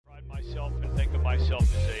think of myself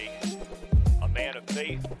as a man of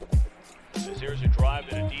faith. As there's a drive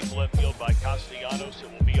in a deep left field by Castellanos, it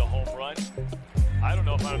will be a home run. I don't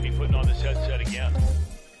know if I'm going to be putting on this headset again.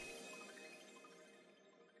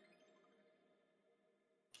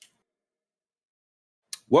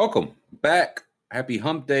 Welcome back. Happy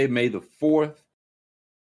Hump Day, May the 4th.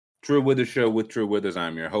 True Withers Show with True Withers.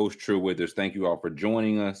 I'm your host, True Withers. Thank you all for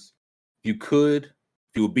joining us. If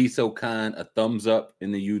you would be so kind, a thumbs up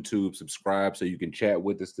in the YouTube, subscribe so you can chat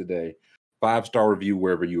with us today. 5-star review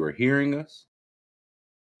wherever you are hearing us.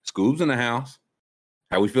 Scoob's in the house.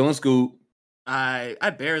 How we feeling, Scoob? I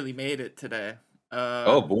barely made it today.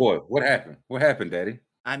 Oh boy, what happened? What happened, Daddy?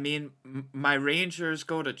 I mean, my Rangers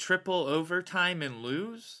go to triple overtime and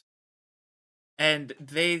lose. And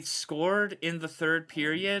they scored in the third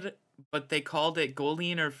period, but they called it goalie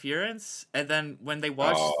interference. And then when they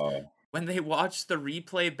watched the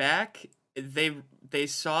replay back, they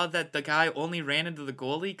saw that the guy only ran into the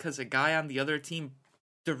goalie because a guy on the other team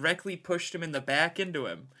directly pushed him in the back into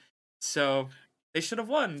him. So they should have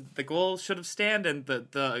won. The goal should have stand, and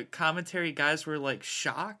the commentary guys were like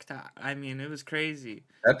shocked. I mean, it was crazy.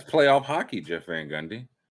 That's playoff hockey, Jeff Van Gundy.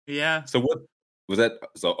 Yeah. So what was that?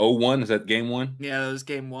 So 0-1? Is that game one? Yeah, that was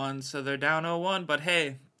game one. So they're down 0-1, but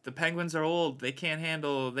hey, the Penguins are old. They can't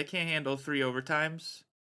handle 3 overtimes.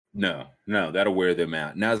 No, that'll wear them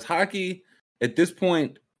out. Now, is hockey at this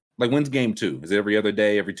point, like, when's game 2? Is it every other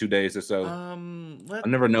day, every 2 days or so? I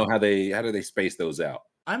never know how do they space those out.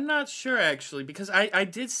 I'm not sure actually, because I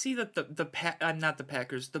did see that not the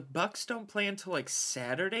Packers, the Bucks don't play until like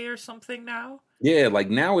Saturday or something now. Yeah, like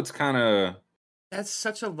now it's kind of that's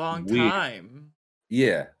such a long weird. Time.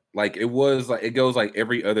 Yeah, like it goes like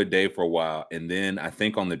every other day for a while, and then I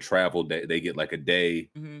think on the travel day they get like a day,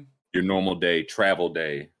 your normal day, travel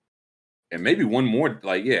day, and maybe one more.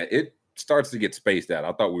 Like, yeah, it starts to get spaced out.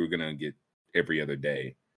 I thought we were gonna get every other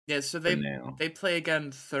day. Yeah, so they play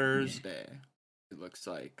again Thursday. It looks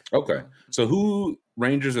like. Okay, so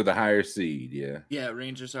Rangers are the higher seed? Yeah,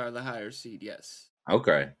 Rangers are the higher seed. Yes.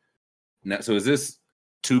 Okay. Now, so is this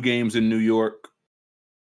 2 games in New York,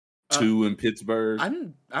 2 in Pittsburgh?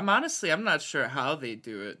 I'm honestly not sure how they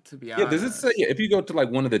do it, to be honest. Yeah, does it say if you go to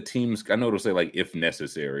like one of the teams? I know it'll say like if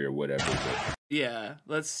necessary or whatever. But... Yeah,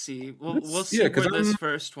 let's see. We'll see where this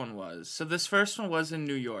first one was. So this first one was in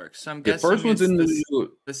New York. So I'm guessing first one's in New York.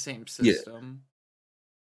 The same system.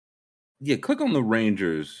 Yeah, click on the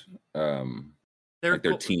Rangers. Their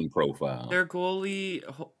team profile. Their goalie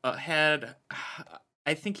had.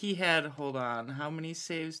 I think he had, hold on, how many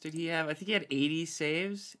saves did he have? I think he had 80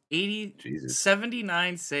 saves.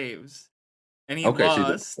 79 saves. And he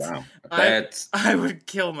lost. Wow. I would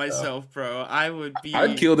kill myself, bro.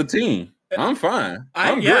 I'd kill the team. I'm fine.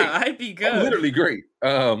 I'm great. I'd be good. I'm literally great.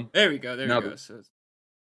 There we go. There we go. So,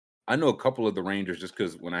 I know a couple of the Rangers just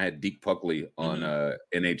because when I had Deke Puckley on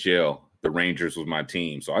NHL, the Rangers was my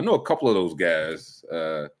team. So I know a couple of those guys.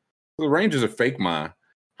 The Rangers are fake my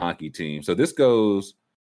hockey team. So this goes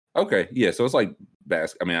okay. Yeah, so it's like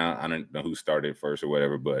I mean, I don't know who started first or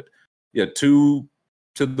whatever, but yeah, 2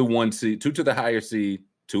 to the 1 seed, 2 to the higher seed,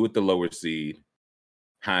 2 at the lower seed,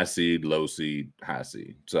 high seed, low seed, high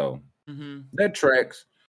seed. So that tracks.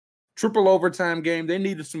 Triple overtime game. They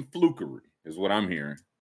needed some flukery, is what I'm hearing.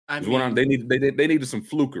 They needed some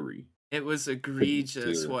flukery. It was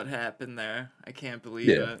egregious what happened there. I can't believe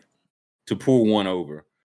it. To pull one over.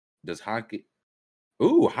 Does hockey?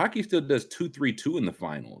 Ooh, hockey still does 2-3-2 in the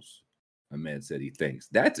finals. Ahmed said he thinks.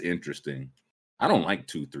 That's interesting. I don't like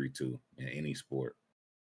 2-3-2 in any sport.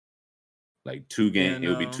 Like 2 games, it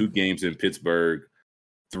would be 2 games in Pittsburgh,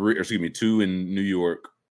 2 in New York,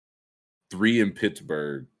 3 in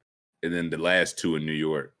Pittsburgh, and then the last 2 in New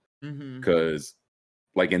York. Because,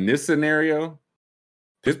 like in this scenario,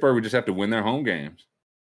 Pittsburgh would just have to win their home games,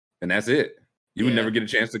 and that's it. You would never get a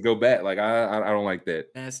chance to go back. Like I don't like that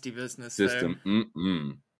nasty business system.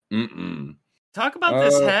 There. Talk about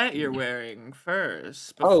this hat you're wearing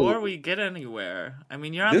first before we get anywhere. I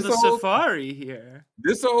mean, you're on the safari here.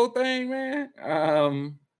 This whole thing, man.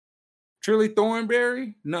 Trilly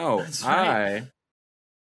Thornberry? No, right.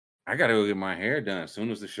 I gotta go get my hair done as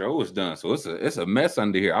soon as the show is done. So it's a mess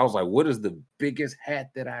under here. I was like, what is the biggest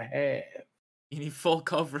hat that I have? You need full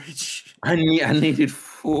coverage. I needed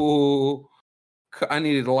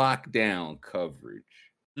lockdown coverage.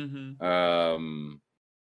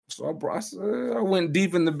 So I went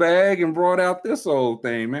deep in the bag and brought out this old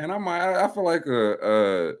thing, man. I feel like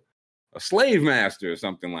a slave master or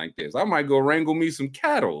something like this. I might go wrangle me some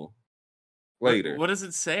cattle later. What does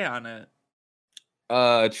it say on it?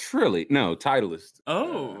 Trilly. No, Titleist.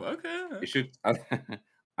 Oh, okay. It should.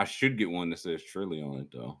 I should get one that says Trilly on it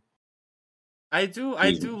though. I do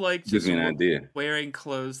like Gives just me an idea. wearing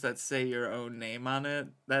clothes that say your own name on it.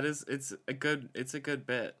 It's a good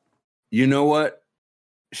bit. You know what?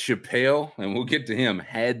 Chappelle, and we'll get to him,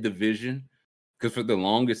 had the vision because for the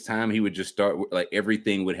longest time he would just start like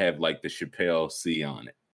everything would have like the Chappelle C on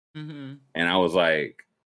it, Mm-hmm. and I was like,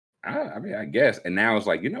 I mean, I guess. And now it's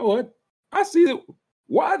like, you know what? I see that.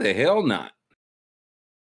 Why the hell not?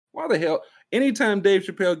 Why the hell? Anytime Dave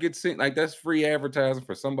Chappelle gets seen, like that's free advertising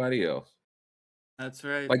for somebody else. That's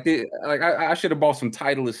right. Like I should have bought some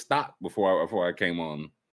Titleist stock before I came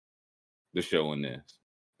on the show. In this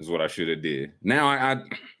is what I should have did. Now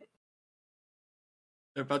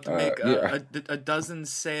They're about to make a dozen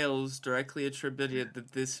sales directly attributed to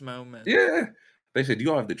this moment. Yeah. They said, do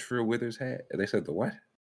you all have the Trill Withers hat? And they said, the what?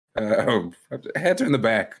 Hats are in the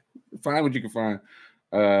back. Find what you can find.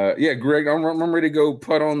 Yeah, Greg, I'm ready to go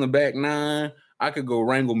putt on the back nine. I could go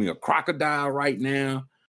wrangle me a crocodile right now.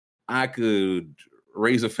 I could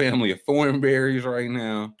raise a family of thornberries right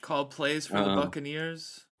now. Call plays for the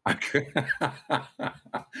Buccaneers. I could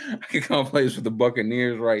call plays for the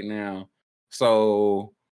Buccaneers right now.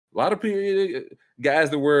 So a lot of people, guys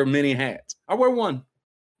that wear many hats. I wear one.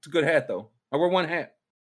 It's a good hat though. I wear one hat.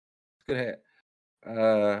 It's a good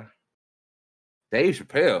hat. Dave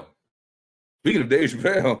Chappelle. Speaking of Dave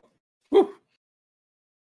Chappelle, whew,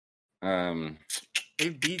 they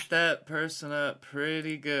beat that person up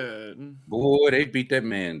pretty good. Boy, they beat that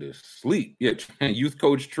man to sleep. Yeah, youth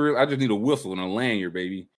coach Trill. I just need a whistle and a lanyard,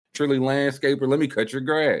 baby. Trilly landscaper, let me cut your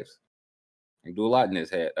grass. I can do a lot in this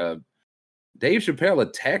hat. Dave Chappelle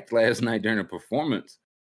attacked last night during a performance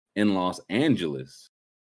in Los Angeles,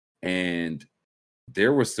 and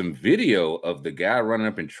there was some video of the guy running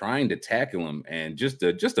up and trying to tackle him, and just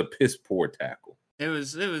a piss poor tackle. It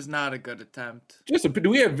was not a good attempt. Do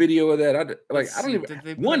we have video of that? I don't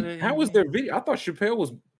even. How was their video? I thought Chappelle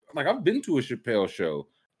was like, I've been to a Chappelle show.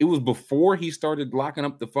 It was before he started locking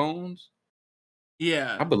up the phones.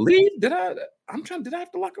 Yeah, I believe. Did I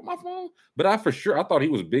have to lock up my phone? But I thought he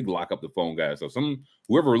was a big lock up the phone guy. So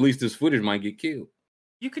whoever released this footage might get killed.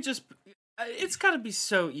 You could just. It's got to be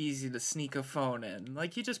so easy to sneak a phone in.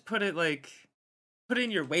 Like you just put it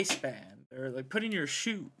in your waistband or like put in your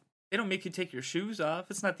shoe. They don't make you take your shoes off.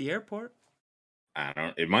 It's not the airport.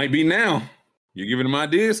 It might be now. You're giving them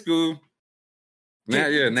ideas, school. Now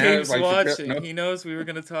Dave's it's like watching. No, he knows we were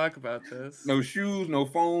going to talk about this. No shoes, no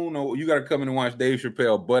phone, no. You got to come in and watch Dave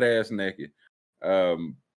Chappelle butt ass naked. Yeah.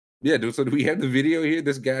 So do we have the video here?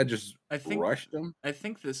 This guy just rushed him. I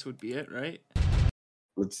think this would be it, right?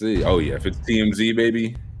 Let's see. Oh yeah, if it's TMZ,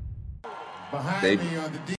 baby. Behind me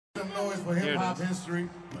on the deep noise for hip hop history.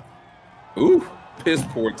 Ooh. Piss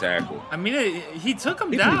poor tackle. I mean, he took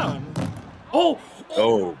him down. Oh!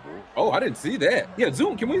 I didn't see that. Yeah,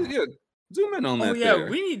 zoom. Can we zoom in on that? Oh yeah,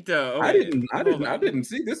 there. we need to. Okay. I didn't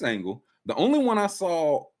see this angle. The only one I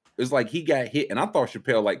saw is like he got hit, and I thought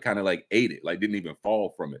Chappelle like kind of like ate it, like didn't even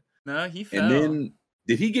fall from it. No, he fell. And then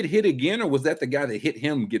did he get hit again, or was that the guy that hit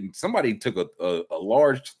him? Somebody took a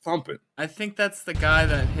large thumping. I think that's the guy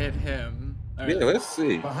that hit him. Right. Yeah, let's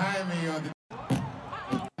see. Behind me on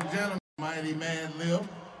the gentleman. Mighty man live.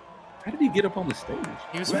 How did he get up on the stage?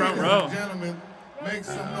 He was front row. Gentlemen, make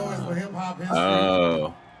some noise for hip hop history.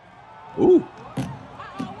 Oh. Ooh.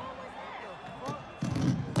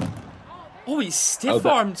 Oh, he stiff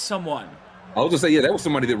armed someone. I was gonna say, yeah, that was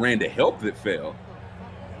somebody that ran to help that fell.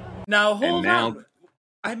 Now hold on.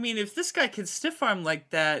 I mean, if this guy can stiff arm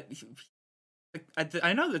like that,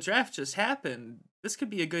 I know the draft just happened. This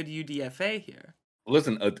could be a good UDFA here.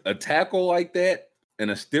 Listen, a tackle like that. And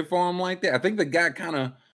a stiff arm like that, I think the guy kind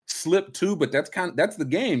of slipped too, but that's the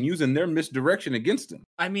game, using their misdirection against him.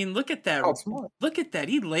 I mean, look at that! Look at that!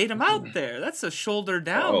 He laid him out there. That's a shoulder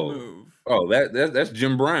down move. Oh, that's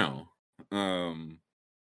Jim Brown. Jeez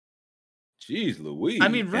Louise! I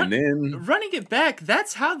mean, running it back.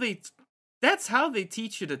 That's how they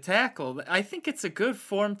teach you to tackle. I think it's a good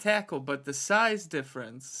form tackle, but the size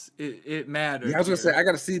difference it matters. Yeah, I was gonna say I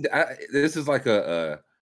got to see. This is like a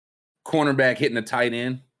cornerback hitting a tight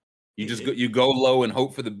end. You go low and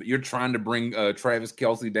hope for you're trying to bring Travis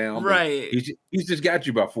Kelce down. Right. He's just got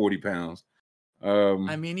you about 40 pounds.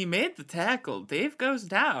 I mean, he made the tackle. Dave goes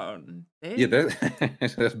down. Yeah,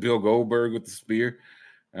 that's Bill Goldberg with the spear.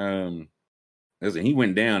 He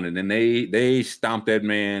went down, and then they stomped that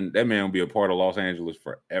man. That man will be a part of Los Angeles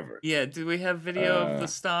forever. Yeah, do we have video of the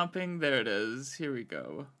stomping? There it is. Here we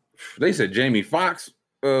go. They said Jamie Foxx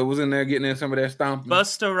was in there getting in some of that stomping.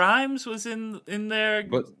 Busta Rhymes was in there.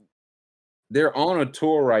 But they're on a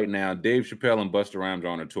tour right now. Dave Chappelle and Busta Rhymes are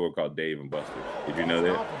on a tour called Dave and Busta. Did you know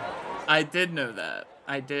that? I did know that.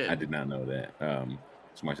 I did. I did not know that.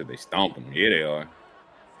 Somebody said they stomped him. Yeah, they are.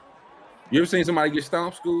 You ever seen somebody get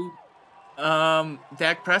stomped, School?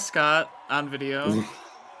 Dak Prescott on video.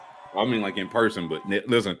 I mean, like in person, but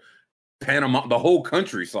listen, Panama, the whole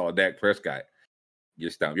country saw Dak Prescott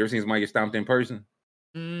get stomped. You ever seen somebody get stomped in person?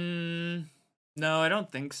 No, I don't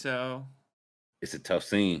think so. It's a tough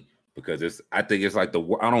scene because I think it's like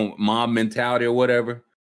mob mentality or whatever.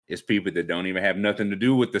 It's people that don't even have nothing to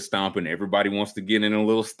do with the stomping. Everybody wants to get in a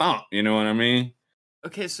little stomp. You know what I mean?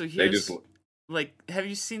 Okay, so here's have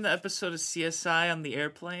you seen the episode of CSI on the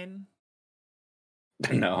airplane?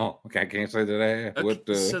 No, okay, I can't say that I have.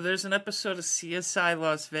 Okay, so there's an episode of CSI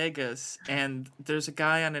Las Vegas, and there's a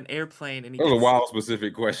guy on an airplane, and that was a wild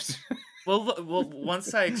specific question. Well,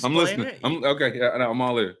 once I explain I'm listening. it, Okay, yeah, I'm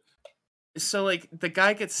all in. So like the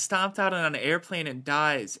guy gets stomped out on an airplane and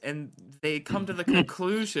dies, and they come to the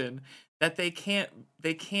conclusion that they can't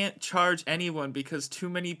charge anyone because too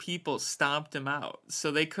many people stomped him out.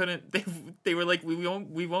 So they couldn't. They were like, we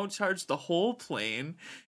won't charge the whole plane.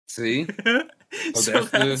 See, so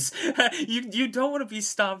you don't want to be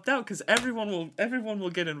stomped out because everyone will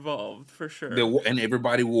get involved for sure. And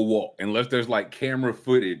everybody will walk unless there's like camera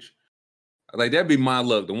footage. Like that'd be my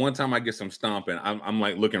luck. The one time I get some stomping, I'm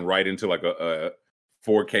like looking right into like a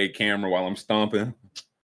 4K camera while I'm stomping,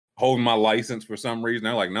 holding my license for some reason.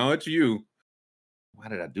 They're like, "No, it's you." Why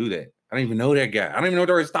did I do that? I don't even know that guy. I don't even know what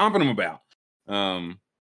they were stomping him about.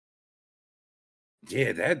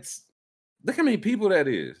 Yeah, look how many people that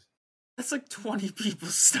is. That's like 20 people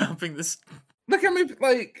stomping this. Look how many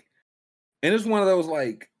and it's one of those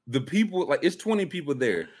like the people like it's 20 people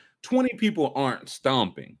there. 20 people aren't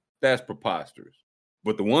stomping. That's preposterous.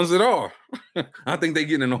 But the ones that are, I think they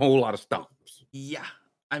get in a whole lot of stomps. Yeah.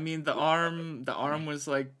 I mean, the arm was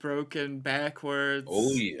like broken backwards.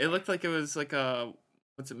 Oh, yeah. It looked like it was like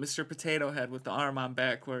Mr. Potato Head with the arm on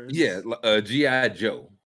backwards. Yeah, G.I.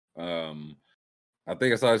 Joe. I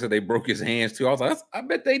think I saw it said they broke his hands too. I was like, I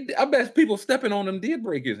bet people stepping on him did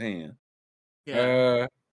break his hand. Yeah.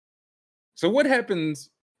 So what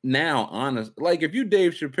happens now, honest? Like if you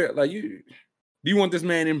Dave Chappelle, like do you want this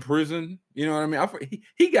man in prison? You know what I mean?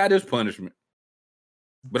 He got his punishment,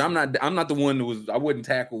 but I'm not the one that I wouldn't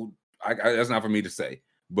tackle. That's not for me to say.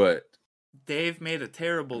 But Dave made a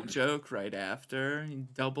terrible joke right after. He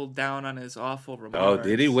doubled down on his awful remarks. Oh,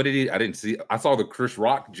 did he? What did he? I didn't see. I saw the Chris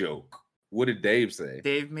Rock joke. What did Dave say?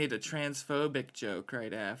 Dave made a transphobic joke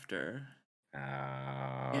right after.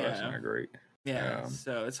 That's not great. Yeah,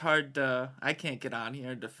 so it's hard to. I can't get on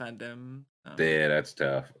here and defend him. Yeah, that's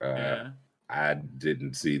tough. Yeah. I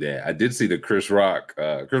didn't see that. I did see the Chris Rock.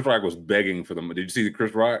 Chris Rock was begging for them. Did you see the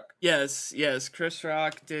Chris Rock? Yes. Chris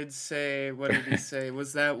Rock did say. What did he say?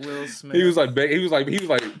 Was that Will Smith? He was like,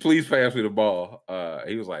 please pass me the ball.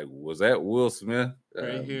 He was like, was that Will Smith?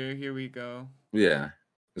 Right here. Here we go. Yeah,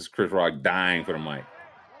 this is Chris Rock dying for the mic.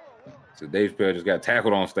 So Dave Chappelle just got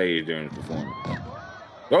tackled on stage during the performance.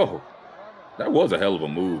 Oh, that was a hell of a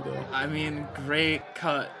move, though. I mean, great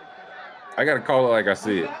cut. I gotta call it like I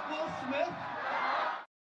see it.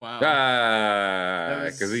 Wow.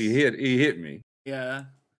 Because he hit me. Yeah.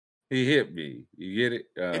 He hit me. You get it?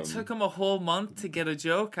 It took him a whole month to get a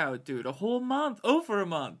joke out, dude. Over a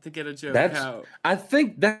month to get a joke out. I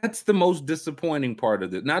think that's the most disappointing part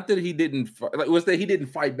of it. Not that he didn't was that he didn't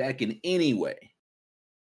fight back in any way.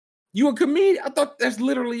 You a comedian? I thought that's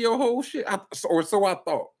literally your whole shit. Or so I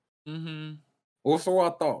thought. Mm-hmm. Or so I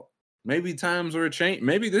thought. Maybe times are a change.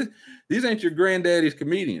 Maybe these ain't your granddaddy's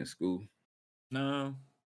comedian school. No.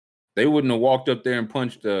 They wouldn't have walked up there and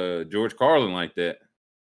punched George Carlin like that.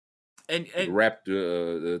 And wrapped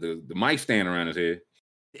the mic stand around his head.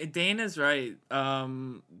 Dana's right.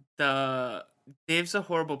 Dave's a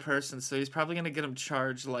horrible person, so he's probably gonna get him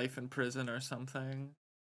charged life in prison or something.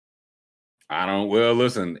 Well,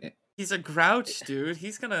 listen. He's a grouch, dude.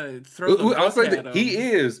 He's gonna throw the I'll say that him. He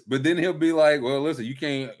is, but then he'll be like, well, listen, you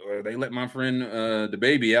can't they let my friend the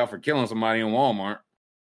baby out for killing somebody in Walmart.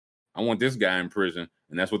 I want this guy in prison.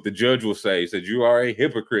 And that's what the judge will say. He said, you are a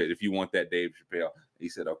hypocrite if you want that, Dave Chappelle. He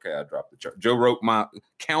said, okay, I dropped the charge. My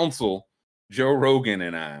counsel, Joe Rogan,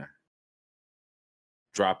 and I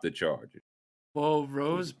dropped the charges. Whoa,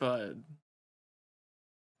 Rosebud.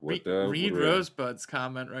 Read Rosebud's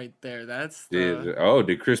comment right there. That's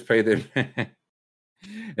did Chris pay that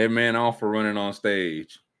man off for running on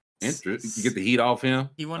stage? You get the heat off him?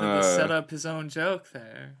 He wanted to set up his own joke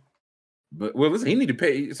there. But listen, he need to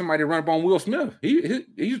pay somebody to run up on Will Smith.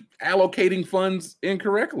 He's allocating funds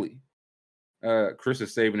incorrectly. Chris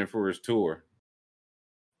is saving it for his tour.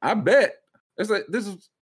 I bet it's like this is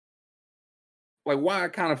like why I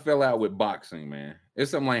kind of fell out with boxing, man.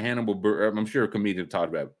 It's something like Hannibal Buress. I'm sure a comedian talked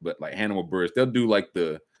about it, but like Hannibal Buress, they'll do like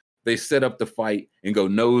they set up the fight and go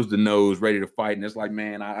nose to nose, ready to fight. And it's like,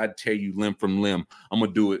 man, I tear you limb from limb. I'm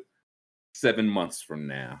going to do it 7 months from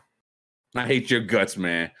now. I hate your guts,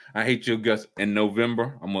 man. I hate your guts. In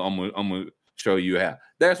November, I'm gonna show you how.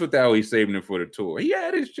 That's what that he's saving it for the tour. He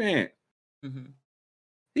had his chance. Mm-hmm.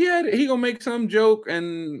 He gonna make some joke,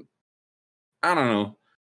 and I don't know.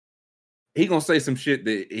 He gonna say some shit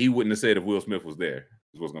that he wouldn't have said if Will Smith was there.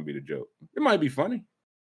 Is what's gonna be the joke. It might be funny,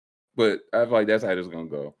 but I feel like that's how it's gonna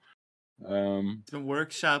go. Been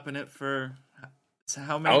workshopping it for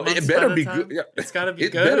how many months? It better be good. Yeah. It's gotta be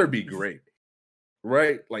it good. It better be great.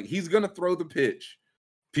 Right? Like he's gonna throw the pitch.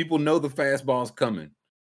 People know the fastball's coming.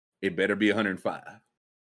 It better be 105.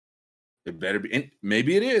 It better be, and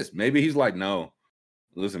maybe it is. Maybe he's like, no,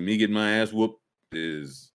 listen, me getting my ass whooped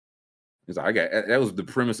is that was the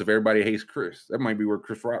premise of Everybody Hates Chris. That might be where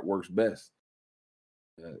Chris Rock works best.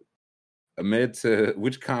 Ahmed said,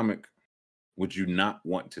 which comic would you not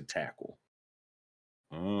want to tackle?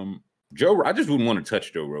 Joe, I just wouldn't want to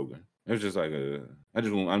touch Joe Rogan. It was just like I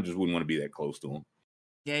just wouldn't want to be that close to him.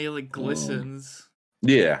 Yeah, he like glistens.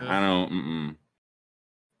 Yeah, I don't.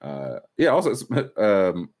 Yeah. Also,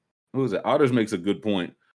 who is it? Otters makes a good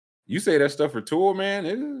point. You say that stuff for tour,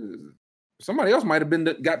 man. Somebody else might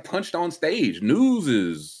have got punched on stage.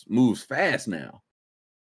 News moves fast now.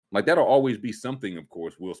 Like that'll always be something. Of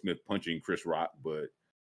course, Will Smith punching Chris Rock, but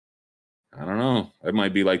I don't know. That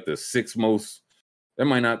might be like the sixth most. That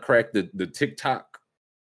might not crack the TikTok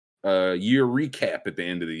year recap at the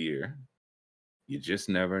end of the year. You just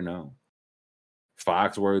never know.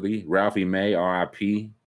 Foxworthy, Ralphie May,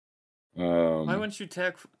 R.I.P. Why wouldn't you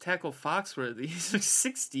tackle Foxworthy? He's like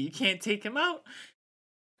 60. You can't take him out.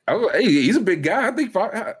 Oh, hey, he's a big guy. I think.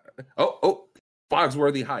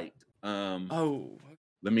 Foxworthy height.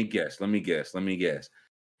 Let me guess.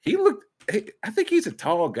 He looked. I think he's a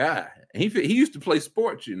tall guy. He used to play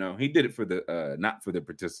sports. You know, he did it for the not for the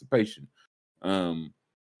participation.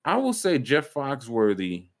 I will say Jeff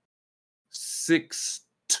Foxworthy,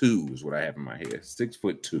 6'2" is what I have in my head.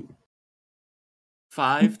 6'2".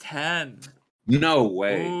 5'10". No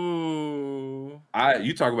way. Ooh.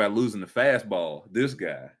 You talk about losing the fastball. This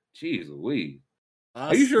guy. Jeez Louise.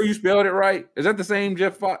 Are you sure you spelled it right? Is that the same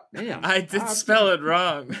Jeff Fox? Damn. I did spell it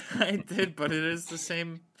wrong. I did, but it is the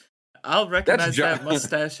same. I'll recognize that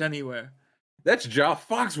mustache anywhere. That's Josh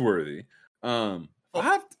Foxworthy. I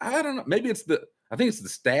don't know. Maybe I think it's the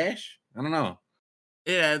stash. I don't know.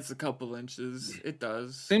 It adds a couple inches. It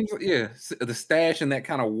does. Seems like, yeah, the stash and that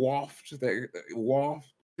kind of waft,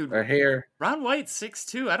 Dude, hair. Ron White's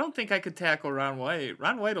 6'2". I don't think I could tackle Ron White.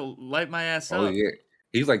 Ron White will light my ass up. Oh yeah,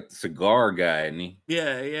 he's like the cigar guy, isn't he?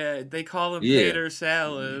 Yeah. They call him Tater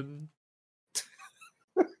Salad.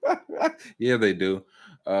 Yeah, they do.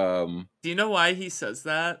 Do you know why he says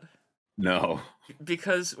that? No.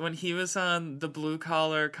 Because when he was on the Blue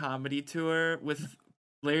Collar Comedy Tour with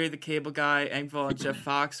Larry the Cable Guy, Engvall, and Jeff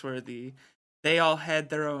Foxworthy, they all had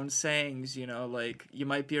their own sayings, you know, like, you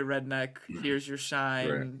might be a redneck, here's your shine,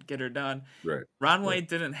 right. Get her done. Right. Ron White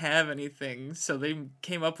didn't have anything, so they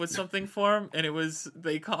came up with something for him, and it was,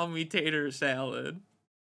 they call me Tater Salad.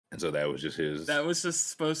 And so that was just his... That was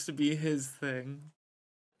just supposed to be his thing.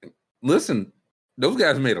 Listen, those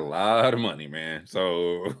guys made a lot of money, man,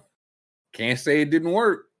 so can't say it didn't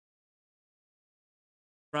work.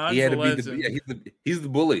 Ron's he had to legend. be he's the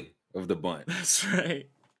bully of the bunch. That's right.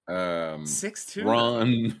 6'2".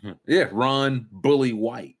 Ron Bully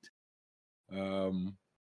White. Yeah,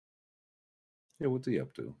 what's he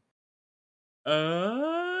up to?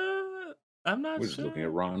 I'm not sure. We're just looking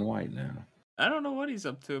at Ron White now. I don't know what he's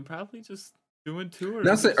up to. Probably just doing tours.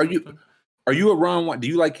 Now, are you a Ron White? Do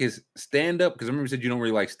you like his stand up? Because I remember you said you don't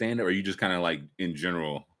really like stand up, or you just kind of like in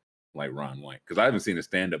general like Ron White? Because I haven't seen a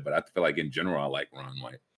stand up, but I feel like in general I like Ron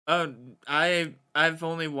White. I've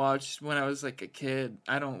only watched when I was like a kid.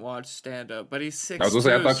 I don't watch stand up, but he's 6'2". I was gonna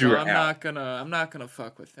say, I thought you were I'm not gonna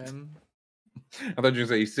fuck with him. I thought you were gonna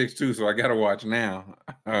say he's 6'2", so I gotta watch now.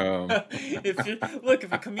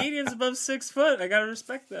 If a comedian's above 6 foot, I gotta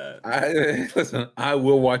respect that. Listen, I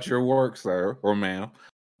will watch your work, sir or ma'am.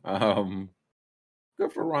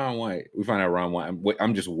 Good for Ron White. We find out Ron White.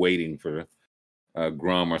 I'm just waiting for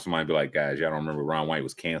Grum or somebody to be like, guys, y'all don't remember Ron White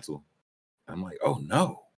was canceled. I'm like, oh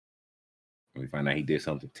no. And we find out he did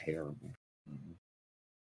something terrible. Mm-hmm.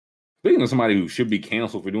 Speaking of somebody who should be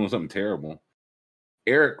canceled for doing something terrible,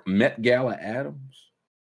 Eric Met Gala Adams.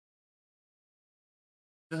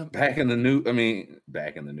 Back in the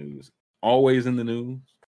news. Always in the news.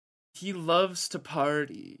 He loves to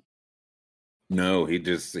party. No, he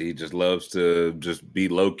just loves to just be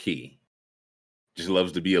low key. Just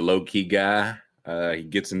loves to be a low key guy. He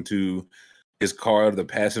gets into his car, the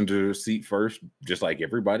passenger seat first, just like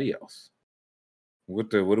everybody else. What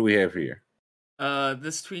do we have here?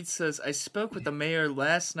 This tweet says, I spoke with the mayor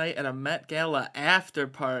last night at a Met Gala after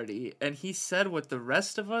party, and he said what the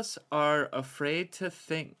rest of us are afraid to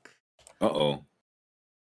think. Uh-oh.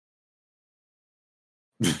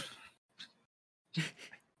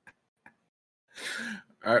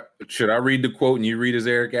 Should I read the quote and you read as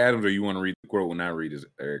Eric Adams, or you want to read the quote when I read as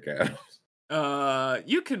Eric Adams?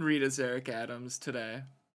 You can read as Eric Adams today.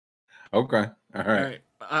 Okay. All right.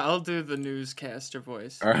 I'll do the newscaster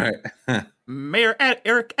voice. All right. Mayor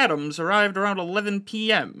Eric Adams arrived around 11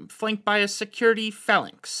 p.m., flanked by a security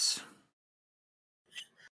phalanx.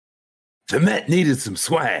 The Met needed some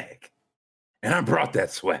swag, and I brought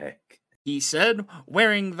that swag. He said,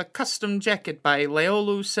 wearing the custom jacket by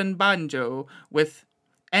Leolu Senbanjo with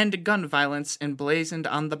 "End Gun Violence" emblazoned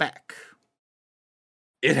on the back.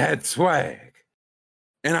 It had swag,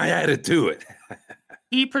 and I added to it.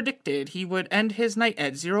 He predicted he would end his night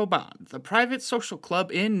at Zero Bond, the private social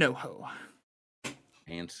club in NoHo.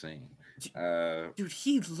 And sing. Dude,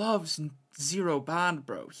 he loves Zero Bond,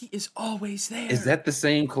 bro. He is always there. Is that the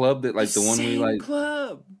same club that, like, the one we like?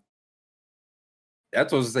 Club.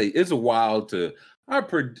 That's what I was say. It's a wild to.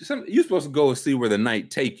 You're supposed to go and see where the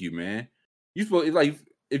night take you, man. You supposed, like,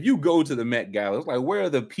 if you go to the Met Gala, it's like, where are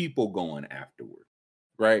the people going afterward,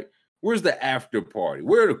 right? Where's the after party?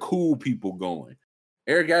 Where are the cool people going?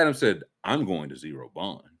 Eric Adams said, "I'm going to Zero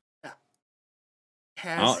Bond."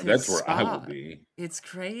 That's where I will be. It's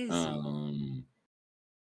crazy.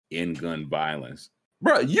 In gun violence,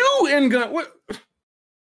 bro. You in gun? What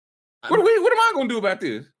am I gonna do about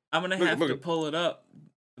this? I'm gonna have to pull it up,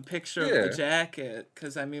 a picture of the jacket,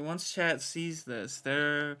 because I mean, once chat sees this,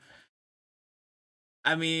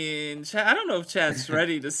 I don't know if chat's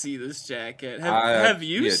ready to see this jacket. Have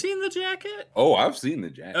you seen the jacket? Oh, I've seen the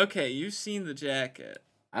jacket. Okay, you've seen the jacket.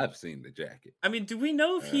 I've seen the jacket. I mean, do we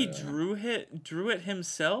know if he drew it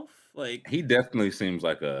himself? Like, he definitely seems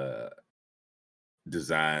like a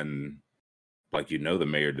design, like, the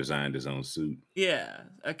mayor designed his own suit. Yeah.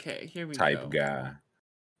 Okay. Here we go. Type guy.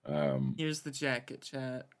 Here's the jacket,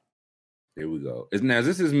 chat. Here we go. Is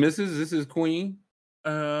this his missus? This is Queen?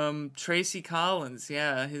 Tracy Collins.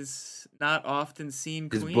 Yeah, his not often seen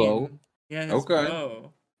his queen. Beau. Yeah, his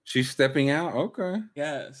beau. She's stepping out. Okay.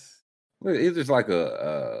 Yes. It's just like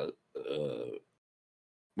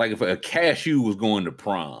like if a cashew was going to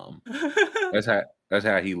prom. That's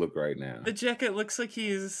how he looked right now. The jacket looks like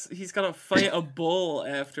he's got to fight a bull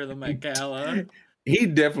after the Met Gala. He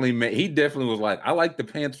definitely was like, I like the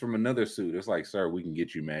pants from another suit. It's like, sir, we can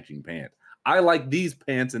get you matching pants. I like these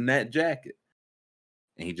pants and that jacket.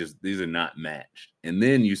 And these are not matched. And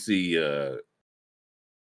then you see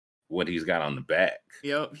what he's got on the back.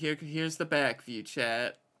 Yep, here's the back view,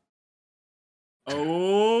 chat.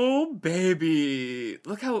 Oh baby.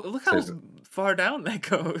 Look how far down that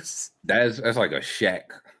goes. That's like a Shaq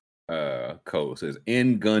code. It says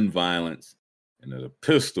 "In Gun Violence," and there's a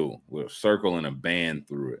pistol with a circle and a band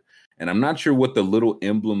through it. And I'm not sure what the little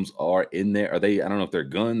emblems are in there. Are they? I don't know if they're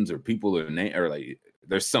guns or people or like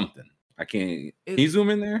there's something. I can't. Can you zoom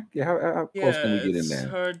in there? Yeah, how close can we get in there? It's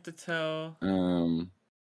hard to tell.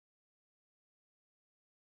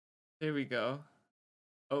 There we go.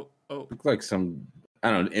 Oh. Looks like some,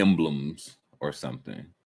 I don't know, emblems or something.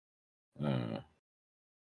 I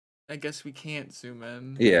guess we can't zoom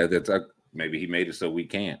in. Yeah, that's maybe he made it so we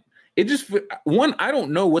can't. It just I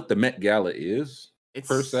don't know what the Met Gala is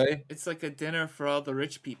per se. It's like a dinner for all the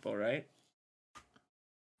rich people, right?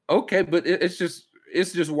 Okay, but it's just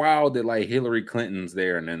wild that, like, Hillary Clinton's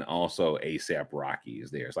there and then also ASAP Rocky is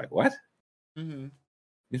there. It's like, what? Mm-hmm.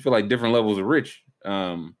 You feel like different levels of rich.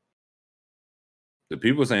 The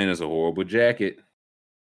people saying it's a horrible jacket.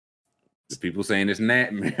 The people saying it's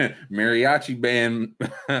not mariachi band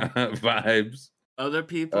vibes. Other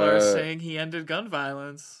people are saying he ended gun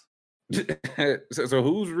violence. So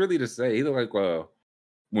who's really to say? He looked like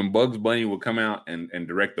when Bugs Bunny would come out and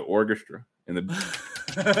direct the orchestra and the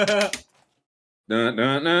dun,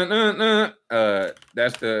 dun, dun, dun, dun.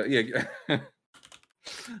 That's the I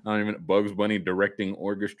don't even Bugs Bunny directing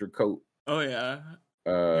orchestra coat. Oh yeah.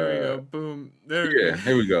 Here we go. Boom. There we go.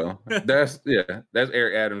 Here we go. That's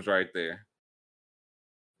Eric Adams right there.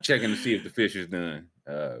 Checking to see if the fish is done.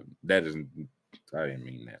 That isn't. I didn't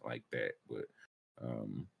mean that like that, but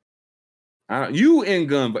you in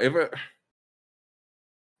gun, but it's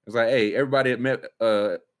like, hey, everybody at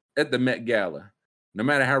the Met Gala, no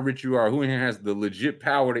matter how rich you are, who in here has the legit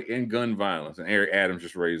power to end gun violence? And Eric Adams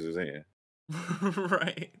just raised his hand.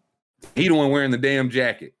 Right. He the one wearing the damn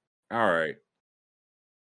jacket. All right.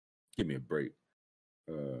 Give me a break.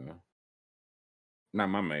 Not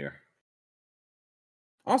my mayor.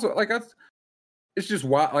 Also, like it's just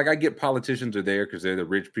why like I get politicians are there because they're the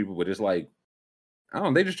rich people, but it's like I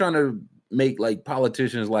don't know, they just trying to make like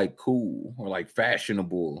politicians like cool or like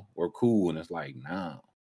fashionable or cool. And it's like, nah,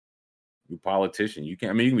 you politician. You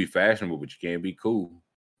can't, I mean, you can be fashionable, but you can't be cool.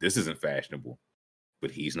 This isn't fashionable,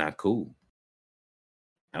 but he's not cool.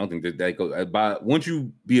 I don't think that goes by once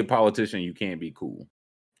you be a politician, you can't be cool.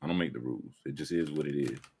 I don't make the rules. It just is what it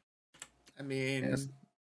is. I mean,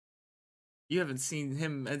 you haven't seen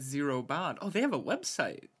him at Zero Bond. Oh, they have a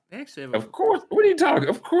website. They actually have. Of course. What are you talking?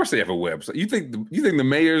 Of course, they have a website. You think the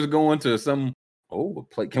mayor's going to some a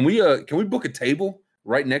place? Can we book a table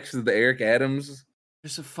right next to the Eric Adams?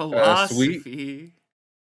 There's a philosophy. Suite?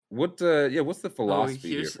 What's the philosophy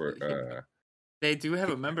here for? They do have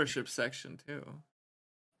a membership section too.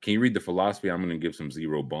 Can you read the philosophy? I'm going to give some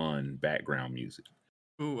Zero Bond background music.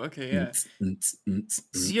 Ooh, okay, yeah.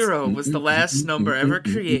 Zero was the last number ever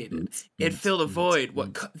created. It filled a void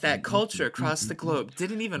that culture across the globe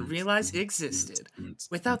didn't even realize existed.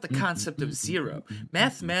 Without the concept of zero,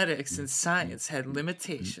 mathematics and science had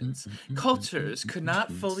limitations. Cultures could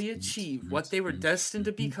not fully achieve what they were destined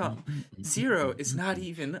to become. Zero is not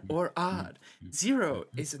even or odd. Zero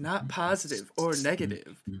is not positive or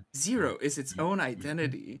negative. Zero is its own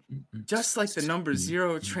identity. Just like the number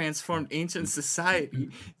zero transformed ancient society,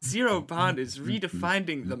 Zero Bond is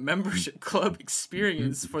redefining the membership club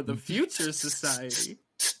experience for the future society.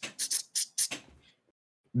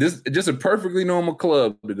 This just a perfectly normal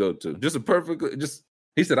club to go to.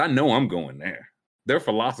 He said, I know I'm going there. Their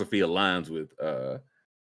philosophy aligns with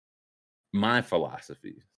my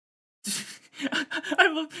philosophy.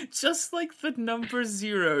 I love just like the number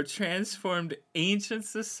zero transformed ancient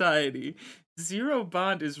society. Zero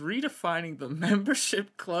Bond is redefining the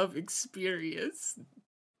membership club experience.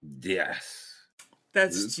 Yes.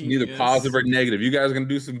 That's it's genius. Neither positive or negative. You guys are going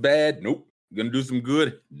to do some bad? Nope. You're going to do some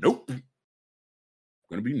good? Nope. Going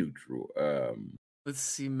to be neutral. Let's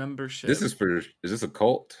see, membership. Is this a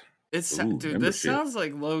cult? This sounds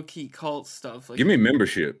like low-key cult stuff. Like, give me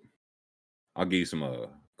membership. I'll give you some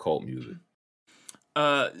cult music.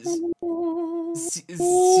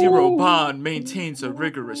 Zero Bond maintains a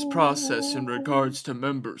rigorous process in regards to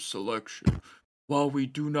member selection. While we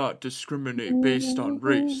do not discriminate based on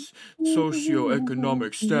race,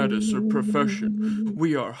 socioeconomic status, or profession,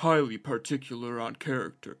 we are highly particular on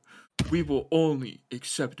character. We will only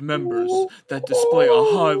accept members that display a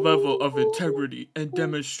high level of integrity and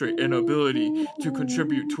demonstrate an ability to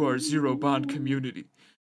contribute to our Zero Bond community.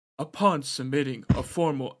 Upon submitting a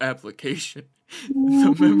formal application,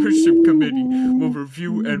 the membership committee will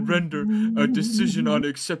review and render a decision on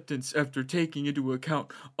acceptance after taking into account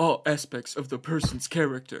all aspects of the person's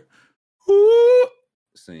character.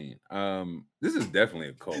 Scene. This is definitely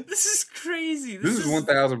a cult. This is crazy. This is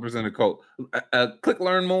 1000% a cult. Click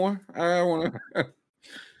learn more. I want to.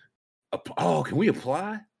 Oh, can we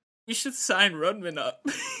apply? We should sign Rudman up.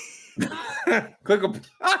 Click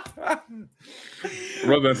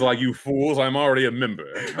Rubman's like, you fools, I'm already a member.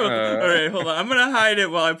 All right, hold on. I'm going to hide it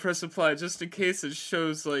while I press apply just in case it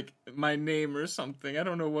shows like my name or something. I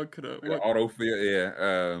don't know what could have. Autofill,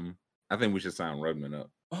 yeah. I think we should sign Rudman up.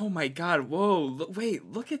 Oh my God. Whoa. Wait,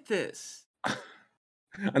 look at this.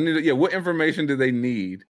 What information do they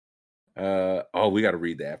need? We got to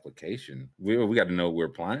read the application. We got to know what we're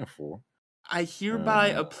applying for. I hereby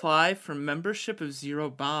apply for membership of Zero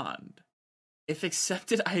Bond. If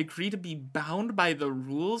accepted, I agree to be bound by the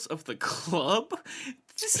rules of the club.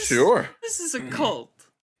 Sure. This is a cult.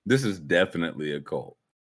 This is definitely a cult.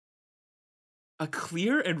 A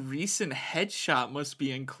clear and recent headshot must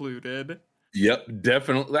be included. Yep,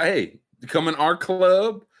 definitely. Hey, come in our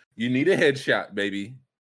club, you need a headshot, baby.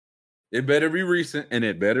 It better be recent and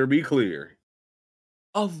it better be clear.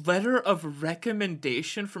 A letter of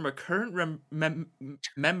recommendation from a current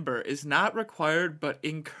member is not required but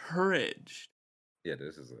encouraged. Yeah,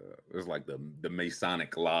 this is like the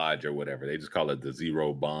Masonic Lodge or whatever. They just call it the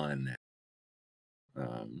Zero Bond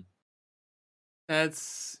now.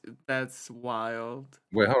 That's wild.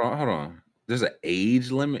 Wait, hold on. There's an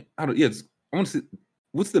age limit. I want to see.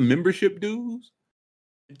 What's the membership dues?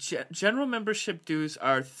 General membership dues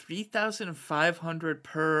are $3,500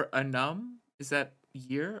 per annum. Is that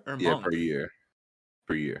year or month? Yeah,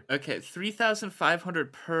 per year. Okay,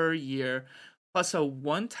 $3,500 per year, plus a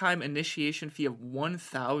one-time initiation fee of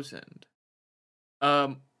 $1,000.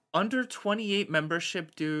 Under 28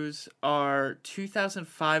 membership dues are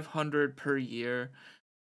 $2,500 per year.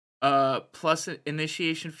 plus an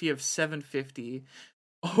initiation fee of $750.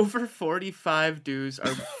 Over 45 dues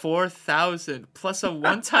are 4,000 plus a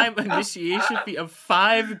one-time initiation fee of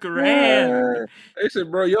 $5,000. They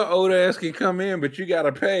said, bro, your old ass can come in, but you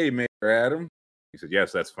gotta pay, Mayor Adam. He said,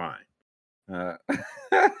 yes, that's fine.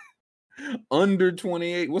 Under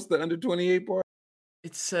 28. What's the under 28 part?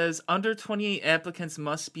 It says under 28 applicants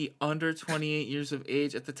must be under 28 years of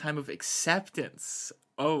age at the time of acceptance.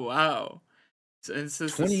 Oh wow. So it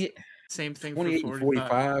says 28, same thing 28 for and 45.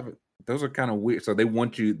 45. Those are kind of weird. So they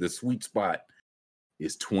want you, the sweet spot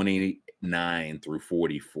is 29 through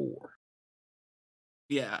 44.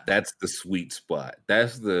 Yeah. That's the sweet spot.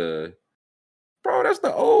 That's the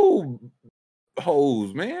old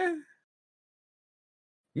hoes, man.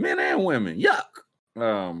 Men and women.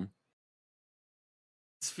 Yuck.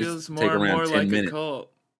 This feels take more and around more 10 like minutes. a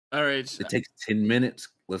cult. All right. It takes 10 minutes.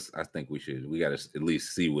 I think we got to at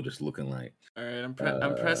least see what it's looking like. All right, I'm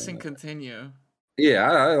pressing continue. Yeah,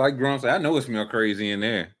 I like grunts. I know it smells crazy in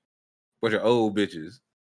there. Bunch of old bitches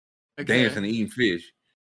dancing and eating fish.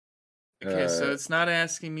 Okay, so it's not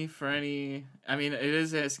asking me for any. I mean, it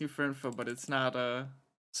is asking for info, but it's not.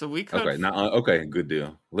 So we could. Okay, okay, good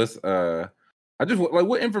deal. Let's. I just like,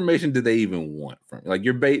 what information did they even want from? Like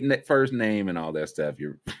your first name and all that stuff.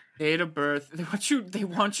 Your date of birth. They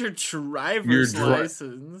want your driver's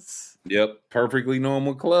license. Yep, perfectly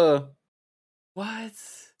normal club. What?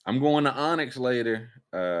 I'm going to Onyx later.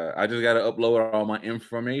 I just got to upload all my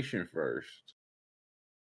information first.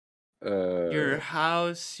 Your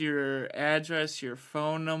house, your address, your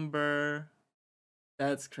phone number.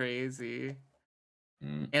 That's crazy.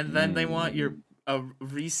 And then they want a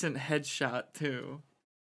recent headshot too.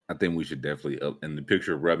 I think we should definitely and the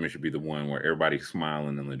picture of Rubman should be the one where everybody's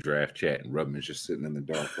smiling in the draft chat and Rubman's just sitting in the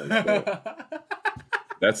dark like that.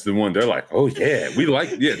 That's the one. They're like, oh yeah, we like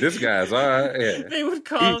this guy's all right. Yeah. They would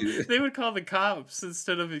call the cops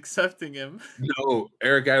instead of accepting him. No,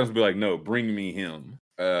 Eric Adams would be like, no, bring me him.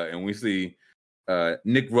 And we see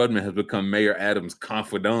Nick Rudman has become Mayor Adams'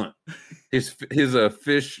 confidant. His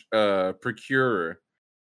fish procurer.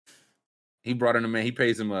 He brought in a man. He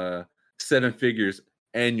pays him 7 figures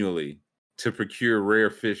annually to procure rare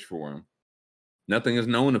fish for him. Nothing is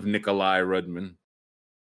known of Nikolai Rudman.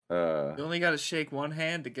 You only got to shake one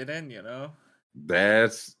hand to get in, you know.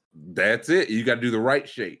 That's it. You got to do the right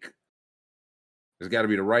shake. There's got to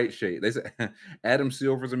be the right shake. They say Adam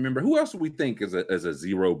Silver's a member. Who else do we think is a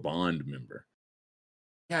Zero Bond member?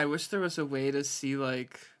 Yeah, I wish there was a way to see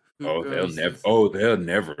like. They'll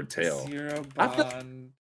never tell. Zero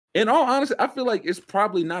Bond. In all honesty, I feel like it's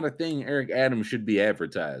probably not a thing Eric Adams should be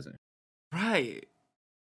advertising. Right.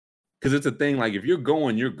 Because it's a thing like if you're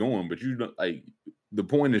going, but you don't like. The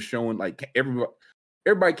point is showing like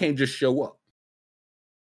everybody can't just show up,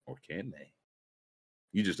 or can they?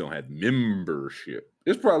 You just don't have membership.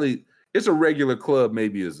 It's a regular club,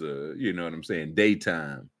 maybe as a, you know what I'm saying,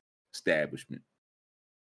 daytime establishment.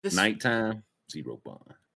 Nighttime, Zero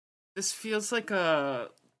Bond. This feels like a.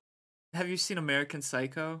 Have you seen American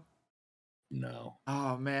Psycho? No.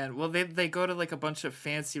 Oh man, well they go to like a bunch of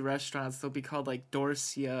fancy restaurants. They'll be called like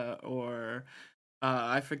Dorsia or.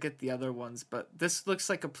 I forget the other ones, but this looks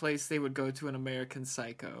like a place they would go to in American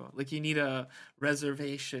Psycho. Like you need a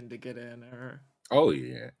reservation to get in, or oh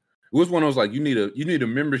yeah, it was one of those like you need a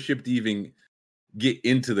membership to even get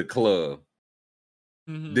into the club,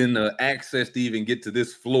 then the access to even get to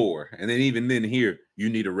this floor, and then even then here you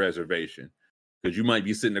need a reservation because you might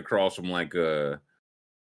be sitting across from like the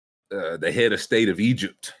head of state of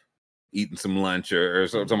Egypt eating some lunch or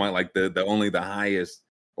something like the only the highest.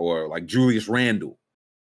 Or like Julius Randle,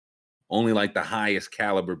 only like the highest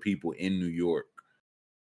caliber people in New York.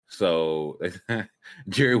 So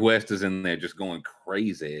Jerry West is in there just going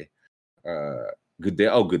crazy.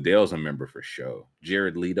 Goodell's a member for sure.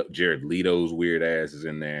 Jared Leto's weird ass is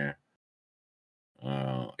in there.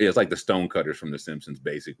 It's like the Stonecutters from The Simpsons,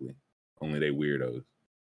 basically. Only they weirdos.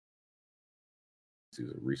 This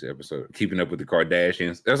is a recent episode. Keeping Up with the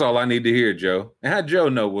Kardashians. That's all I need to hear, Joe. And how Joe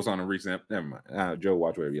know what's on a recent? Never mind. Joe,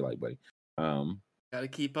 watch whatever you like, buddy. Gotta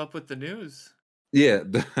keep up with the news. Yeah,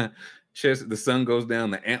 the sun goes down.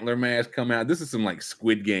 The antler mask come out. This is some like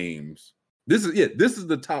Squid Games. This is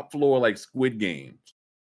the top floor like Squid Games.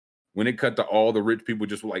 When it cut to all the rich people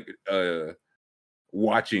just like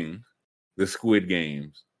watching the Squid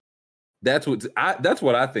Games. That's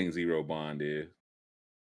what I think Zero Bond is.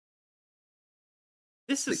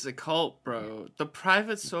 This is a cult, bro. The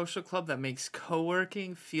private social club that makes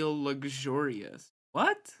co-working feel luxurious.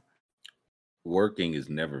 What? Working has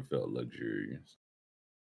never felt luxurious.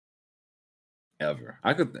 Ever.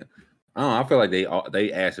 I don't know, I feel like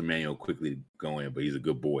they asked Emmanuel quickly to go in, but he's a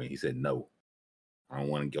good boy. He said no. I don't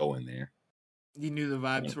want to go in there. You knew the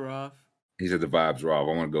vibes were off. He said the vibes are off.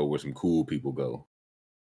 I want to go where some cool people go.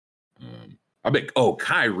 I bet. Oh,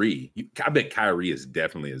 Kyrie. I bet Kyrie is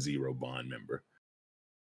definitely a Zero Bond member.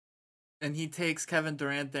 And he takes Kevin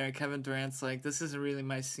Durant there, and Kevin Durant's like, "This isn't really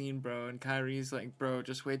my scene, bro." And Kyrie's like, "Bro,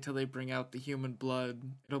 just wait till they bring out the human blood.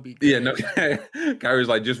 It'll be good." Yeah, no. Kyrie's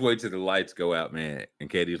like, just wait till the lights go out, man. And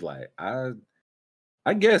Katie's like, I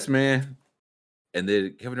guess, man. And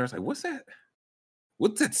then Kevin Durant's like, what's that?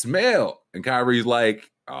 What's that smell? And Kyrie's like,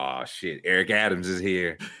 oh shit, Eric Adams is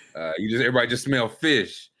here. Everybody just smell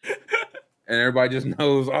fish. And everybody just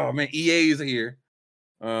knows, oh man, EA's here.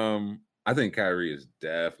 I think Kyrie is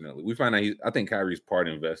definitely. We find out I think Kyrie's part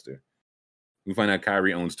investor. We find out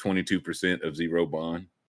Kyrie owns 22% of Zero Bond.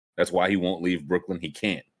 That's why he won't leave Brooklyn. He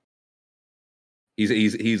can't.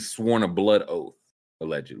 He's sworn a blood oath,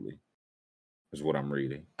 allegedly. Is what I'm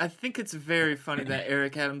reading. I think it's very funny that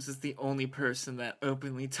Eric Adams is the only person that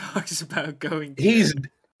openly talks about going. He's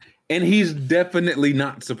definitely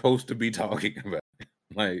not supposed to be talking about it.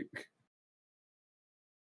 Like,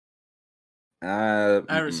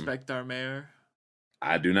 I respect our mayor.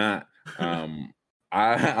 I do not.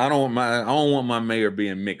 I don't want my mayor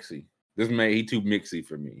being mixy. This mayor, he too mixy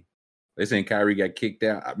for me. They saying Kyrie got kicked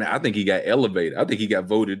out. I mean, I think he got elevated. I think he got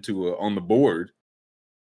voted to on the board.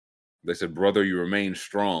 They said, "Brother, you remain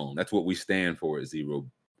strong. That's what we stand for at Zero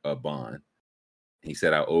Bond." He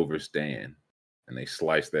said, "I overstand," and they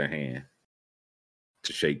sliced their hand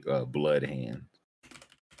to shake blood hand.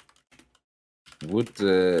 What?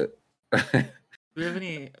 Do we have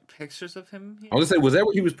any pictures of him here? I was gonna say, was that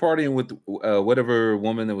what he was partying with? Whatever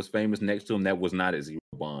woman that was famous next to him. That was not at Zero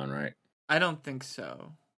Bond, right? I don't think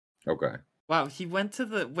so. Okay. Wow, he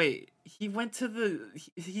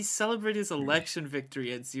celebrated his election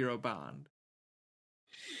victory at Zero Bond.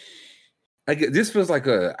 This feels like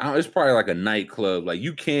it's probably like a nightclub. Like,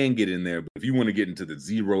 you can get in there, but if you want to get into the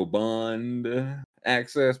Zero Bond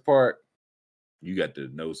access part, you got to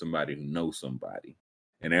know somebody who knows somebody.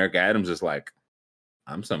 And Eric Adams is like,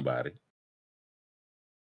 I'm somebody.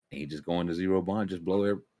 And he just going to Zero Bond, just blow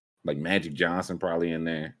it. Like Magic Johnson probably in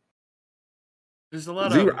there. There's a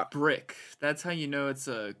lot of brick. That's how you know it's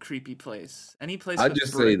a creepy place. Any place I with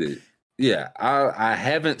just brick. say that, yeah, I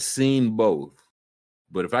haven't seen both,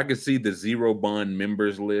 but if I could see the Zero Bond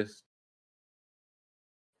members list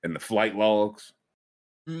and the flight logs,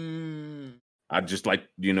 I just like,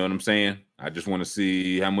 you know what I'm saying? I just want to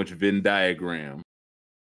see how much Venn diagram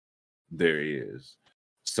there is.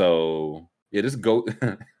 So yeah, this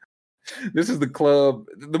is the club.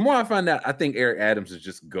 The more I find out, I think Eric Adams is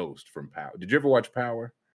just Ghost from Power. Did you ever watch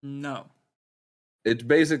Power? No. It's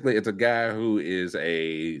a guy who is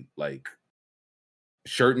a like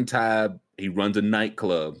shirt and tie. He runs a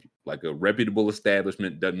nightclub, like a reputable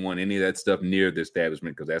establishment, doesn't want any of that stuff near the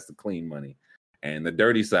establishment because that's the clean money. And the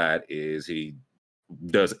dirty side is he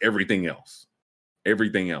does everything else.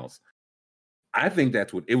 Everything else. I think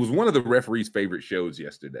that's what it was. One of the referees' favorite shows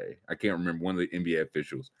yesterday. I can't remember, one of the NBA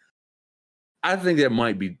officials. I think that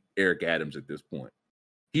might be Eric Adams at this point.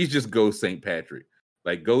 He's just Ghost St. Patrick.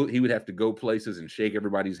 Like, he would have to go places and shake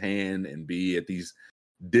everybody's hand and be at these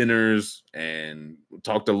dinners and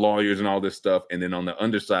talk to lawyers and all this stuff. And then on the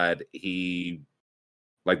underside, he,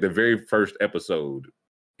 like, the very first episode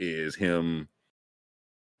is him,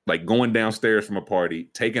 like, going downstairs from a party,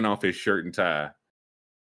 taking off his shirt and tie,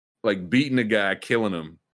 like beating a guy, killing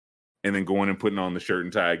him, and then going and putting on the shirt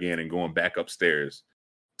and tie again and going back upstairs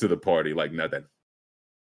to the party like nothing.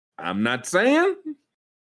 I'm not saying.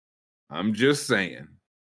 I'm just saying.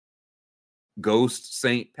 Ghost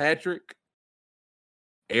St. Patrick,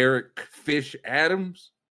 Eric Fish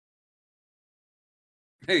Adams.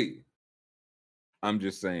 Hey, I'm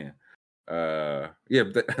just saying. Yeah,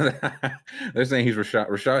 they're saying he's Rashad.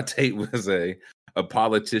 Rashad Tate was a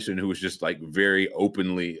politician who was just like very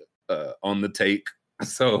openly on the take.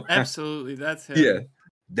 So absolutely, that's him. Yeah,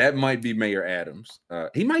 that might be Mayor Adams.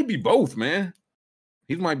 He might be both, man.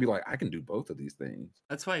 He might be like, I can do both of these things.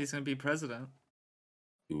 That's why he's gonna be president.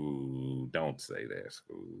 Ooh, don't say that,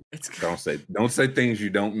 Scoob. It's don't say things you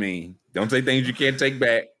don't mean. Don't say things you can't take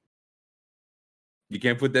back. You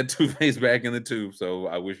can't put that toothpaste back in the tube. So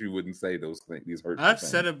I wish you wouldn't say those things. These hurtful I've things.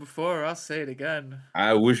 said it before. I'll say it again.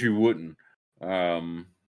 I wish you wouldn't.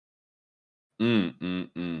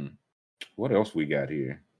 What else we got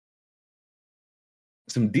here?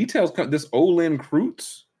 Some details. This Olin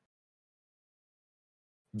Kreutz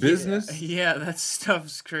business. Yeah, that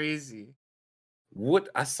stuff's crazy. What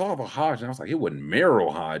I saw the Hodge, and I was like, it wasn't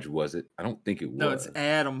Merrill Hodge, was it? I don't think it was. No, it's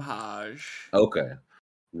Adam Hodge. Okay.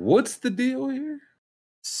 What's the deal here?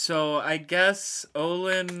 So I guess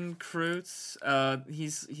Olin Kreutz,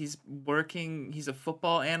 he's working. He's a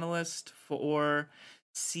football analyst for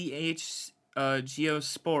Geo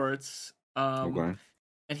Sports. Okay.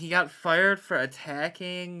 And he got fired for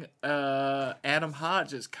attacking Adam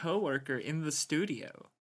Hodge's coworker in the studio.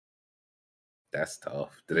 That's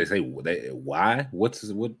tough. Did they say why?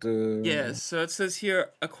 Yeah, so it says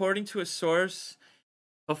here, according to a source,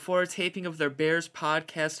 before taping of their Bears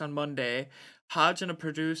podcast on Monday, Hodge and a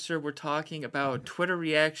producer were talking about Twitter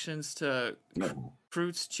reactions to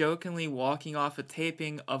Kreutz jokingly walking off a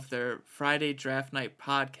taping of their Friday draft night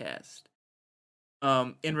podcast.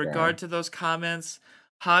 In regard to those comments,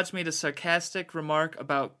 Hodge made a sarcastic remark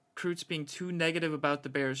about Kreutz being too negative about the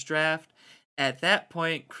Bears draft. At that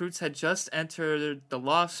point, Kreutz had just entered the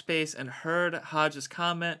loft space and heard Hodge's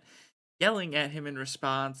comment, yelling at him in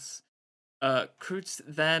response. Kreutz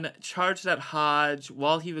then charged at Hodge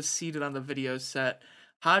while he was seated on the video set.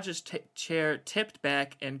 Hodge's chair tipped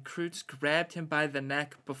back and Kreutz grabbed him by the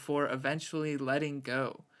neck before eventually letting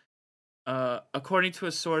go. According to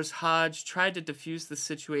a source, Hodge tried to defuse the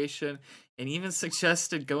situation and even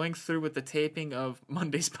suggested going through with the taping of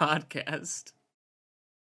Monday's podcast.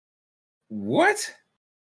 What?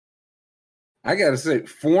 I gotta say,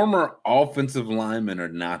 former offensive linemen are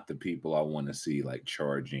not the people I want to see like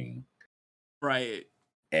charging right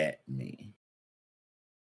at me.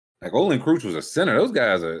 Like Olin Kreutz was a center. Those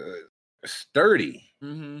guys are sturdy.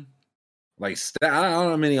 Mm-hmm. Like I don't know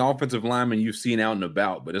how many offensive linemen you've seen out and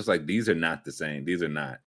about, but it's like these are not the same. These are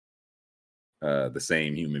not the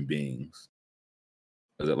same human beings.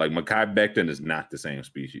 Like Mekhi Becton is not the same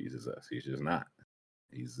species as us. He's just not.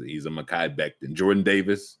 He's a Mekhi Becton. Jordan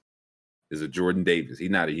Davis is a Jordan Davis. He's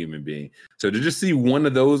not a human being. So to just see one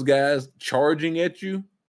of those guys charging at you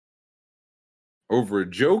over a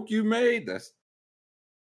joke you made, that's,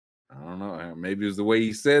 I don't know. Maybe it was the way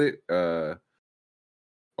he said it.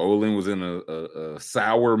 Olin was in a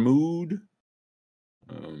sour mood.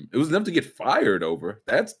 It was enough to get fired over.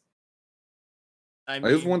 That's. I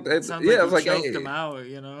mean, it sounds like he choked him out,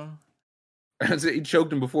 you know. He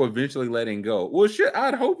choked him before eventually letting go. Well, shit,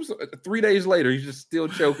 I'd hope so. 3 days later, he's just still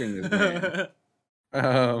choking this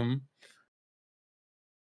man.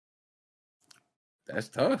 That's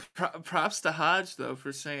tough. Props to Hodge though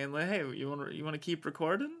for saying, like, "Hey, you want to keep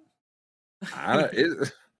recording?"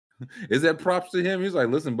 Is that props to him? He's like,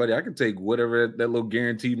 "Listen, buddy, I can take whatever that little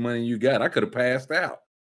guaranteed money you got. I could have passed out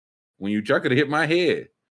when I could have hit my head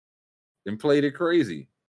and played it crazy."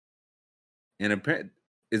 And apparently,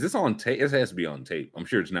 is this on tape? It has to be on tape. I'm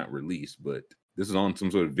sure it's not released, but this is on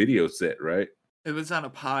some sort of video set, right? It was on a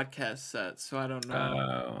podcast set, so I don't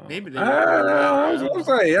know. Maybe they. I was gonna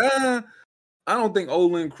say, I don't think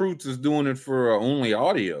Olin Kreutz is doing it for only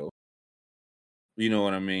audio. You know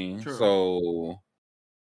what I mean? Sure. So,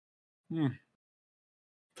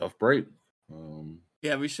 tough break.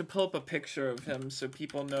 Yeah, we should pull up a picture of him so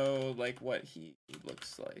people know like what he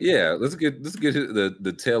looks like. Yeah, let's get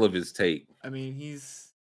the tail of his tape. I mean,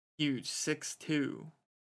 he's huge, 6'2".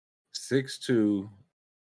 6'2".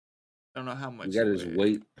 I don't know how much. He got his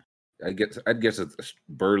weight. I'd guess a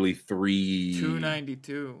burly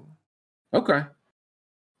 292. Okay.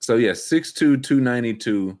 So yeah, 6'2",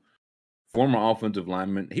 292. Former offensive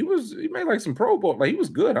lineman. He made like some Pro Bowl. Like he was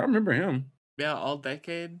good. I remember him. Yeah, all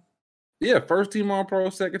decade. Yeah, first team All Pro,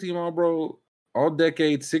 second team All Pro, all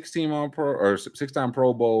decade, 6-team All Pro or 6-time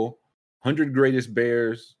Pro Bowl, 100 greatest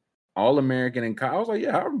Bears, All American in college. I was like,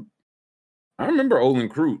 yeah, I remember Olin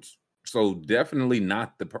Kreutz. So definitely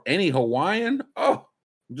not any Hawaiian. Oh,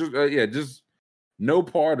 just no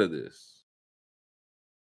part of this.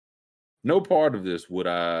 No part of this would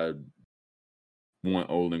I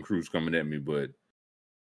want Olin Kreutz coming at me, but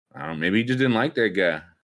I don't know, maybe he just didn't like that guy.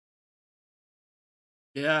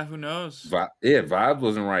 Yeah, who knows? Vibes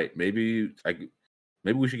wasn't right. Maybe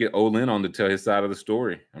we should get Olin on to tell his side of the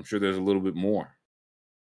story. I'm sure there's a little bit more.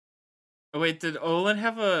 Oh, wait, did Olin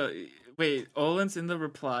have Olin's in the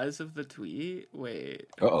replies of the tweet? Wait,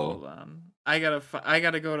 hold on. I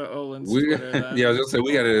gotta go to Olin's Twitter then. Yeah, I was gonna say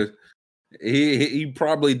we gotta. He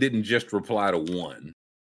probably didn't just reply to one.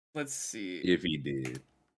 Let's see if he did.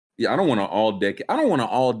 Yeah, I don't want an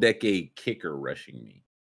all decade kicker rushing me.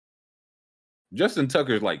 Justin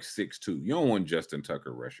Tucker's like 6'2". You don't want Justin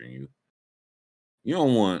Tucker rushing you. You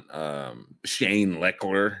don't want Shane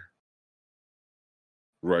Leckler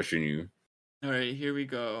rushing you. All right, here we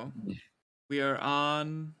go. We are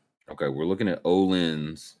on. Okay, we're looking at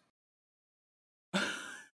Olin's.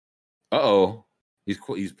 Uh-oh.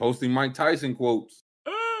 He's posting Mike Tyson quotes.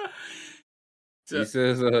 He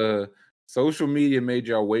says, Social media made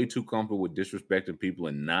y'all way too comfortable with disrespecting people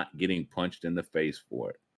and not getting punched in the face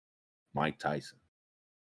for it. Mike Tyson.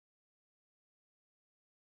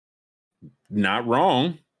 Not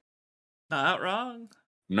wrong. Not wrong.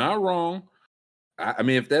 Not wrong. I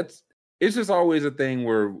mean, it's just always a thing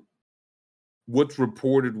where what's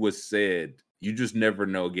reported was said. You just never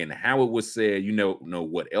know again how it was said. You know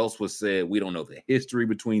what else was said. We don't know the history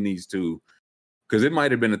between these two. Because it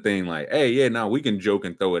might have been a thing like, hey, yeah, no, we can joke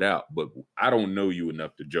and throw it out, but I don't know you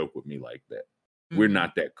enough to joke with me like that. Mm-hmm. We're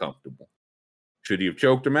not that comfortable. Should he have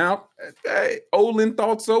choked him out? Hey, Olin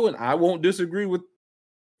thought so, and I won't disagree with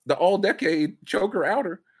the all-decade choker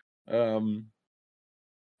outer.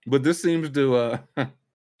 But this seems to, I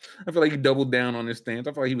feel like he doubled down on his stance.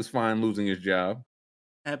 I feel like he was fine losing his job.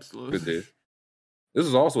 Absolutely. This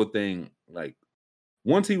is also a thing, like,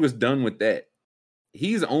 once he was done with that,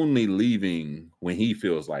 he's only leaving when he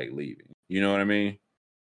feels like leaving. You know what I mean?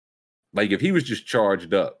 Like, if he was just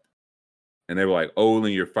charged up and they were like,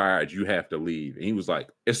 Olin, you're fired, you have to leave. And he was like,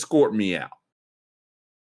 escort me out.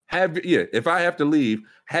 If I have to leave,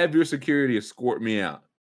 have your security escort me out.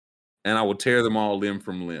 And I will tear them all limb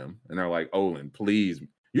from limb. And they're like, Olin, please.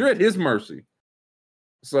 You're at his mercy.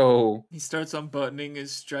 So he starts unbuttoning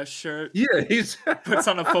his dress shirt. Yeah, puts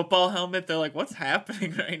on a football helmet. They're like, "What's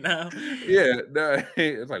happening right now?" Yeah,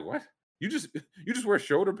 it's like, what? You just wear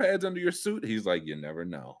shoulder pads under your suit? He's like, you never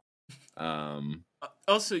know.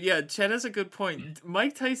 Also, yeah, Chad has a good point.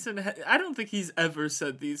 Mike Tyson, I don't think he's ever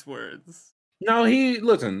said these words. No,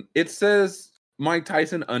 listen. It says Mike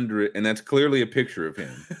Tyson under it, and that's clearly a picture of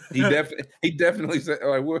him. He definitely said,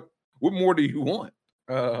 like, what more do you want?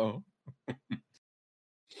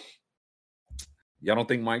 Y'all don't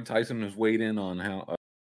think Mike Tyson has weighed in on how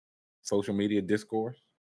social media discourse?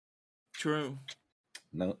 True.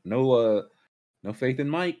 No faith in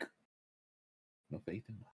Mike. No faith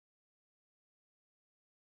in Mike.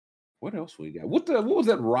 What else we got? What was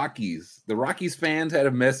that Rockies? The Rockies fans had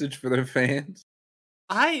a message for their fans?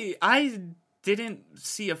 I didn't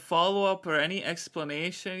see a follow-up or any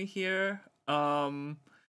explanation here.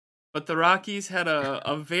 But the Rockies had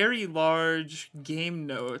a very large game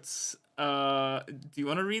notes. Do you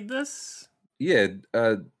want to read this? Yeah,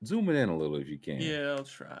 zoom it in a little if you can. Yeah, I'll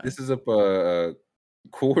try. This is up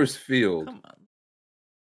Coors Field. Come on.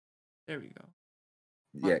 There we go.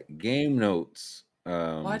 Yeah, game notes.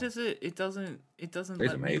 Why does it doesn't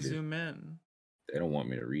let me zoom in? They don't want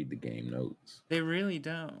me to read the game notes. They really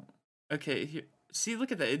don't. Okay, here. See,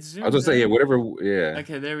 look at that. It zooms. I was just say, yeah, whatever. Yeah.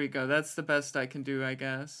 Okay, there we go. That's the best I can do, I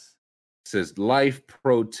guess. It says life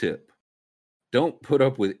pro tip: don't put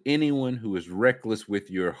up with anyone who is reckless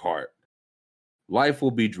with your heart. Life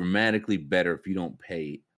will be dramatically better if you don't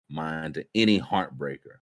pay mind to any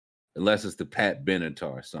heartbreaker, unless it's the Pat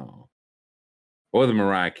Benatar song, or the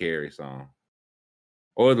Mariah Carey song,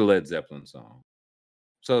 or the Led Zeppelin song.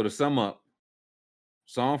 So to sum up,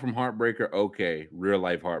 song from Heartbreaker, okay. Real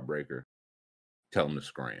life heartbreaker, tell them to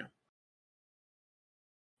scram.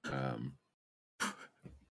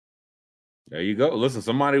 There you go. Listen,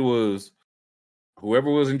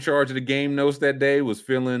 whoever was in charge of the game notes that day was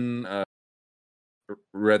feeling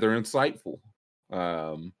rather insightful.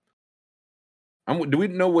 Do we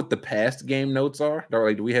know what the past game notes are?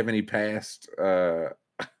 Like, do we have any past? I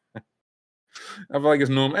feel like it's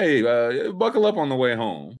normal. Hey, buckle up on the way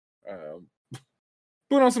home.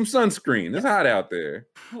 Put on some sunscreen. It's hot out there.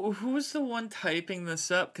 Who's the one typing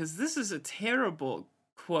this up? Because this is a terrible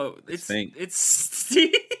quote. It's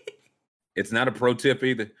It's not a pro tip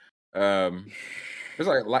either. It's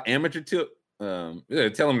like amateur tip. Yeah,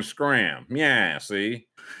 tell them to scram. Yeah, see?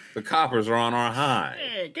 The coppers are on our high.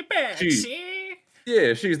 Hey, get back, see?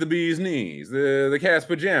 Yeah, she's the bee's knees. The cat's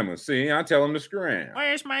pajamas. See, I tell them to scram.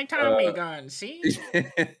 Where's my Tommy gun? See?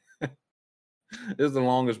 This is the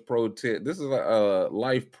longest pro tip. This is a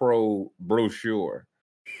Life Pro brochure.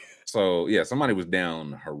 So, yeah, somebody was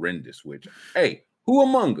down horrendous, which, hey, who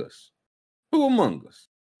among us? Who among us?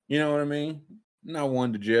 You know what I mean? Not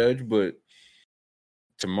one to judge, but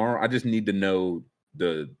tomorrow I just need to know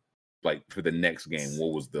for the next game,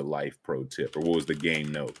 what was the Life Pro tip or what was the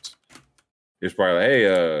game notes? It's probably like, hey,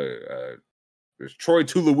 there's Troy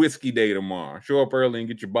Tulowitzki Day tomorrow. Show up early and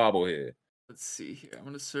get your bobblehead. Let's see here. I'm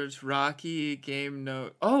going to search Rocky game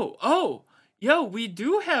note. Oh, yo, we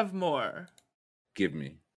do have more. Give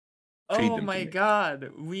me. Oh my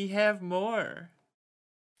God, we have more.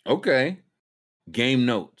 Okay. Game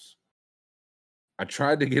notes. I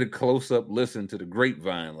tried to get a close-up listen to the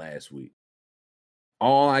grapevine last week.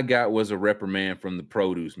 All I got was a reprimand from the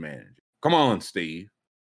produce manager. Come on, Steve.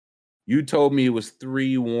 You told me it was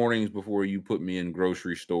 3 warnings before you put me in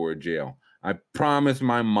grocery store jail. I promised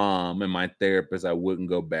my mom and my therapist I wouldn't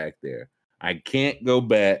go back there. I can't go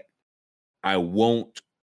back. I won't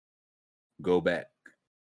go back.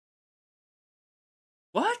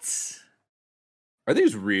 What? Are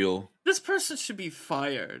these real? This person should be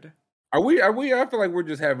fired. Are we? I feel like we're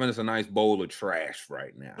just having us a nice bowl of trash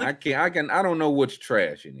right now. Like, I don't know what's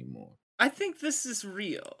trash anymore. I think this is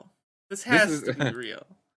real. This has to be real.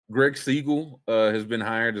 Greg Siegel has been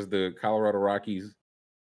hired as the Colorado Rockies.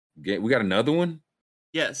 We got another one?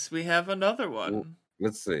 Yes, we have another one. Well,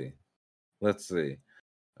 let's see. So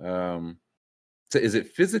is it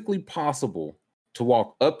physically possible to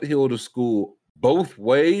walk uphill to school both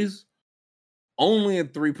ways? Only in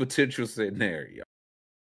 3 potential scenarios.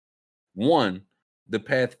 1, the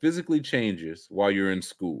path physically changes while you're in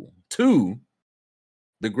school. 2,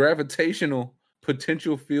 the gravitational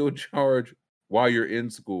potential field charge while you're in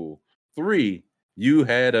school. 3, you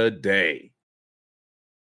had a day.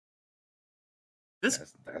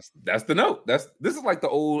 That's the note. This is like the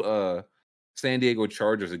old San Diego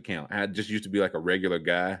Chargers account. I just used to be like a regular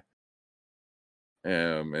guy.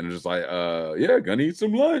 And it's just like, yeah, gonna eat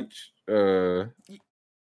some lunch.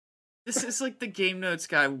 This is like the Game Notes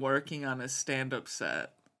guy working on a stand-up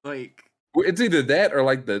set. Like, it's either that or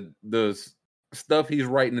like the stuff he's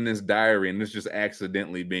writing in his diary, and it's just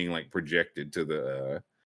accidentally being like projected to the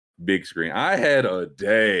big screen. I had a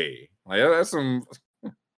day. Like that's some.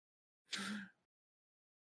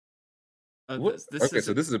 So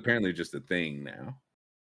this is apparently just a thing now.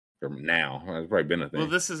 From now, it's probably been a thing. Well,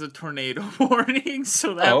 this is a tornado warning,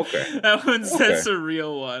 so that's a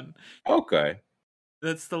real one. Okay.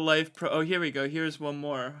 That's the life pro. Oh, here we go. Here's one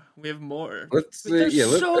more. We have more. Let's see.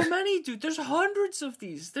 There's so many, dude. There's hundreds of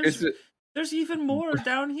these. There's even more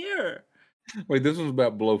down here. Wait, this one's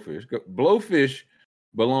about blowfish. Blowfish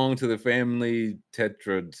belong to the family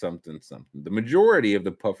Tetra something. The majority of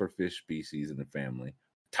the pufferfish species in the family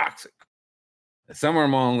toxic. Some are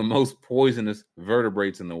among the most poisonous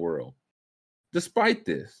vertebrates in the world. Despite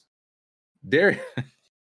this, Darius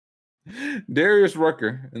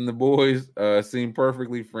Rucker and the boys seem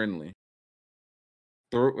perfectly friendly.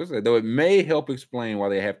 Though it may help explain why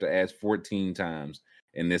they have to ask 14 times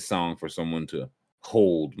in this song for someone to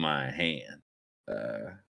hold my hand.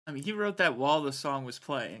 I mean, he wrote that while the song was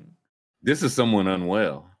playing. This is someone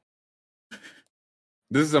unwell.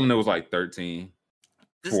 This is someone that was like 13,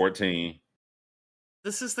 14.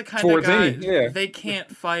 This is the kind of guy they can't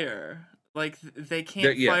fire. Like, they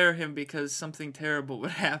can't fire him because something terrible would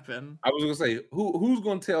happen. I was going to say, who's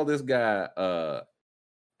going to tell this guy,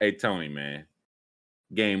 hey, Tony, man,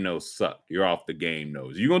 game notes suck. You're off the game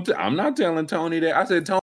notes. I'm not telling Tony that. I said,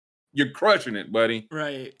 Tony, you're crushing it, buddy.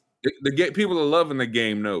 Right. People are loving the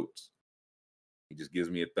game notes. He just gives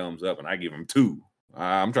me a thumbs up, and I give him 2.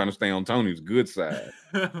 I'm trying to stay on Tony's good side.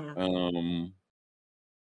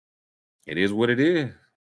 It is what it is.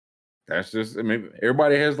 That's just, I mean,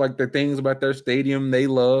 everybody has like the things about their stadium they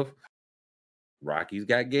love. Rockies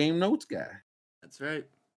got game notes guy. That's right.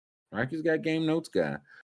 Rockies got game notes guy.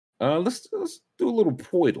 Let's do a little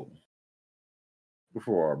Poidle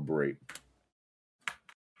before our break.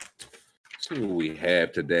 See what we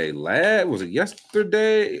have today. Was it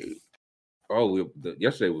yesterday?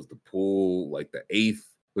 Yesterday was the pool, like the 8th.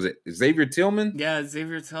 Was it Xavier Tillman? Yeah,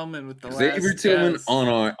 Xavier Tillman with the Xavier Tillman guess.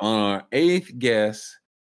 on our 8th guess.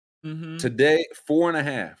 Mm-hmm. Today,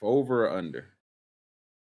 4.5, over or under?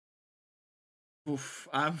 Oof,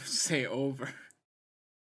 I'm gonna say over.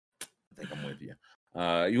 I think I'm with you.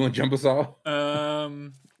 You want to jump us off?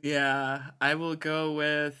 Yeah, I will go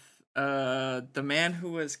with the man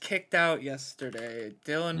who was kicked out yesterday,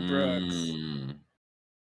 Dylan Brooks.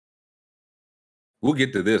 We'll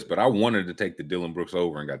get to this, but I wanted to take the Dylan Brooks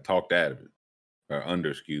over and got talked out of it. Or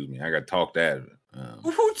under, excuse me. I got talked out of it.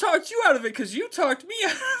 Who talked you out of it? Because you talked me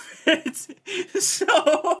out of it.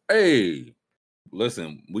 So, hey,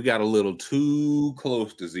 listen, we got a little too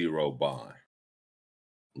close to zero bond.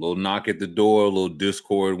 A little knock at the door, a little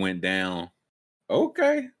discord went down.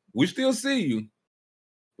 Okay, we still see you,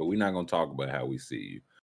 but we're not going to talk about how we see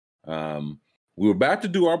you. We were about to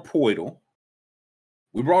do our Poidle.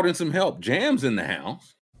 We brought in some help. Jam's in the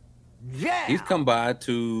house. Yeah, he's come by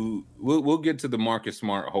to. We'll get to the Marcus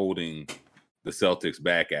Smart holding the Celtics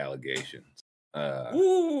back allegations.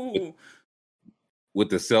 With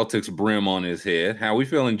the Celtics brim on his head. How we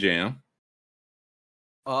feeling, Jam?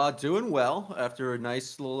 Doing well after a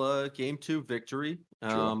nice little game 2 victory.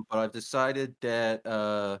 Sure. But I've decided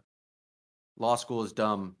that law school is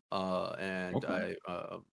dumb, and Okay.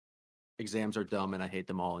 Exams are dumb, and I hate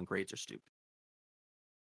them all, and grades are stupid.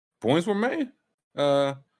 Points were made.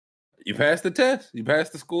 You passed the test. You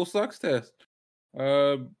passed the school sucks test.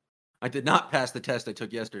 I did not pass the test I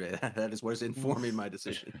took yesterday. That is what is informing my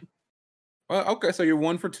decision. Well, okay, so you're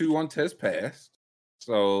 1 for 2 on test passed.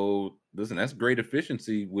 So listen, that's great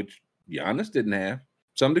efficiency, which Giannis didn't have.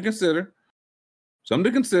 Something to consider.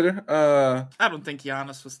 I don't think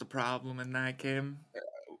Giannis was the problem in that game. We'll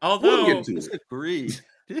Although get to it. Disagree.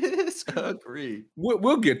 Disagree.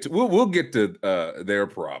 We'll get to their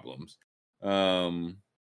problems. Dylan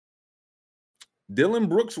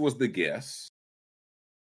Brooks was the guest.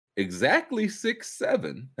 Exactly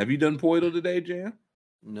 6'7". Have you done Poidal today, Jan?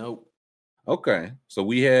 Nope. Okay, so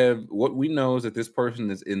we have what we know is that this person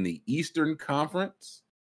is in the Eastern Conference,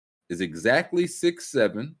 is exactly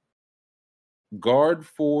 6'7", guard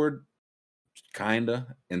forward,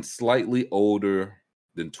 kinda, and slightly older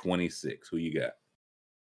than 26. Who you got?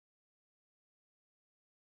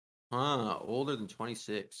 Older than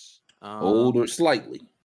 26. Older slightly.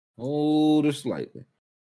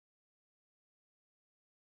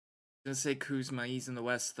 gonna say Kuzma. He's in the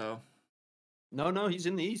West though. No, he's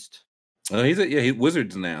in the East. He's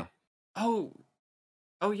Wizards now. Oh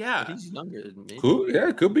But yeah. he's younger than me. Cool, yeah,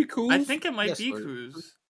 it could be cool. I think it might Yes, be sir.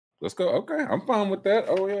 Kuz. Let's go. Okay, I'm fine with that.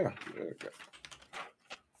 Oh yeah.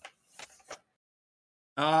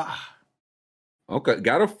 Okay,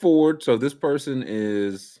 got a forward. So this person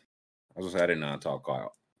is. I was just I didn't know how to talk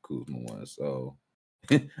out Kuzma was. So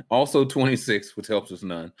also 26, which helps us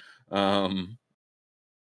none. I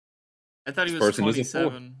thought he This was person is a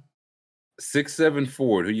forward. 27. 6'7"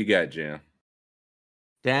 forward. Who you got, Jam?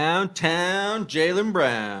 Downtown Jaylen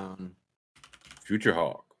Brown. Future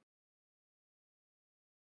Hawk.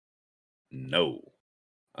 No.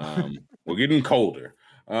 We're getting colder.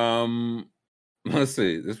 Let's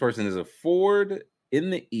see. This person is a forward in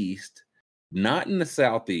the East, not in the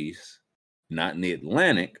Southeast, not in the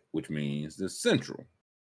Atlantic, which means the Central.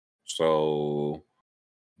 So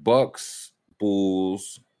Bucks,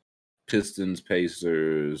 Bulls, Pistons,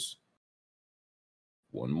 Pacers.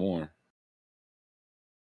 One more.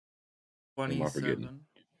 What am I forgetting?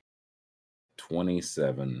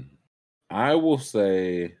 27. I will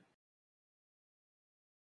say,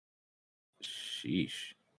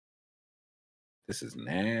 sheesh. This is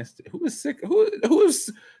nasty. Who is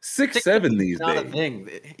 6'7" these Not days? a thing.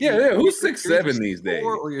 Yeah. Who's You're 6'7" these days?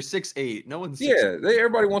 Or you're 6'8". No one's 6'8". Yeah,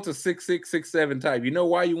 everybody wants a 6'6", 6'7" type. You know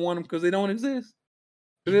why you want them? Because they don't exist.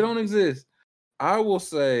 I will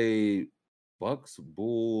say Bucks,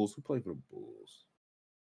 Bulls. Who played for the Bulls?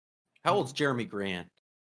 How old's Jeremy Grant?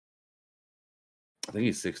 I think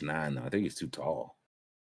he's 6'9", though. I think he's too tall.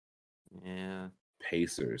 Yeah.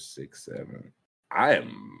 Pacers 6'7".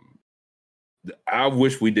 I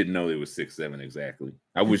wish we didn't know it was 6'7" exactly.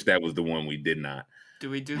 I wish that was the one we did not.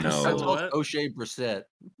 Do we do the No. That's silhouette? O'Shea Brissett.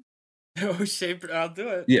 O'Shea, I'll do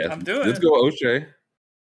it. Yeah, I'm doing let's it. go O'Shea.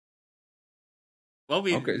 Well,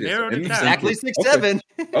 we Okay, yes, narrowed it down. Exactly 6'7".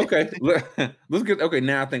 Okay, let's get. Okay,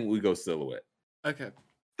 now I think we go silhouette. Okay.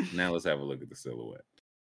 Now let's have a look at the silhouette.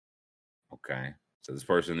 Okay, so this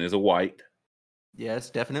person is a white, Yes,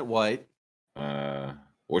 definite white.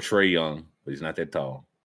 or Trey Young, but he's not that tall.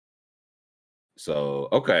 So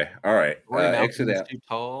okay, all right. Roy Exit Malcolm's out. too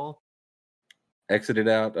tall. Exited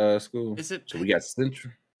out. School. Is it So we got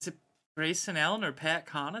Central. Grayson Allen or Pat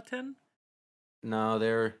Connaughton? No,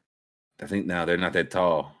 they're I think now they're not that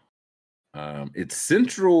tall. It's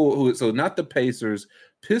Central. So not the Pacers,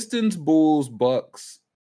 Pistons, Bulls, Bucks.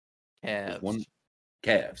 Cavs.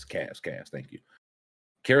 Cavs. Thank you.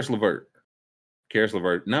 Karis LeVert.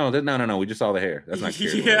 No. We just saw the hair. That's not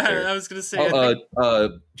Karis Yeah, LeVert. I was gonna say.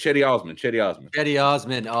 Chetty Osman. Chetty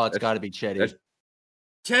Osman. Oh, it's got to be Chetty.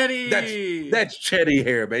 Chetty. That's Chetty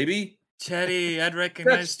hair, baby. Chetty. I'd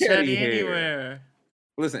recognize That's Chetty Chetty hair. anywhere.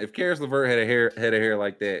 Listen, if Karis LeVert had a hair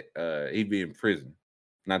like that, he'd be in prison,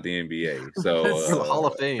 not the NBA. So For the Hall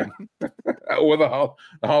of Fame. or the Hall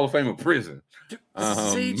of Fame of prison.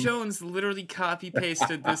 Zay Jones literally copy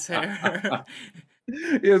pasted this hair.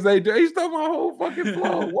 Yes, they do. He stole my whole fucking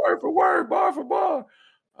flow, word for word, bar for bar.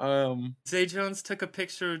 Zay Jones took a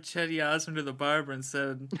picture of Chetty Osman to the barber and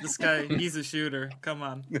said, "This guy, he's a shooter. Come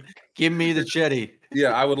on." Give me the Chetty.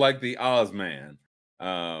 Yeah, I would like the Ozman.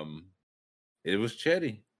 It was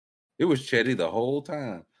Chetty. It was Chetty the whole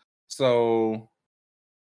time. So,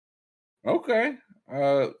 okay.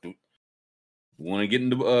 Want to get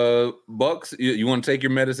into Bucks? You want to take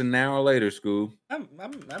your medicine now or later, Scoob? I'm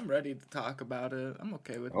ready to talk about it. I'm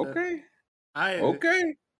okay with it. Okay.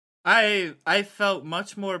 Okay. I felt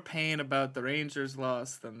much more pain about the Rangers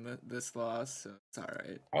loss than this loss, so it's all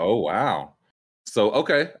right. Oh wow. So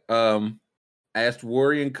okay. Asked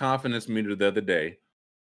worry and confidence meter the other day.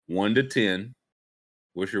 1 to 10.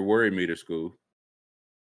 What's your worry meter, Scoob?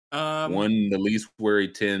 1 the least worry,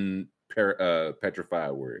 10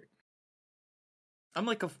 petrified worry. I'm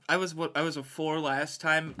like I was a 4 last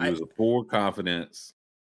time. It was a 4 confidence.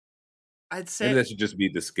 I'd say Maybe that should just be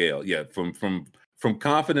the scale. Yeah, from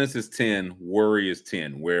confidence is 10, worry is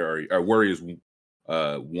 10. Where are you? Or worry is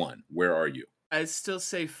 1. Where are you? I'd still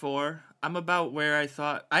say 4. I'm about where I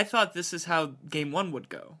thought. I thought this is how game 1 would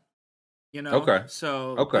go. You know? Okay.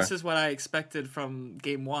 So this is what I expected from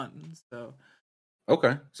game 1. So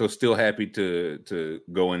okay. So still happy to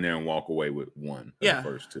go in there and walk away with 1 of the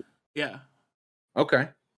first 2. Yeah. Okay.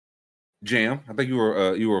 Jam, I think you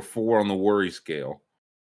were 4 on the worry scale.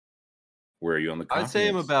 Where are you on the confidence? I'd say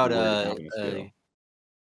I'm about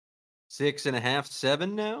 6.5,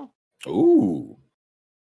 7 now. Ooh.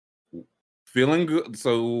 Feeling good.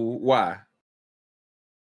 So why?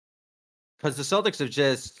 Because the Celtics have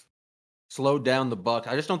just slowed down the Bucks.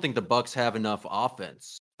 I just don't think the Bucks have enough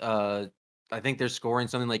offense. I think they're scoring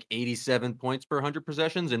something like 87 points per 100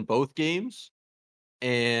 possessions in both games,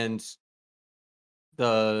 and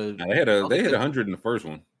they hit 100 in the first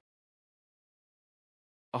one.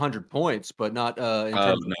 100 points, but not in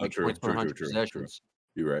terms of points per 100 possessions.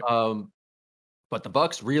 True. You're right. But the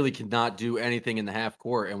Bucks really could not do anything in the half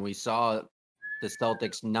court, and we saw the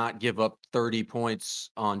Celtics not give up 30 points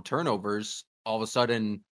on turnovers. All of a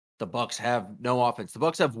sudden, the Bucks have no offense. The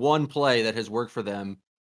Bucks have one play that has worked for them,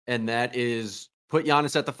 and that is put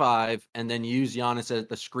Giannis at the 5 and then use Giannis as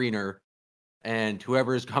the screener, and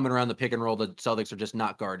whoever is coming around the pick and roll, the Celtics are just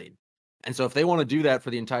not guarding. And so if they want to do that for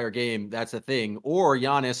the entire game, that's the thing. Or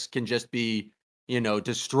Giannis can just be,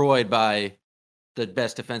 destroyed by the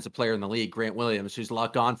best defensive player in the league, Grant Williams, who's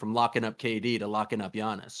gone from locking up KD to locking up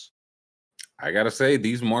Giannis. I gotta say,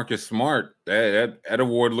 these Marcus Smart, that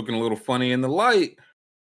award looking a little funny in the light.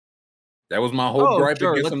 That was my whole gripe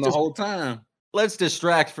against him the whole time. Let's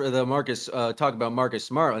distract for the talk about Marcus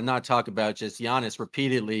Smart and not talk about just Giannis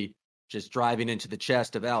repeatedly just driving into the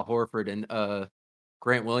chest of Al Horford and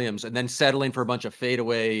Grant Williams, and then settling for a bunch of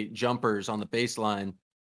fadeaway jumpers on the baseline.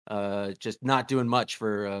 Just not doing much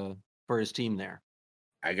for his team there.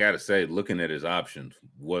 I gotta say, looking at his options,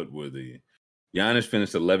 what were the? Giannis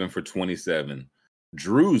finished 11 for 27.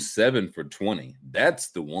 Drew 7 for 20.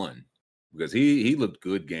 That's the one, because he looked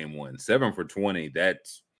good game 1. 7 for 20. That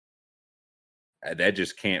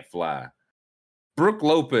just can't fly. Brook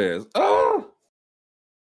Lopez. 1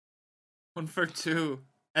 for 2.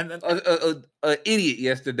 And then an idiot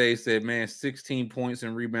yesterday said, "Man, 16 points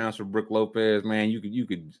and rebounds for Brook Lopez. Man, you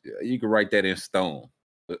could write that in stone."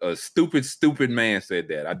 A stupid man said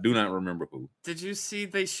that. I do not remember who. Did you see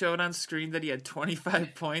they showed on screen that he had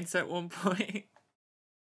 25 points at one point?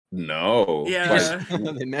 No. Yeah.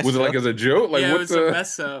 Was it like as a joke? Like, yeah, it was a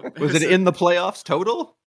mess up. Was it in the playoffs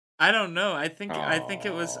total? I don't know. I think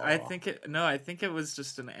it was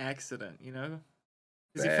just an accident, Because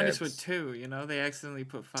he finished with 2, they accidentally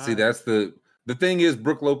put 5. See, that's the thing is,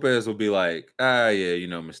 Brook Lopez will be like,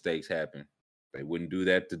 mistakes happen. They wouldn't do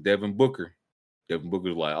that to Devin Booker. Devin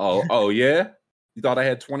Booker's like, oh yeah? You thought I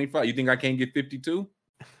had 25? You think I can't get 52?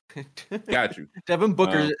 Got you. Devin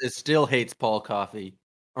Booker still hates Paul Coffey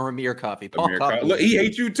or Amir Coffey. Look, he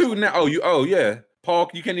hates you too now. Oh yeah.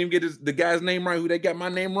 Paul, you can't even get the guy's name right who they got my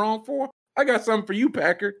name wrong for? I got something for you,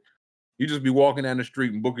 Packard. You just be walking down the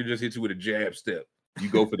street and Booker just hits you with a jab step. You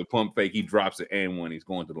go for the pump fake, he drops it, and when he's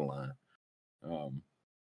going to the line.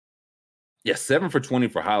 7 for 20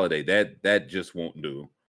 for Holiday. That just won't do.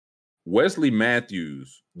 Wesley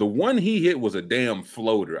Matthews, the one he hit was a damn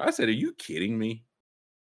floater. I said, "Are you kidding me?"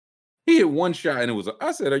 He hit one shot and it was.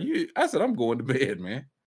 I said, "I'm going to bed, man."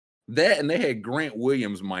 That, and they had Grant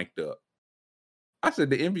Williams mic'd up. I said,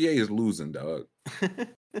 "The NBA is losing, dog.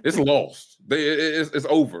 It's lost. It's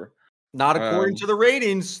over." Not according to the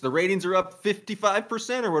ratings. The ratings are up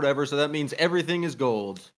 55% or whatever, so that means everything is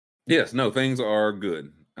gold. Yes, no, things are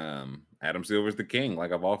good. Adam Silver's the king,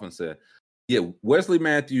 like I've often said. Yeah, Wesley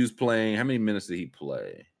Matthews playing. How many minutes did he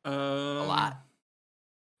play? A lot.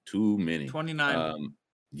 Too many. 29.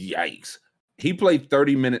 Yikes. He played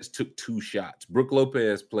 30 minutes, took 2 shots. Brook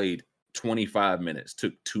Lopez played 25 minutes,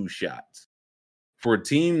 took 2 shots. For a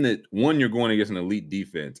team that, 1, you're going against an elite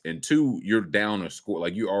defense, and 2, you're down a score,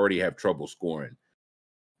 like you already have trouble scoring.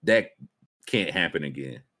 That can't happen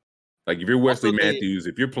again. Like if you're Wesley Matthews,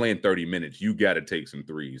 if you're playing 30 minutes, you got to take some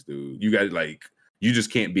threes, dude. You got to you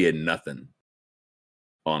just can't be at nothing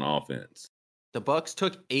on offense. The Bucks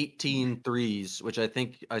took 18 threes, which I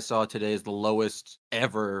think I saw today is the lowest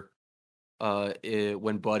ever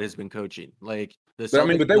when Bud has been coaching. Like but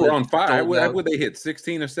they were on fire. Would they hit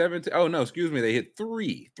 16 or 17? Oh no, excuse me. They hit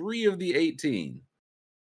 3 of the 18.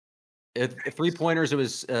 If 3-pointers, it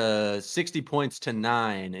was 60 points to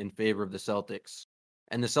 9 in favor of the Celtics.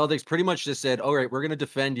 And the Celtics pretty much just said, all right, we're going to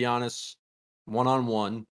defend Giannis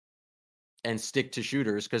one-on-one and stick to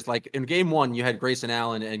shooters. Because, like, in game one, you had Grayson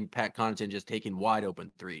Allen and Pat Connaughton just taking wide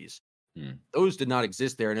open threes. Those did not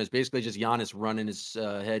exist there. And it was basically just Giannis running his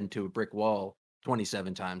head into a brick wall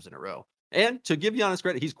 27 times in a row. And to give Giannis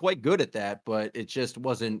credit, he's quite good at that, but it just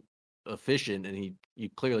wasn't efficient. And you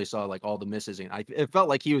clearly saw like all the misses. And it felt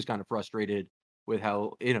like he was kind of frustrated with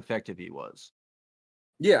how ineffective he was.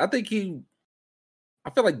 Yeah, I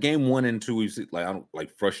feel like game 1 and 2, is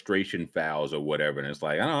like frustration fouls or whatever. And it's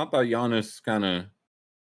like, I thought Giannis kind of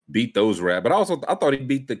beat those rap, but I thought he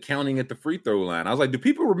beat the counting at the free throw line. I was like, do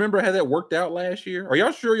people remember how that worked out last year? Are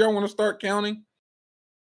y'all sure y'all want to start counting?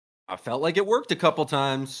 I felt like it worked a couple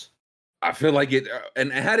times. I feel like it.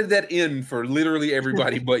 And how did that end for literally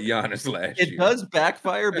everybody but Giannis last year? It does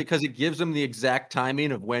backfire because it gives him the exact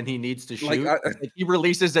timing of when he needs to shoot. Like he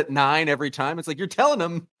releases at 9 every time. It's like you're telling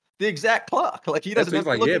him the exact clock. Like he doesn't have to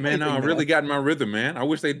like, look yeah, at man, I anything really now. got in my rhythm, man. I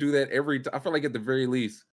wish they do that every time. I feel like at the very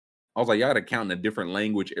least, I was like, y'all got to count in a different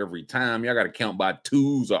language every time. Y'all got to count by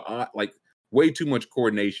twos or like way too much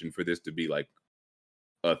coordination for this to be like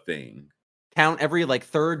a thing. Count every like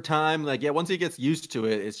third time. Like, yeah, once he gets used to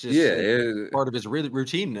it, it's just part of his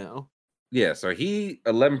routine now. Yeah, so he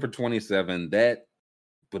 11 for 27. But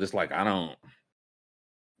it's like wasn't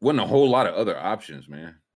a whole lot of other options,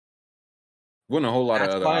 man. Wasn't a whole lot of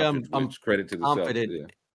other options. I'm which credit to the confident. Celtics.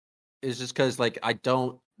 It's just because like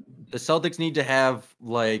the Celtics need to have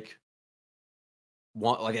like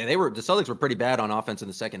one, like the Celtics were pretty bad on offense in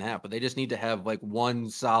the second half, but they just need to have like one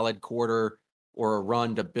solid quarter or a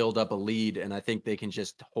run to build up a lead, and I think they can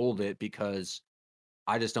just hold it because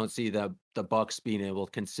I just don't see the Bucks being able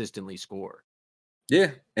to consistently score.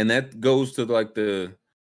 Yeah, and that goes to let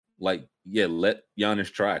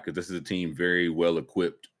Giannis try, because this is a team very well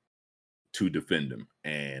equipped to defend him,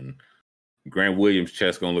 and Grant Williams'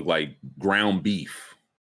 chest gonna look like ground beef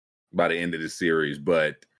by the end of the series.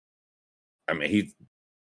 But I mean,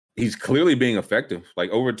 he's clearly being effective. Like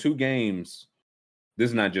over 2 games. This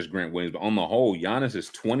is not just Grant Williams, but on the whole, Giannis is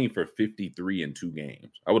 20 for 53 in 2 games.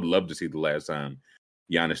 I would love to see the last time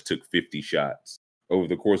Giannis took 50 shots over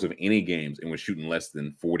the course of any games and was shooting less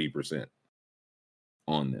than 40%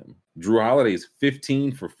 on them. Drew Holiday is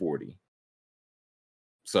 15 for 40.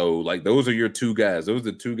 So, like, those are your 2 guys. Those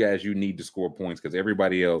are the 2 guys you need to score points, because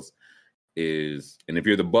everybody else is. And if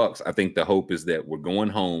you're the Bucks, I think the hope is that we're going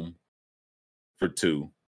home for 2.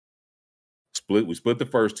 We split the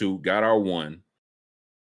first 2, got our 1.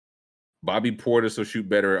 Bobby Portis will shoot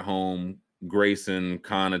better at home. Grayson,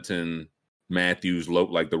 Connaughton, Matthews,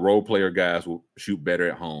 like the role player guys will shoot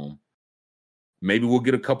better at home. Maybe we'll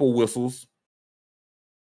get a couple whistles.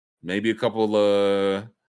 Maybe a couple we'll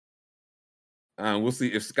see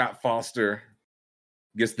if Scott Foster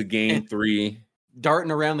gets the game 3.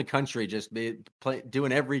 Darting around the country, just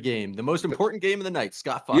doing every game. The most important game of the night,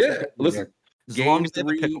 Scott Foster. Yeah, listen. As long as they have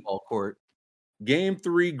a pickleball court. Game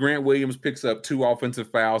 3, Grant Williams picks up 2 offensive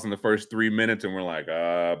fouls in the first 3 minutes, and we're like,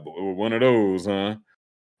 one of those, huh?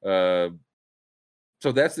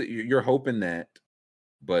 So you're hoping that,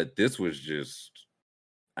 but this was just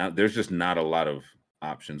there's just not a lot of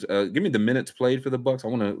options. Give me the minutes played for the Bucks. I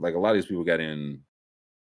want to, like, a lot of these people got in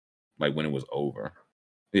like when it was over.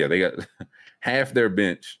 Yeah, they got half their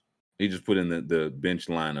bench. He just put in the bench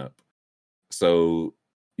lineup. So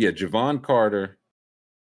yeah, Javon Carter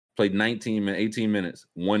played 18 minutes,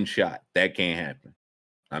 1 shot. That can't happen.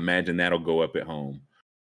 I imagine that'll go up at home.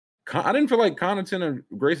 I didn't feel like Connaughton or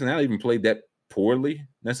Grayson Allen even played that poorly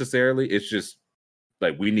necessarily. It's just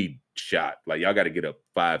like we need shot. Like y'all got to get up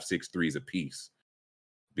 5-6 threes a piece,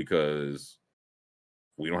 because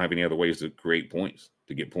we don't have any other ways to create points,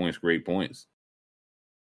 to get points, create points.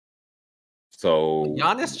 So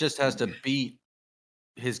Giannis just has to beat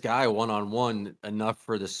his guy one-on-one enough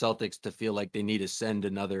for the Celtics to feel like they need to send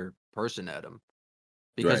another person at him.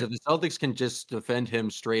 Because if the Celtics can just defend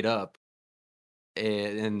him straight up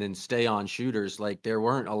and then stay on shooters, like there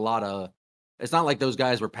weren't a lot of, it's not like those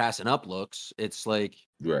guys were passing up looks. It's like,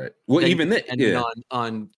 well, even that,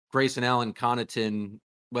 on Grayson Allen, Connaughton,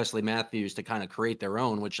 Wesley Matthews to kind of create their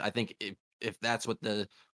own, which I think if that's what the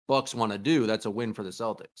Bucks want to do, that's a win for the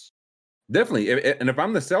Celtics. Definitely. And if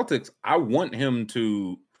I'm the Celtics, I want him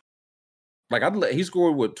to, like, he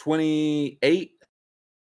scored 28,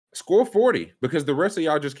 score 40, because the rest of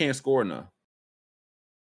y'all just can't score enough.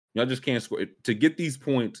 Y'all just can't score. To get these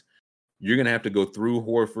points, you're going to have to go through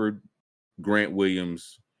Horford, Grant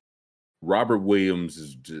Williams. Robert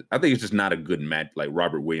Williams I think it's just not a good match. Like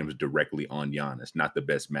Robert Williams directly on Giannis, not the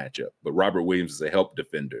best matchup. But Robert Williams is a help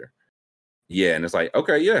defender Yeah, and it's like,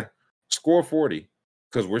 okay, yeah, score 40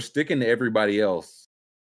 because we're sticking to everybody else.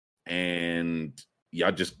 And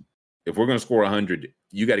y'all just, if we're going to score 100,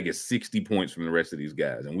 you got to get 60 points from the rest of these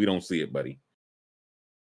guys. And we don't see it, buddy.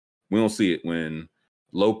 We don't see it when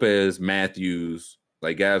Lopez, Matthews,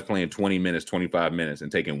 like guys playing 20 minutes, 25 minutes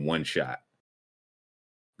and taking one shot.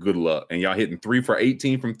 Good luck. And y'all hitting 3 for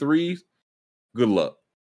 18 from threes. Good luck.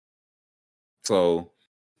 So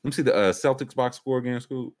let me see the Celtics box score again,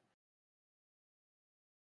 Scoop.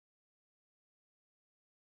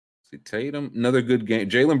 See Tatum, another good game.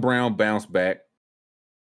 Jaylen Brown bounced back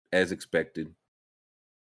as expected.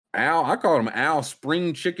 Al, I called him Al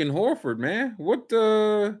Spring Chicken Horford, man. What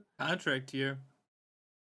contract year?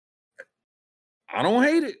 I don't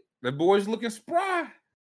hate it. That boy's looking spry.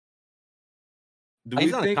 Do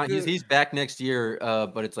we think he's back next year,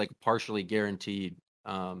 but it's like partially guaranteed.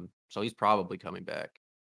 So he's probably coming back.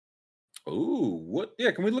 Ooh, what?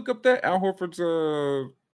 Yeah, can we look up that Al Horford's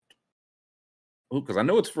because I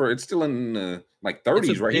know it's still in like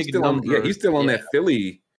 30s, right? He's still on that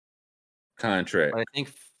Philly contract. But I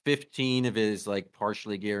think 15 of it is like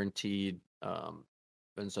partially guaranteed. And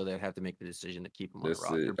so they'd have to make the decision to keep him on the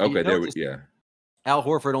roster. Okay, there we go. Al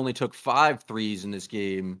Horford only took 5 threes in this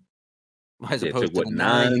game, as opposed to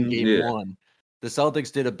 9 in game 1. The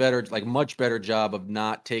Celtics did much better job of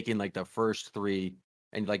not taking like the first 3,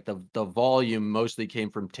 and like the volume mostly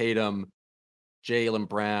came from Tatum, Jaylen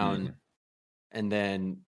Brown, and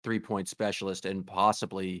then 3-point specialist, and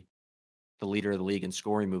possibly the leader of the league in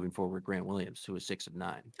scoring moving forward, Grant Williams, who was 6 of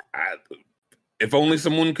 9. If only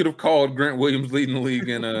someone could have called Grant Williams leading the league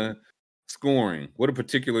in scoring. What a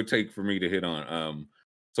particular take for me to hit on.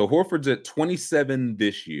 So Horford's at 27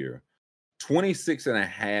 this year, 26 and a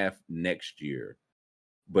half next year,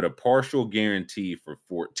 but a partial guarantee for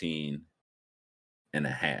 14 and a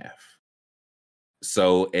half.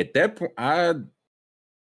 So at that point, I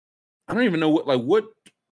don't even know what.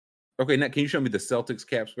 Okay, now can you show me the Celtics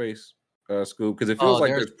cap space, Scoop? Because it feels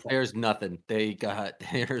like there's nothing.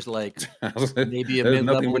 There's like maybe a there's mid-level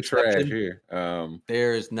nothing but trash exception. here.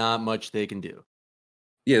 There's not much they can do.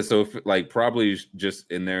 Yeah, so if, probably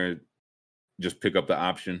just in there, just pick up the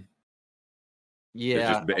option.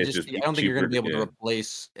 Yeah, I don't think you're going to be able to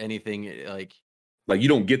replace anything like you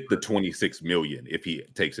don't get the 26 million if he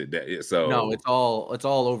takes it. So no, it's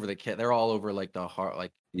all over the kit. They're all over like the heart,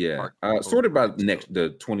 like sorted by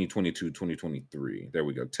the 2022, 2023. There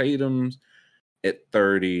we go. Tatum's at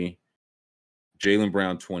 30, Jaylen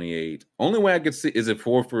Brown 28. Only way I could see is if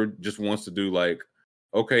Horford just wants to do like,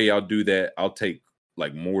 okay, I'll do that. I'll take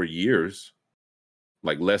like more years,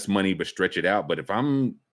 like less money, but stretch it out. But if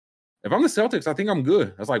I'm the Celtics, I think I'm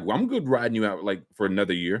good. I was like, well, I'm good riding you out like for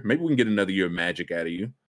another year. Maybe we can get another year of magic out of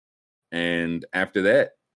you. And after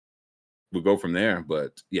that, we'll go from there.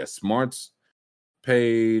 But yeah, Smart's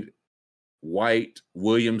paid. White,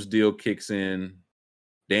 Williams deal kicks in.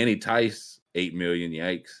 Danny Tice, $8 million.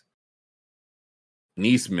 Yikes.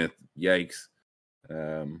 Neesmith, yikes.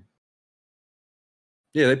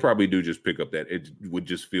 Yeah, they probably do just pick up that. It would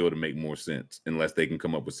just feel to make more sense unless they can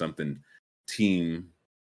come up with something team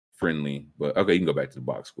friendly. But okay, you can go back to the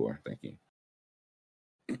box score. Thank you.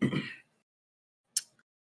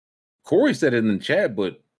 Corey said it in the chat,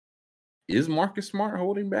 but is Marcus Smart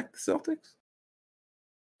holding back the Celtics?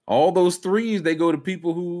 All those threes, they go to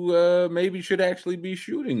people who maybe should actually be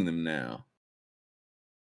shooting them now.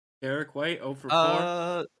 Derek White, 0 for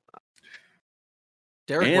 4.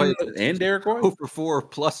 Derek White 0 for 4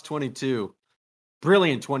 plus 22.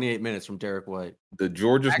 Brilliant 28 minutes from Derek White. The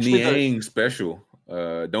Georges Niang special.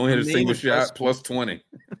 Don't hit a single shot plus 20.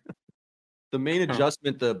 The main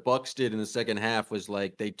adjustment the Bucks did in the second half was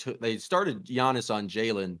like they started Giannis on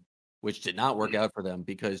Jaylen, which did not work out for them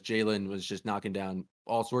because Jaylen was just knocking down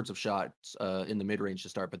all sorts of shots in the mid-range to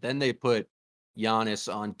start. But then they put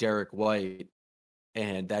Giannis on Derek White,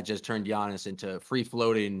 and that just turned Giannis into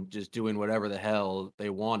free-floating, just doing whatever the hell they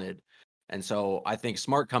wanted. And so I think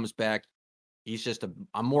Smart comes back. He's just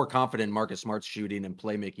I'm more confident in Marcus Smart's shooting and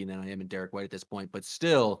playmaking than I am in Derek White at this point. But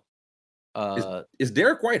still, is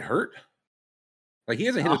Derek White hurt? Like he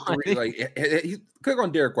hasn't hit a three. Like click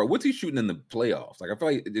on Derek White. What's he shooting in the playoffs? Like I feel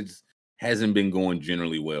like it just hasn't been going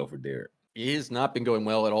generally well for Derek. He has not been going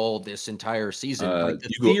well at all this entire season.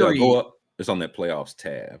 Go up. It's on that playoffs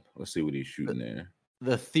tab. Let's see what he's shooting there.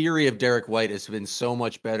 The theory of Derek White has been so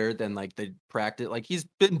much better than like the practice. Like he's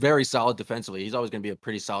been very solid defensively. He's always going to be a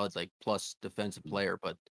pretty solid like plus defensive player.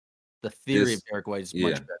 But the theory of Derek White is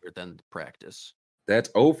much better than the practice. That's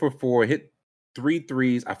 0 for 4. Hit 3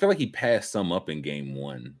 threes. I feel like he passed some up in game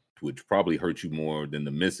 1, which probably hurt you more than the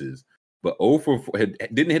misses. but 0 for 4,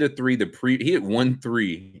 didn't hit a 3. He hit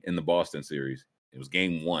 1-3 in the Boston series. It was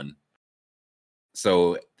game 1.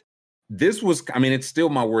 So this was, I mean, it's still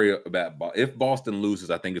my worry about if Boston loses.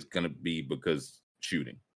 I think it's going to be because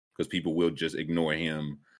shooting, because people will just ignore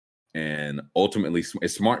him, and ultimately,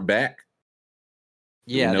 is Smart back?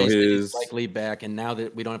 Yeah, they say he's likely back, and now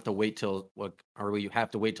that we don't have to wait till you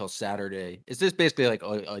have to wait till Saturday. It's just basically like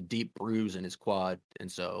a deep bruise in his quad,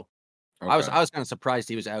 and so I was kind of surprised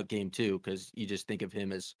he was out game 2 because you just think of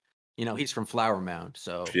him as, he's from Flower Mound,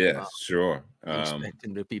 so yeah, sure. Expect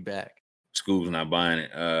him to be back. Scoob's not buying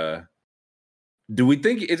it. Do we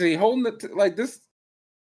think is he holding it like this?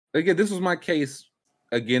 Again, this was my case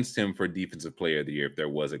against him for Defensive Player of the Year. If there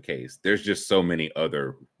was a case, there's just so many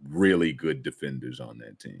other really good defenders on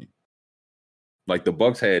that team. Like the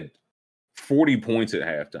Bucks had 40 points at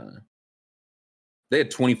halftime. They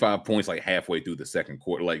had 25 points like halfway through the second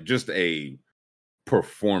quarter. Like just a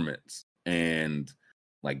performance. And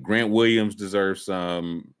like Grant Williams deserves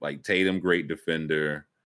some. Like Tatum, great defender.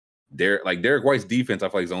 Derek White's defense, I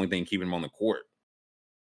feel like is the only thing keeping him on the court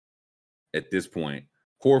at this point.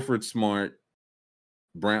 Horford, Smart,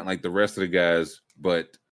 Brant, like the rest of the guys,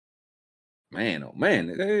 but man, oh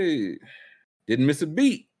man, they didn't miss a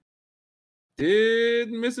beat.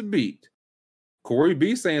 Didn't miss a beat. Corey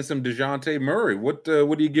B saying some DeJounte Murray. What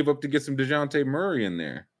do you give up to get some DeJounte Murray in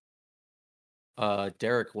there?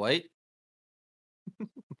 Derek White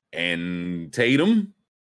and Tatum.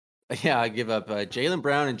 Yeah, I give up Jaylen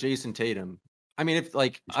Brown and Jason Tatum. I mean,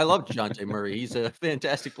 I love DeJounte Murray. He's a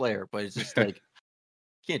fantastic player, but it's just like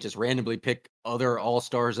you can't just randomly pick other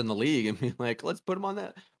all-stars in the league and be like, let's put him on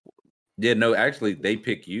that. Yeah, no, actually, they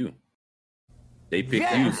pick you. They pick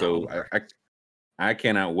you. So I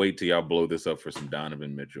cannot wait till y'all blow this up for some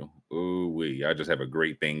Donovan Mitchell. Ooh, I just have a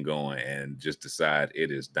great thing going and just decide it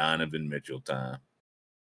is Donovan Mitchell time.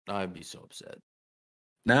 I'd be so upset.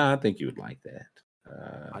 Nah, I think you would like that.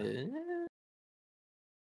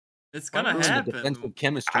 It's gonna happen. Defensive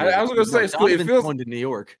chemistry. I was gonna say, it feels going to New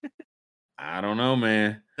York. I don't know,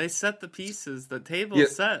 man. They set the pieces. The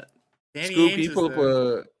table's set. Danny Scoop,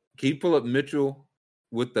 Ainge can you pull up Mitchell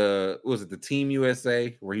with the Team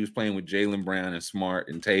USA where he was playing with Jaylen Brown and Smart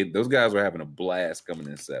and Tate? Those guys were having a blast coming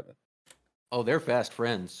in 7th. Oh, they're fast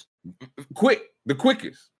friends. The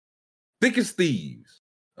quickest, thickest thieves.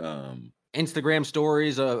 Instagram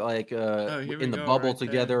stories, in the bubble right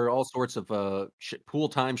together, there. all sorts of pool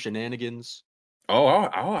time shenanigans. Oh,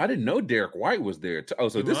 I didn't know Derek White was there.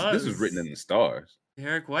 So this is written in the stars.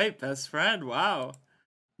 Derek White, best friend. Wow.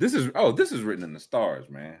 This is written in the stars,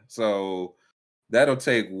 man. So that'll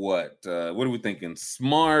take what? What are we thinking?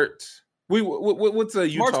 Smart. What's a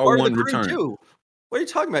Utah one return? Too. What are you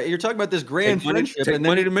talking about? You're talking about this grand friendship. Take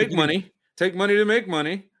money to make money. Take money to make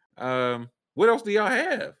money. What else do y'all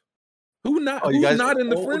have? Who's not in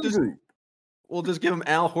the friend group? We'll just give him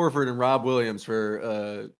Al Horford and Rob Williams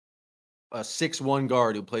for a 6'1"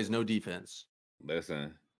 guard who plays no defense.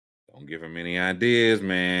 Listen, don't give him any ideas,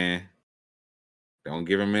 man. Don't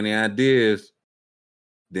give him any ideas.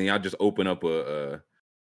 Then y'all just open up a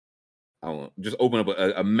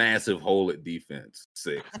massive hole at defense.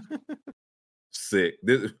 Sick.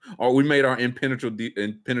 We made our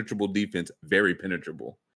impenetrable defense very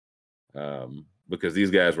penetrable. Because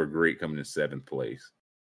these guys were great coming in 7th place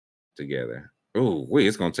together. Oh, wait,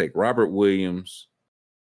 it's going to take Robert Williams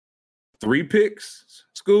 3 picks,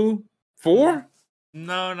 School? 4?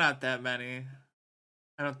 No, not that many.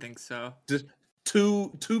 I don't think so. Just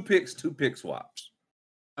two picks, 2 pick swaps.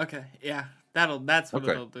 Okay, yeah. That's what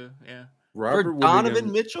it'll do. Yeah. For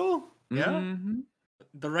Donovan Mitchell? Yeah. Mm-hmm.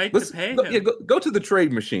 The right to pay him. Yeah, go to the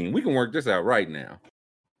trade machine. We can work this out right now.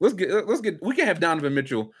 We can have Donovan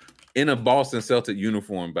Mitchell in a Boston Celtic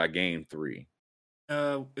uniform by game 3.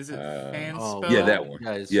 Is it Fanspo? Yeah, that one.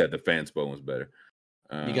 Yeah, the Fanspo one's better.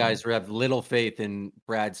 You guys have little faith in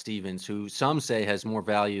Brad Stevens, who some say has more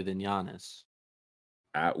value than Giannis.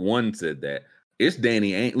 One said that. It's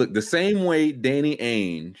Danny Ainge. Look, the same way Danny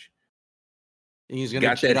Ainge. He's going to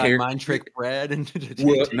Jedi mind trick Brad.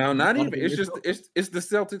 No, not even. It's just it's the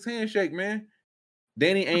Celtics handshake, man.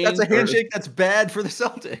 Danny Ainge. That's a handshake that's bad for the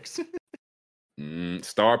Celtics.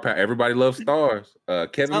 Star power. Everybody loves stars.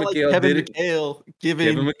 Kevin McHale did it.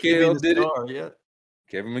 Kevin McHale did it. Yeah.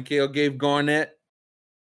 Kevin McHale gave Garnett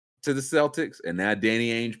to the Celtics, and now Danny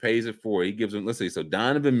Ainge pays it for it. He gives him. Let's see. So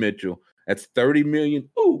Donovan Mitchell, that's $30 million.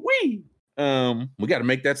 Ooh wee. We got to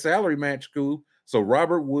make that salary match cool. So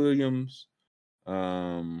Robert Williams,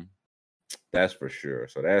 that's for sure.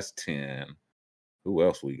 So that's 10. Who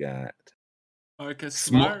else we got? Marcus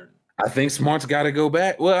Smart. I think Smart's got to go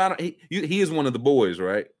back. Well, he is one of the boys,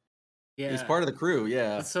 right? Yeah. He's part of the crew,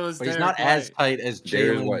 yeah. But so is But he's Derek not as White. tight as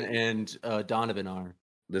Derek Jalen White. and Donovan are.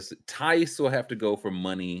 Listen, Tice will have to go for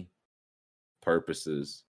money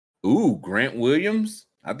purposes. Ooh, Grant Williams.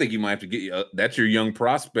 I think you might have to get that's your young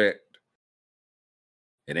prospect.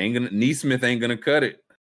 It ain't gonna. Neesmith ain't gonna cut it.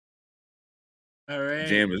 All right.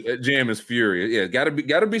 Jam is furious. Yeah,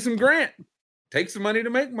 gotta be some Grant. Take some money to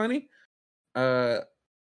make money. So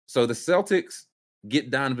the Celtics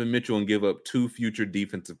get Donovan Mitchell and give up 2 future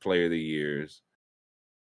Defensive Player of the Years.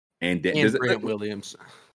 And Grant Williams.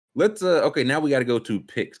 Let's okay. Now we got to go to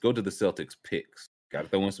picks. Go to the Celtics picks. Got to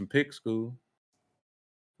throw in some picks, school.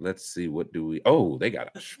 Let's see. What do we? Oh, they got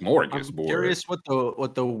a smorgasbord. I'm curious what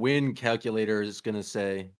the win calculator is going to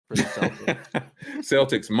say for the Celtics.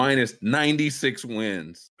 Celtics minus 96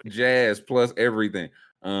 wins. Jazz plus everything.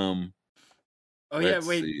 Oh yeah,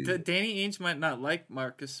 wait. see. Danny Ainge might not like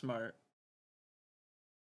Marcus Smart.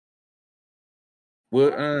 Well,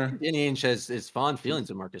 Danny Ainge has fond feelings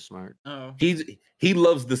of Marcus Smart. Oh, he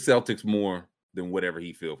loves the Celtics more than whatever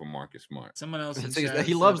he feels for Marcus Smart. someone else.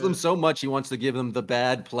 He loves them so much he wants to give them the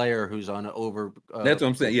bad player who's on over. That's what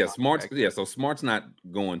I'm saying. Yeah, Smart's. Yeah, so Smart's not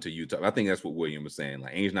going to Utah. I think that's what William was saying.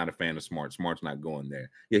 Like, Ainge's not a fan of Smart. Smart's not going there.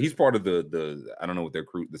 Yeah, he's part of the I don't know what their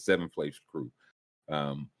crew, the 7th place crew.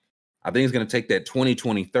 I think he's going to take that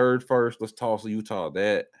 2023 first. Let's toss Utah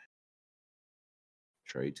that.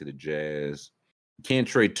 Trade to the Jazz. Can't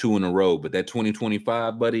trade 2 in a row, but that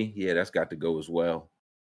 2025, buddy, yeah, that's got to go as well.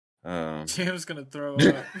 Jam's gonna throw up.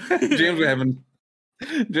 Jam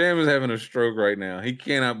is having a stroke right now. He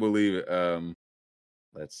cannot believe it.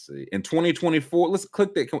 Let's see. In 2024, let's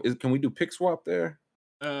click that. Can we do pick swap there?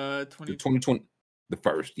 2020, the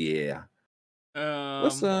first, yeah.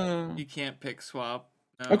 Let's you can't pick swap.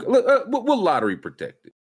 No. Okay, we'll lottery protect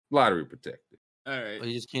it. Lottery protected. All right. Well,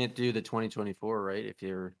 you just can't do the 2024, right? If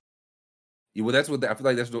you're Yeah, well, that's what I feel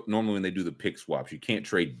like. That's normally when they do the pick swaps. You can't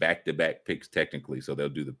trade back-to-back picks technically, so they'll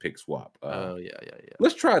do the pick swap. Oh yeah.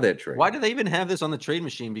 Let's try that trade. Why do they even have this on the trade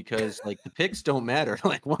machine? Because like the picks don't matter.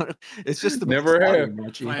 Like what? It's just the Never have.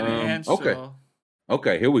 Financial.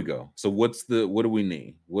 Okay, here we go. So what do we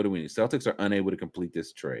need? Celtics are unable to complete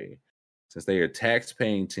this trade since they are a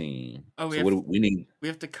tax-paying team. Oh, what do we need? We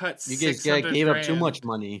have to cut. You guys gave up too much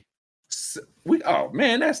money.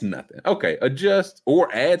 Man, that's nothing. Okay, adjust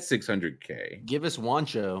or add $600K. Give us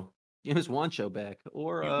Wancho. Give us Wancho back.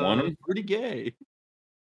 Or Pretty Gay.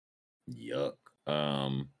 Yuck.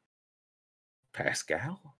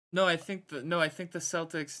 Pascal? No, I think the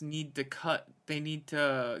Celtics need to cut. They need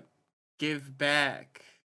to give back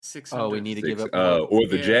 600. Oh, we need to give up. Or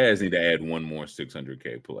the Jazz need to add one more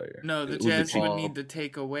 $600K player. No, the Jazz would need to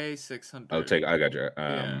take away 600. I got you.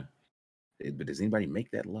 But does anybody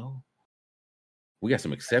make that low? We got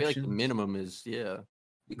some exceptions. I feel like the minimum is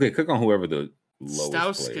Okay, click on whoever the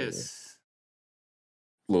lowest player is.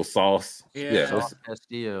 Little Sauce. Yeah. Sauce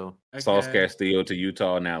Castillo. Okay. Sauce Castillo to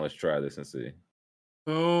Utah. Now let's try this and see.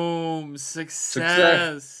 Boom.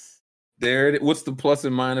 Success. There it is. What's the plus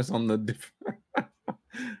and minus on the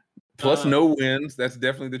plus no wins? That's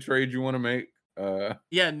definitely the trade you want to make.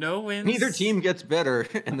 No wins. Neither team gets better,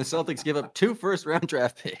 and the Celtics give up 2 first-round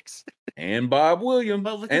draft picks. And Bob Williams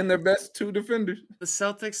and their best 2 defenders. The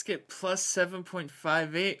Celtics get plus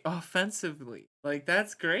 7.58 offensively. Like,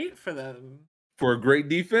 that's great for them. For a great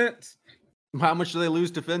defense. How much do they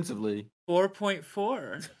lose defensively?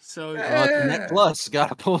 4.4. So net plus,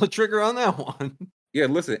 gotta pull the trigger on that one. Yeah,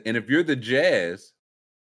 listen, and if you're the Jazz,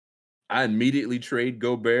 I immediately trade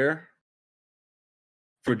Gobert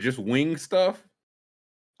for just wing stuff.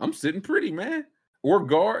 I'm sitting pretty, man. Or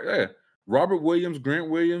guard. Yeah. Robert Williams, Grant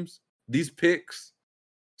Williams, these picks,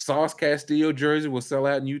 Sauce Castillo jersey will sell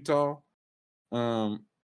out in Utah.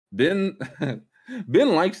 Ben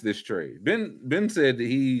likes this trade. Ben said that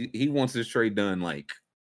he wants this trade done like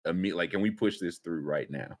can we push this through right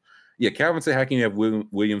now? Yeah, Calvin said, how can you have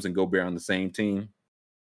Williams and Gobert on the same team?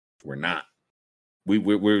 We're not.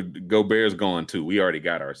 We're Gobert's gone too. We already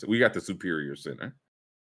got we got the superior center.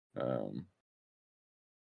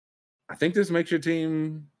 I think this makes your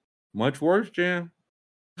team much worse, Jam.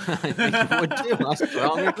 I think it would too. I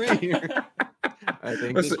strongly agree here. I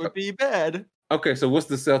think this would be bad. Okay, so what's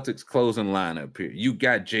the Celtics closing lineup here? You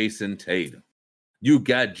got Jason Tatum. You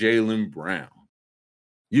got Jaylen Brown.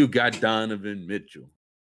 You got Donovan Mitchell.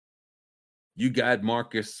 You got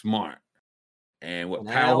Marcus Smart. And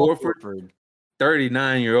Pal Horford?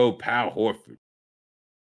 39-year-old Pal Horford.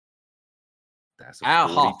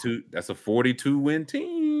 That's a 42 win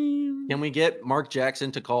team. Can we get Mark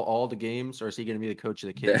Jackson to call all the games, or is he going to be the coach of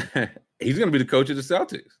the kids? He's going to be the coach of the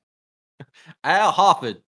Celtics. Al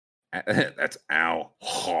Horford. That's Al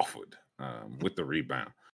Horford with the rebound.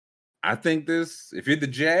 I think this. If you're the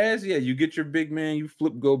Jazz, yeah, you get your big man, you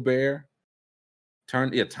flip Gobert.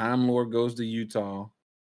 Time Lord goes to Utah.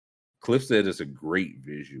 Cliff said it's a great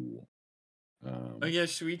visual. Oh yeah,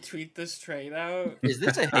 should we tweet this trade out? Is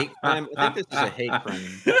this a hate crime? I think this is a hate crime.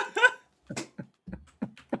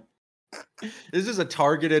 This is a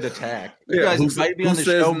targeted attack. You guys invite me on the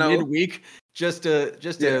show midweek just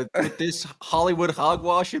to put this Hollywood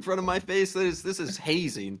hogwash in front of my face. This is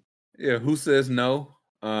hazing. Yeah, who says no?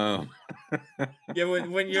 Yeah,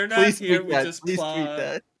 when you're not here, we just tweet plot.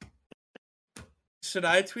 that. Should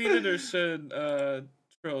I tweet it or should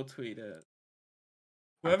Trill tweet it?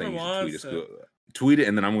 Whoever wants it. Tweet it,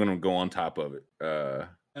 and then I'm gonna go on top of it.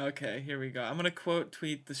 Okay, here we go. I'm gonna quote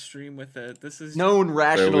tweet the stream with it. This is known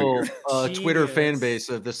rational Twitter fan base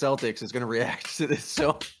of the Celtics is gonna react to this.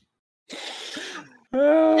 So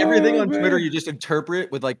everything on Twitter you just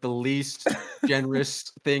interpret with like the least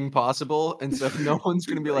generous thing possible, and so no one's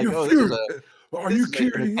gonna be like, "Oh, this is a." Are you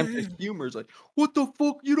kidding? Humor is like, what the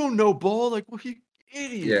fuck? You don't know ball? Like, well, he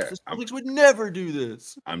idiot. Yeah, the Celtics would never do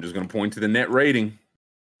this. I'm just gonna point to the net rating.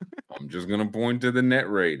 I'm just gonna point to the net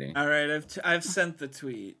rating. All right, I've sent the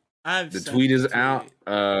tweet. The tweet is out.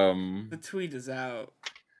 The tweet is out.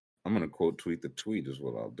 I'm gonna quote tweet the tweet is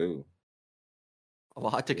what I'll do. A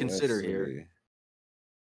lot to consider here.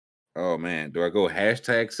 Oh man, do I go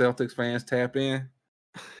hashtag Celtics fans tap in?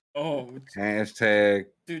 Oh, hashtag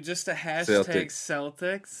dude, just a hashtag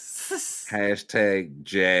Celtics. Hashtag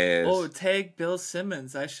Jazz. Oh, tag Bill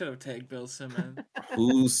Simmons. I should have tagged Bill Simmons.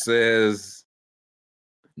 Who says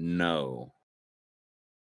no?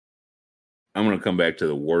 I'm gonna come back to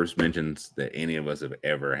the worst mentions that any of us have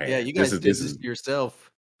ever had. Yeah, you guys did this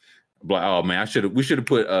yourself. Oh man, we should have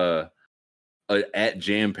put at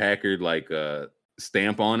Jam Packard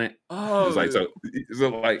stamp on it. Oh, it's like so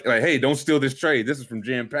like hey, don't steal this trade. This is from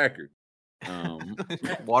Jam Packard.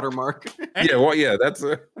 Watermark. Yeah, that's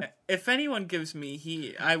a. If anyone gives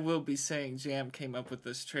me I will be saying Jam came up with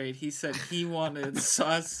this trade. He said he wanted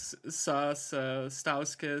Sauce Stauskas.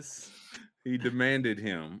 He demanded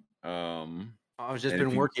him. I've just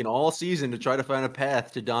been working all season to try to find a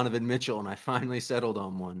path to Donovan Mitchell, and I finally settled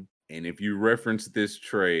on one. And if you reference this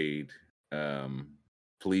trade,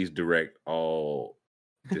 please direct all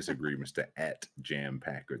disagreements to at Jam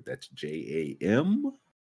Packard. That's JAMPA.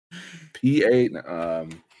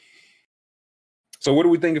 So what are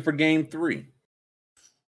we thinking for game 3?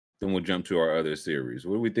 Then we'll jump to our other series.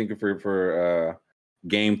 What are we thinking for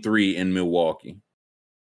game 3 in Milwaukee?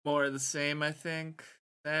 More of the same, I think.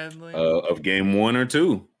 Sadly. Of game 1 or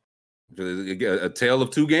 2. A tale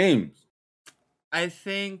of 2 games. I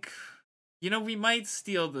think, we might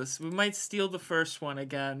steal this. We might steal the first one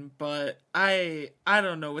again, but I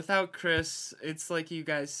don't know. Without Chris, it's like you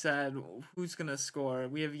guys said, who's going to score?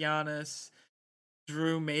 We have Giannis,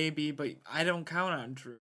 Drew maybe, but I don't count on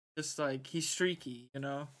Drew. Just like, he's streaky,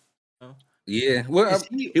 Yeah. Well,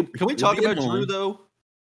 can we talk about Drew, though?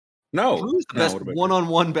 No. Drew's the best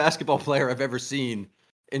one-on-one basketball player I've ever seen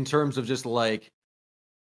in terms of just like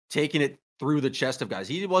taking it through the chest of guys.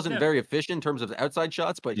 He wasn't very efficient in terms of the outside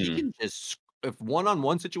shots, but he can just, if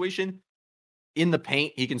one-on-one situation in the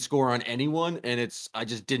paint, he can score on anyone. And I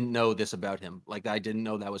just didn't know this about him. Like, I didn't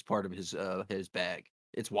know that was part of his bag.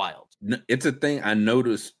 It's wild. It's a thing I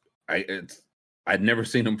noticed. I'd never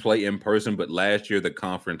seen him play in person, but last year, the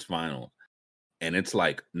conference final. And it's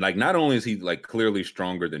like not only is he like clearly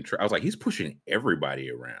stronger than I was like, he's pushing everybody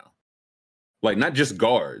around. Like, not just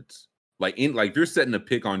guards. Like, if you're setting a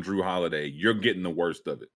pick on Drew Holiday, you're getting the worst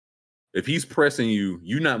of it. If he's pressing you,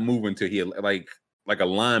 you're not moving till he like a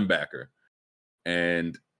linebacker.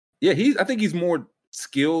 And yeah, I think he's more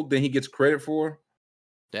skilled than he gets credit for.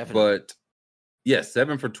 Definitely. But yeah,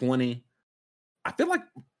 7 for 20. I feel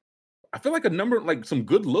like a number, like some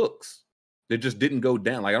good looks that just didn't go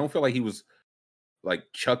down. Like, I don't feel like he was like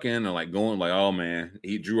chucking or like going like, oh man,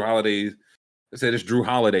 Drew Holiday. They said it's Drew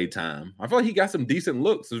Holiday time. I feel like he got some decent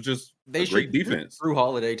looks. It was just great defense. Drew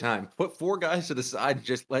Holiday time. Put 4 guys to the side and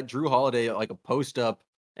just let Drew Holiday like a post up,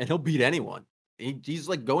 and he'll beat anyone. He's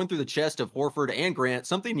like going through the chest of Horford and Grant,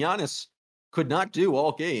 something Giannis could not do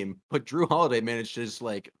all game, but Drew Holiday managed to just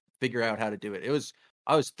like figure out how to do it.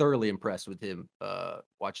 I was thoroughly impressed with him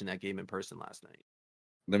watching that game in person last night.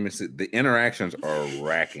 Let me see. The interactions are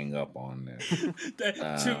racking up on this.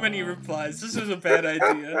 Too many replies. This is a bad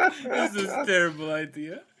idea. This is a terrible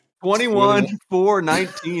idea.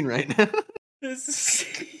 21-4-19 right now.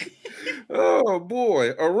 Oh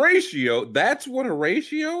boy, a ratio. That's what a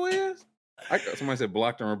ratio is? Somebody said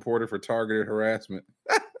blocked and reported for targeted harassment.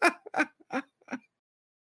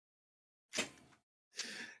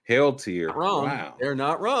 Hell tier. Wrong. Wow. They're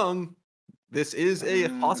not wrong. This is a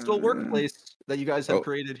hostile workplace that you guys have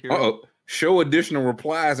created here. Show additional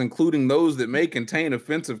replies, including those that may contain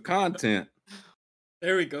offensive content.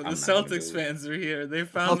 There we go. The Celtics fans are here. They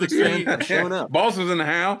found the Celtics tweet. fans are showing up. Boss was in the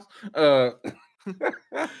house. I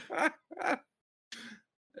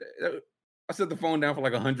set the phone down for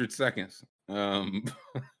like 100 seconds. My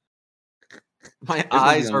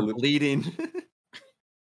eyes are bleeding.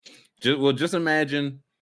 Just imagine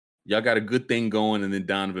y'all got a good thing going, and then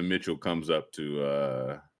Donovan Mitchell comes up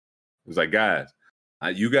to he's like, guys,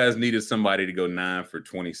 you guys needed somebody to go 9 for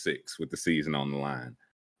 26 with the season on the line.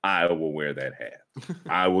 I will wear that hat.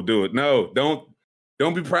 I will do it. No,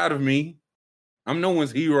 don't be proud of me. I'm no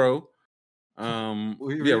one's hero.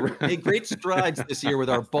 We made great strides this year with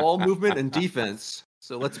our ball movement and defense.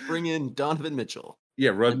 So let's bring in Donovan Mitchell.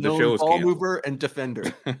 Yeah, the show is ball canceled. mover and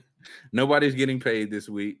defender. Nobody's getting paid this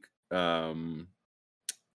week. The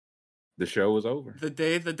show is over. The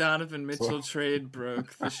day the Donovan Mitchell trade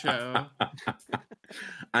broke the show.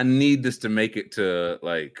 I need this to make it to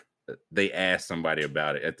like they asked somebody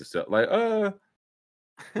about it at the cell. Like,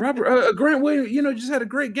 Robert Grant Williams, just had a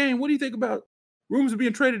great game. What do you think about rumors of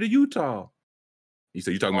being traded to Utah? You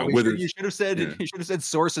said you're talking about Withers. You should have said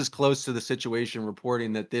sources close to the situation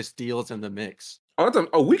reporting that this deal's in the mix.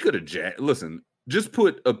 We could have listen. Just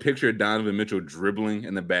put a picture of Donovan Mitchell dribbling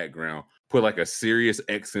in the background. Put like a Sirius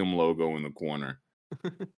XM logo in the corner.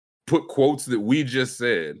 Put quotes that we just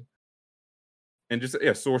said, and just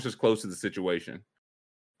sources close to the situation.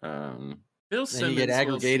 Bill Simmons you get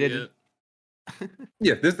aggregated.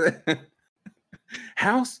 Yeah, this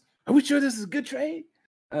House. Are we sure this is a good trade?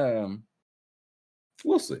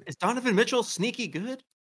 We'll see. Is Donovan Mitchell sneaky good?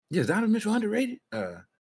 Yeah, is Donovan Mitchell underrated?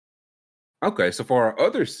 Okay, so for our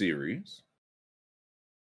other series,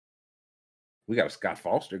 we got a Scott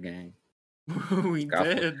Foster game. We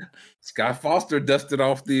did. Scott Foster dusted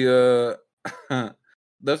off his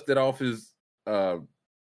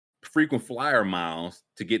frequent flyer miles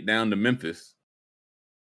to get down to Memphis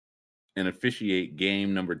and officiate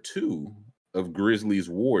game number 2 of Grizzlies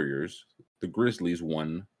Warriors. The Grizzlies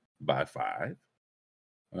won by 5.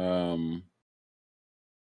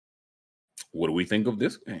 What do we think of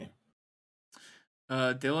this game?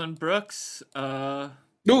 Dylan Brooks. Bad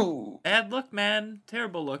look, man.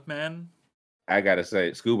 Terrible look, man. I gotta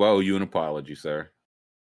say, Scoob, I owe you an apology, sir.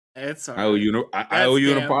 It's all right. I owe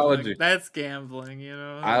you an apology. That's gambling,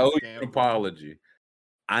 I owe you an apology.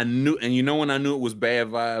 I knew, and when I knew it was bad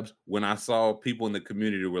vibes, when I saw people in the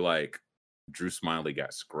community were like, Drew Smiley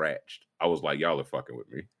got scratched. I was like, y'all are fucking with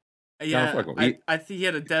me. Yeah, I think he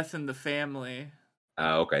had a death in the family.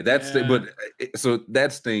 Okay, so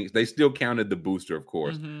that stinks. They still counted the booster, of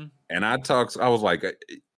course. Mm-hmm. And I was like,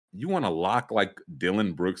 you want to lock like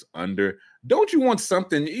Dylan Brooks under? Don't you want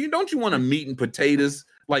something? Don't you want a meat and potatoes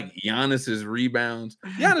like Giannis's rebounds?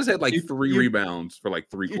 Giannis had like 3 rebounds for like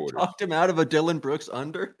 3 quarters. Talked him out of a Dylan Brooks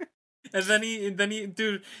under. And then he,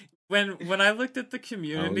 dude. When I looked at the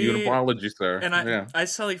community, an apology, sir. And I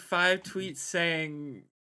saw like 5 tweets saying,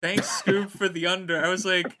 "Thanks, Scoop, for the under." I was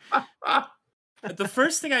like, the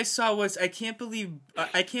first thing I saw was, I can't believe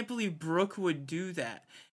Brooke would do that.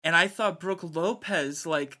 And I thought Brooke Lopez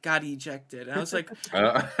got ejected, and I was like,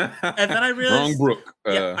 and then I realized, wrong Brooke.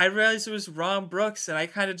 I realized it was Ron Brooks, and I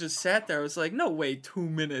kind of just sat there. I was like, no way, 2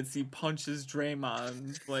 minutes he punches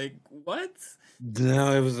Draymond. Like, what?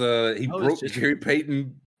 No, it was he broke Gary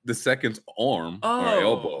Payton II's arm or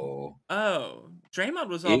elbow. Oh, Draymond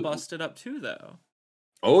was all busted up too, though.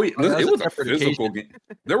 Oh, it was a physical game.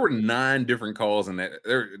 There were 9 different calls in that.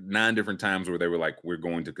 There were 9 different times where they were like, "We're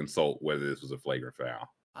going to consult whether this was a flagrant foul."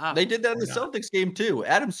 Wow. They did that in the Celtics game too.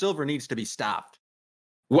 Adam Silver needs to be stopped.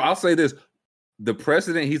 Well, I'll say this: the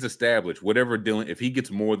precedent he's established, whatever Dylan, if he gets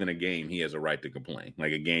more than a game, he has a right to complain.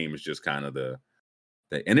 Like, a game is just kind of the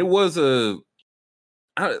and it was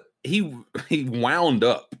he wound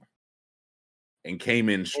up and came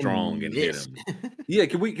in strong and hit him. Yeah,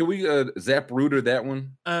 can we Zap Rooter that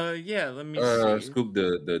one? Yeah, let me see. Scoop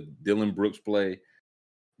the Dylan Brooks play,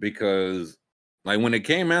 because like when it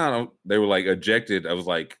came out, they were like ejected. I was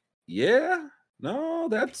like, yeah, no,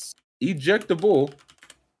 that's ejectable.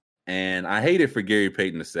 And I hate it for Gary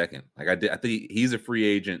Payton II. Like, I think he's a free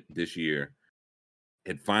agent this year.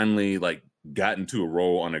 Had finally gotten to a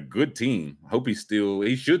role on a good team. I hope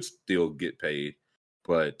he should still get paid,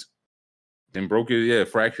 but then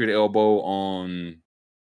fractured elbow on.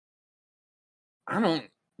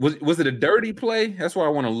 Was it a dirty play? That's why I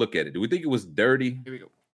want to look at it. Do we think it was dirty? Here we go.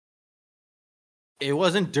 It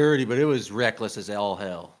wasn't dirty, but it was reckless as all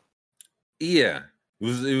hell. Yeah, it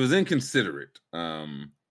was inconsiderate.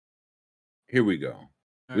 Here we go.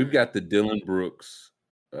 We've got the Dylan Brooks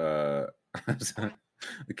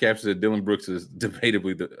The cap said Dylan Brooks is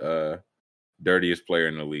debatably the dirtiest player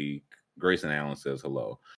in the league. Grayson Allen says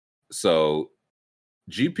hello. So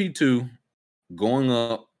GP2 going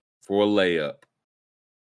up for a layup.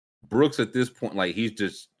 Brooks at this point, like he's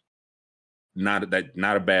just not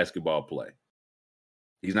a basketball play.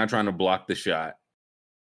 He's not trying to block the shot.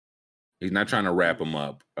 He's not trying to wrap him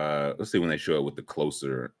up. Let's see when they show it with the close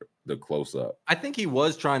up. I think he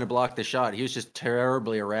was trying to block the shot. He was just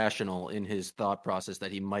terribly irrational in his thought process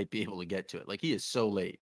that he might be able to get to it. Like he is so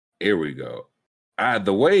late. Here we go.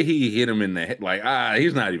 The way he hit him in the head, like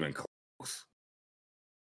he's not even close.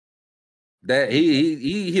 That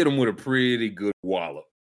he hit him with a pretty good wallop.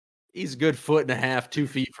 He's a good 1.5 feet, 2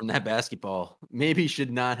 feet from that basketball. Maybe he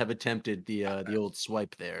should not have attempted the old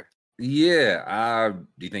swipe there. Yeah.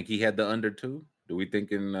 Do you think he had the under 2? Do we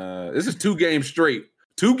thinking this is 2 games straight?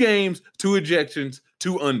 2 games, 2 ejections,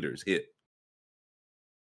 2 unders hit.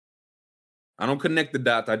 I don't connect the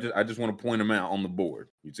dots. I just want to point them out on the board.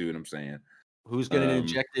 You see what I'm saying? Who's getting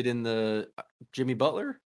injected in the Jimmy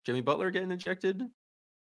Butler? Jimmy Butler getting injected?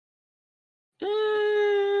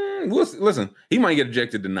 Listen, he might get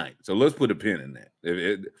ejected tonight. So let's put a pin in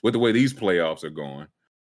that. With the way these playoffs are going.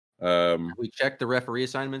 We checked the referee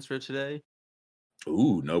assignments for today.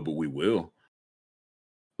 Ooh, no, but we will.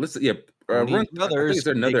 Listen, yeah. Brothers, I think it's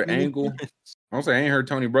another angle. I don't say I ain't heard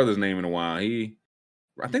Tony Brothers' name in a while.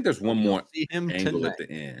 I think there's one more angle tonight. At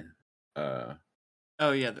the end.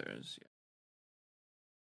 Oh yeah, there is. Yeah.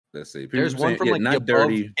 Let's see. There's one from like not the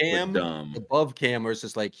dirty, cam, but dumb. above cam, where it's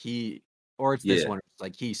just like this one. It's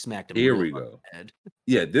like he smacked him. Here we go. Head.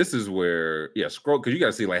 Yeah, this is where scroll because you got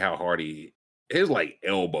to see like how hard his like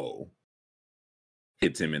elbow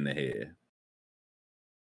hits him in the head.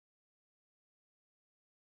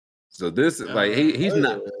 So this like he's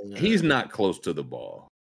not close to the ball.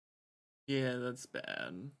 Yeah, that's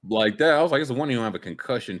bad. Like that, I was like, it's the one he don't have a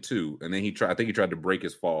concussion too, and then I think he tried to break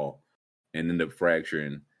his fall and ended up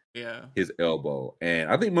fracturing his elbow. And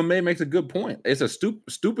I think Mame makes a good point. It's a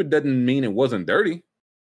stupid doesn't mean it wasn't dirty.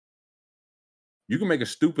 You can make a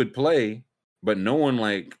stupid play, but knowing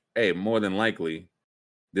like, hey, more than likely,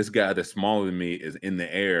 this guy that's smaller than me is in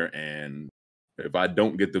the air, and if I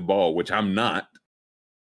don't get the ball, which I'm not,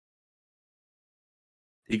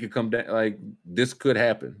 he could come down. Like this could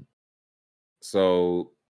happen.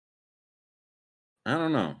 So I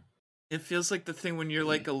don't know. It feels like the thing when you're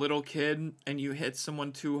like a little kid and you hit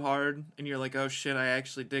someone too hard and you're like, oh shit, I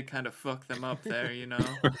actually did kind of fuck them up there, you know?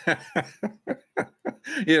 Yeah,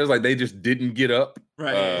 it was like they just didn't get up.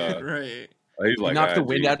 Right, right. He's like, knock the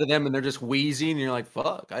wind out of them and they're just wheezing and you're like,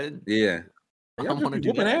 fuck, I didn't. Yeah. I don't want to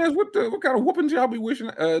do that. Ass? What kind of whooping job we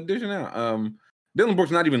dishing out? Dylan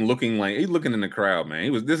Brooks not even looking like he's looking in the crowd,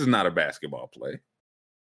 man. This is not a basketball play.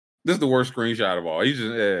 This is the worst screenshot of all. He's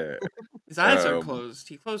just his eyes are closed.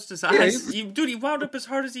 He closed his eyes. He wound up as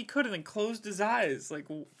hard as he could and then closed his eyes. Like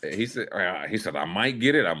he said, I might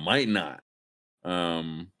get it, I might not.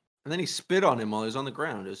 And then he spit on him while he was on the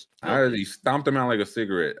ground. He stomped him out like a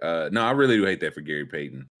cigarette. No, I really do hate that for Gary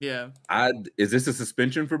Payton. Yeah. Is this a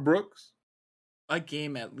suspension for Brooks? A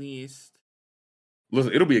game at least.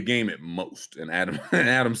 Listen, it'll be a game at most in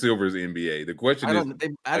Adam Silver's NBA. The question is,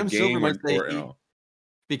 Adam Silver might say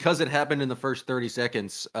because it happened in the first 30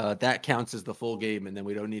 seconds, that counts as the full game, and then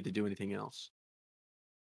we don't need to do anything else.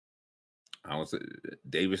 I would say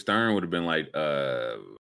David Stern would have been like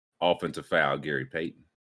offensive foul Gary Payton.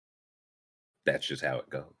 That's just how it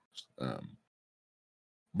goes.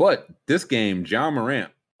 But this game, John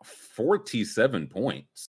Morant, 47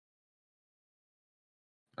 points.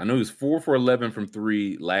 I know he was 4 for 11 from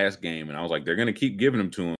 3 last game, and I was like, they're going to keep giving them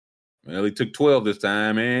to him. Well, he took 12 this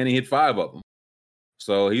time, and he hit 5 of them.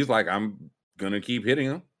 So he's like, I'm going to keep hitting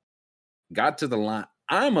him. Got to the line.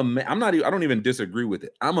 I don't even disagree with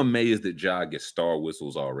it. I'm amazed that Ja gets star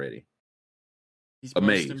whistles already. He's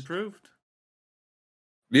amazed. Most improved.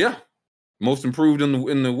 Yeah. Most improved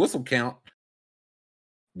in the whistle count.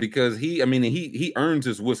 Because he earns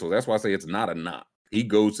his whistle. That's why I say it's not a knock. He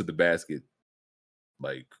goes to the basket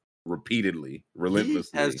like repeatedly,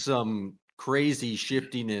 relentlessly. He has some crazy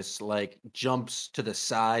shiftiness, like jumps to the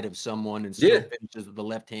side of someone and still finishes with the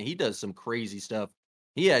left hand. He does some crazy stuff.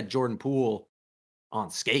 He had Jordan Poole on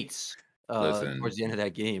skates towards the end of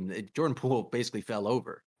that game. Jordan Poole basically fell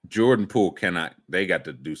over. Jordan Poole they got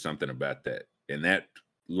to do something about that. In that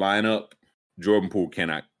lineup, Jordan Poole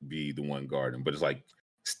cannot be the one guarding him. But it's like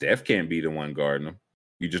Steph can't be the one guarding him.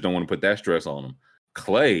 You just don't want to put that stress on him.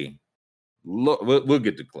 Clay, look, we'll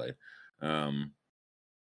get to Clay.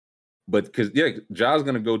 But because Ja's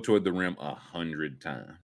going to go toward the rim 100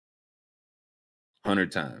 times.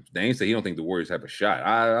 100 times. Dane said he don't think the Warriors have a shot.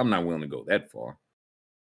 I'm not willing to go that far.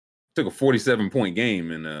 Took a 47-point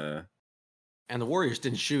game and the Warriors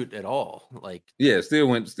didn't shoot at all. Still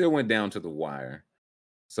went down to the wire.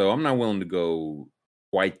 So I'm not willing to go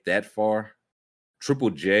quite that far.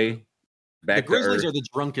 Triple J back the Grizzlies to earth. are the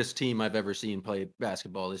drunkest team I've ever seen play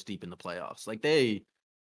basketball this deep in the playoffs. They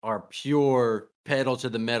are pure pedal to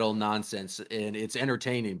the metal nonsense, and it's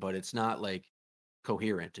entertaining, but it's not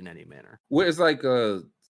coherent in any manner. Well, it's like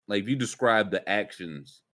if you describe the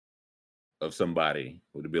actions of somebody,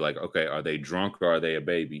 would it be like, okay, are they drunk or are they a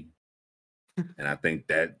baby? And I think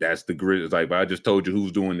that's the grid. It's like, if I just told you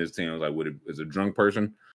who's doing this thing, I was like, is a drunk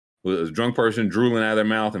person? Was a drunk person drooling out of their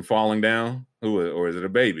mouth and falling down? Or is it a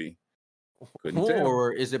baby? Couldn't tell.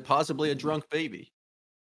 Or is it possibly a drunk baby?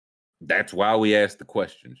 That's why we asked the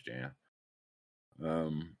questions, Jan.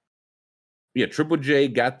 Triple J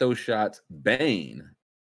got those shots. Bane,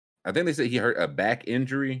 I think they said he hurt a back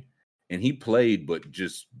injury, and he played, but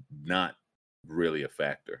just not really a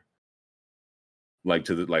factor. I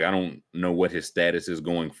don't know what his status is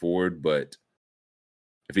going forward, but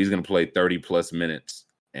if he's going to play 30 plus minutes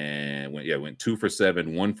and went 2 for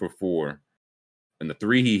 7, 1 for 4, and the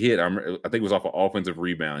 3 he hit, I think it was off an offensive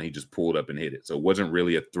rebound. He just pulled up and hit it, so it wasn't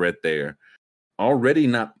really a threat there. Already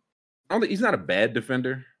he's not a bad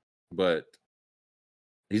defender, but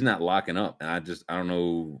he's not locking up, and I don't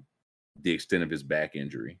know the extent of his back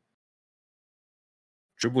injury.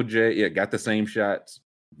 Triple J, got the same shots,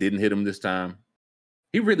 didn't hit him this time.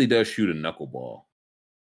 He really does shoot a knuckleball.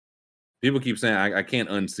 People keep saying, I can't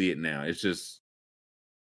unsee it now. It's just,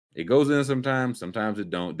 it goes in sometimes it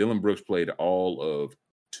don't. Dylan Brooks played all of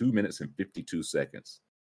 2 minutes and 52 seconds.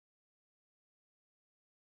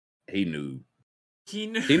 He knew. He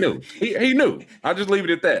knew. I'll just leave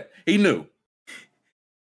it at that. He knew.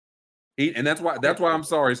 And that's why I'm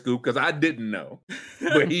sorry, Scoop, because I didn't know.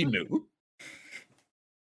 But he knew.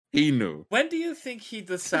 He knew. When do you think he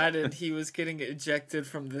decided he was getting ejected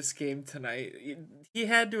from this game tonight? He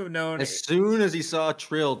had to have known. As soon as he saw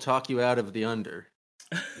Trill talk you out of the under.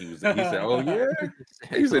 He said, oh, yeah?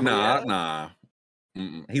 He said, nah.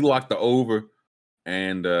 Mm-mm. He locked the over,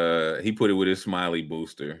 and he put it with his smiley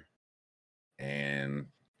booster. And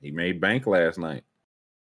he made bank last night.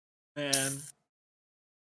 Man.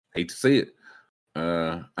 Hate to see it.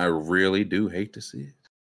 I really do hate to see it.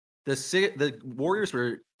 The Warriors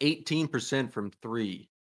were 18% from 3.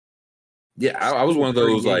 Yeah, I was one of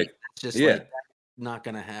those not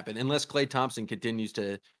going to happen unless Klay Thompson continues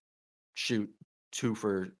to shoot 2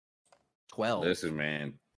 for 12. Listen,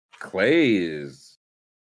 man, Klay is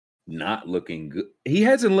not looking good. He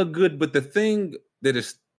hasn't looked good, but the thing that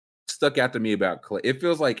is stuck out to me about Klay, it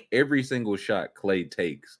feels like every single shot Klay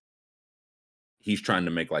takes, he's trying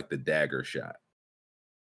to make the dagger shot.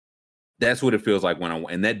 That's what it feels like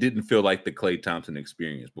and that didn't feel like the Klay Thompson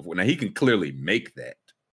experience before. Now he can clearly make that,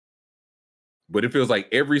 but it feels like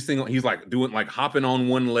every single, he's doing hopping on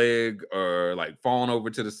one leg or falling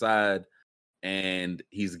over to the side, and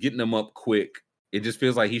he's getting them up quick. It just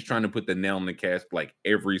feels like he's trying to put the nail in the cast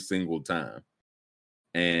every single time.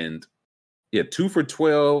 And 2 for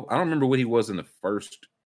 12. I don't remember what he was in the first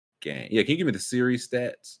game. Yeah, can you give me the series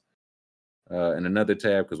stats in another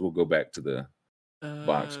tab, because we'll go back to the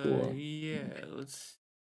box score. Yeah, let's.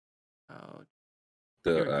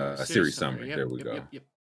 The series summary. Yep, there we go. Yep.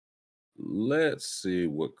 Let's see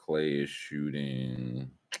what Klay is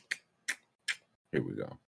shooting. Here we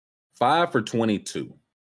go. 5 for 22.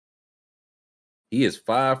 He is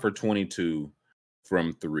 5 for 22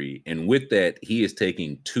 from 3, and with that, he has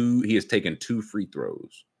taken 2 free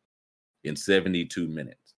throws in 72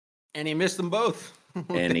 minutes, and he missed them both.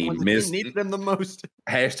 And he needed them the most.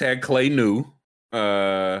 Hashtag Klay knew.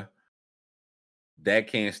 That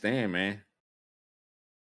can't stand, man.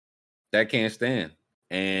 That can't stand.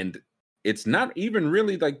 And it's not even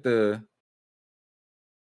really I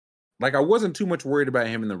wasn't too much worried about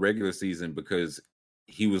him in the regular season because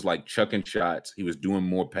he was chucking shots. He was doing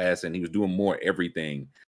more passing. He was doing more everything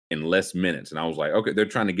in less minutes. And I was like, okay, they're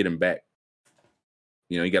trying to get him back.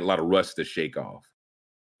 He got a lot of rust to shake off.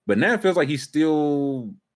 But now it feels like he's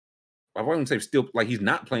still, I wouldn't say still, he's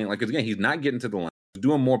not playing. Because again, he's not getting to the line. He's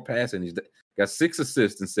doing more passing. He's got 6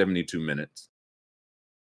 assists in 72 minutes.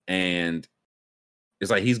 And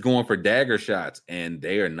it's he's going for dagger shots, and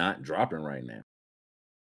they are not dropping right now.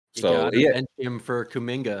 Bench him for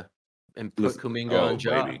Kuminga and put Kuminga on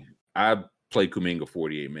Ja. Baby. I played Kuminga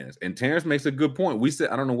 48 minutes. And Terrence makes a good point. We said,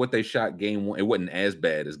 I don't know what they shot game 1. It wasn't as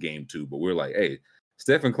bad as game 2, but we're like, hey,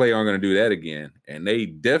 Steph and Klay aren't going to do that again. And they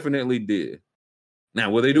definitely did. Now,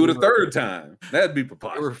 will they do it a third time? That'd be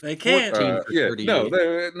preposterous. They can't.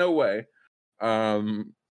 No way.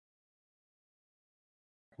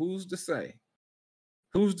 Who's to say?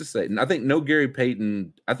 Who's to say? And I think no Gary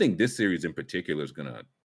Payton. I think this series in particular is gonna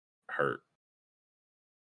hurt.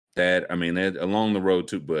 That along the road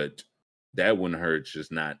too, but that wouldn't hurt.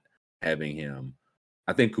 Just not having him.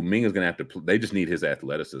 I think Kuminga's gonna have to. They just need his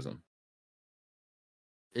athleticism.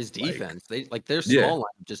 His defense, their small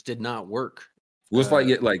line just did not work. Well,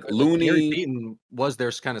 it's like Looney. Gary Payton was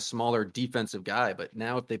their kind of smaller defensive guy, but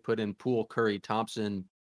now if they put in Poole, Curry, Thompson,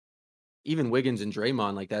 even Wiggins and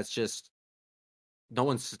Draymond, like that's just no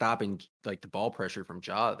one's stopping like the ball pressure from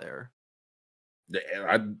Ja there.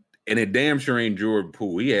 And it damn sure ain't Jordan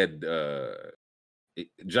Poole. He had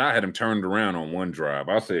Ja had him turned around on one drive.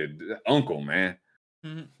 I said, "Uncle, man,"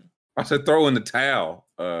 I said, "Throw in the towel."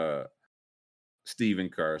 Stephen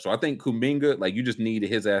Kerr. So I think Kuminga, like you just need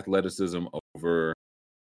his athleticism over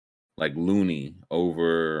like Looney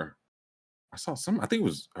over. I think it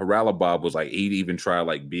was Haralabob was like he'd even try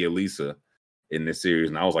like Bielisa in this series,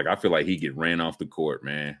 and I was like, I feel like he'd get ran off the court,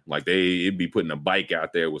 man. Like it'd be putting a bike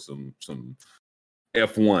out there with some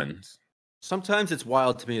F1s. Sometimes it's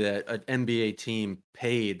wild to me that an NBA team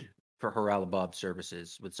paid for Haralabob's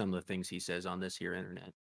services with some of the things he says on this here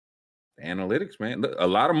internet. Analytics, man, a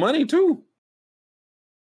lot of money too.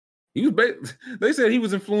 He was. They said he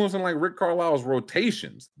was influencing like Rick Carlisle's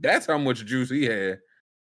rotations. That's how much juice he had.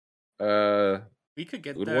 We could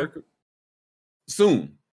get there work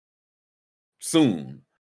soon. So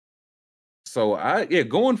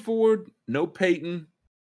going forward, no Peyton.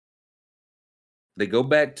 They go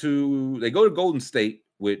to Golden State,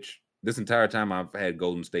 which this entire time I've had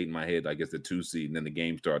Golden State in my head. I guess the 2 seed, and then the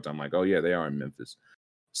game starts. I'm like, oh yeah, they are in Memphis.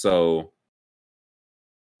 So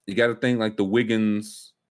you got to think like the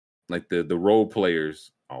Wiggins. Like the role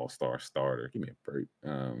players, all-star starter. Give me a break.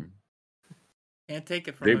 Can't take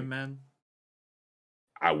it from him, man.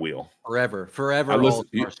 I will forever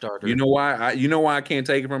all-star starter. You know why? I can't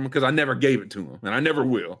take it from him because I never gave it to him, and I never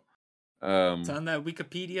will. It's on that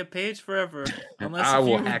Wikipedia page forever, unless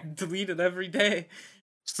you delete it every day.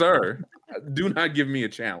 Sir, do not give me a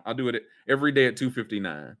challenge. I'll do it every day at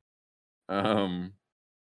 2:59.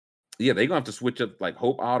 Yeah, they're gonna have to switch up like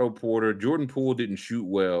Hope Otto Porter. Jordan Poole didn't shoot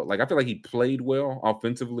well. Like I feel like he played well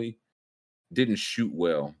offensively, didn't shoot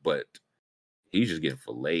well, but he's just getting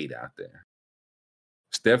filleted out there.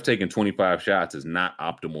 Steph taking 25 shots is not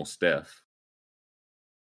optimal Steph.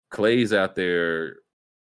 Clay's out there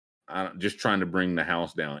just trying to bring the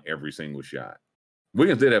house down every single shot.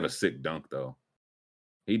 Wiggins did have a sick dunk though.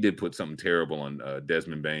 He did put something terrible on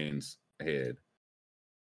Desmond Bane's head,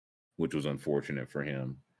 which was unfortunate for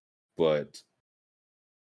him. But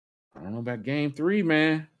I don't know about game 3,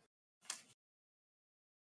 man.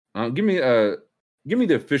 Give me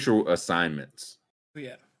the official assignments.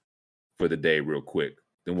 Yeah. For the day, real quick.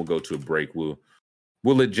 Then we'll go to a break. We'll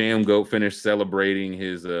let Jam go finish celebrating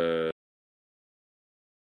his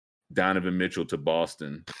Donovan Mitchell to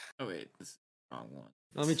Boston. Oh wait, this is the wrong one.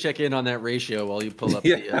 Let me check in on that ratio while you pull up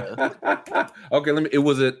the. Okay,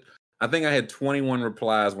 I think I had 21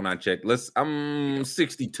 replies when I checked. I'm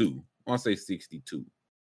 62. I want to say 62.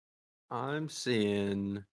 I'm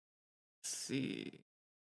seeing. Let's see.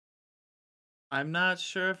 I'm not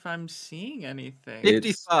sure if I'm seeing anything.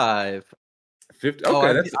 55. 50.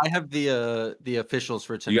 Okay, I have the officials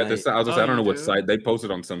for tonight. You got this. I don't know what site they posted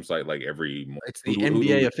on some site like every. It's the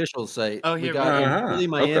NBA official site. Oh, here we got Philly,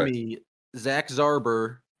 Miami, Zach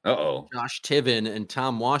Zarber, Josh Tiven, and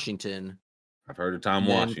Tom Washington. I've heard of Tom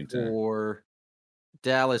Washington. For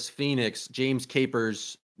Dallas, Phoenix, James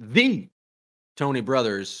Capers, the Tony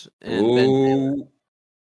Brothers, and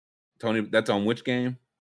Tony. That's on which game?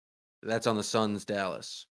 That's on the Suns,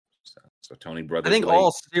 Dallas. So Tony Brothers. I think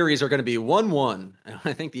all series are going to be 1-1.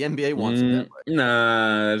 I think the NBA wants it that way.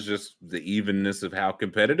 Nah, it's just the evenness of how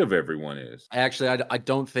competitive everyone is. Actually, I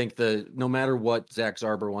don't think no matter what Zach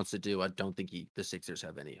Zarber wants to do, I don't think the Sixers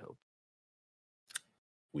have any hope.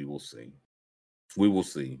 We will see. We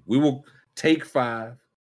will take 5.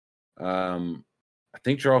 I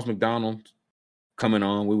think Charles McDonald coming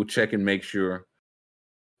on. We will check and make sure.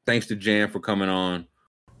 Thanks to Jan for coming on.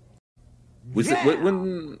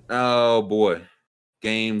 Oh boy,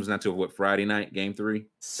 games not till Friday night? Game 3,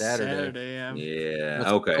 Saturday. Yeah, that's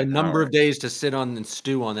okay. A number of days to sit on and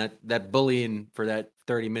stew on that bullying for that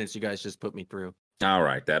 30 minutes you guys just put me through. All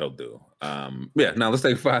right, that'll do. Now let's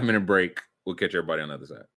take a 5-minute break. We'll catch everybody on the other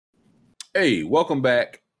side. Hey, welcome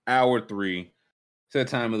back. Hour 3. It's that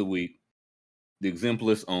time of the week. The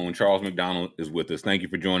exempless own Charles McDonald is with us. Thank you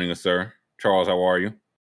for joining us, sir. Charles, how are you?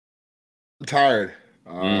 I'm tired.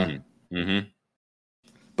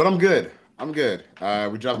 But I'm good.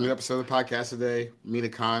 We dropped a new episode of the podcast today. Mina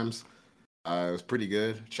Kimes. It was pretty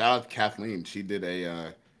good. Shout out to Kathleen. She did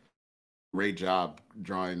a great job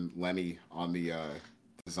drawing Lenny on the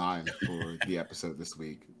design for the episode this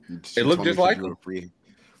week. It She looked told me just she like drew him. a free.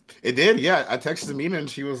 It did, yeah. I texted Amina and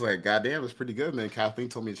she was like, "God damn, it's pretty good." And then Kathleen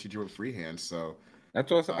told me she drew a freehand. So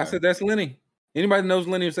That's what I said. That's Lenny. Anybody knows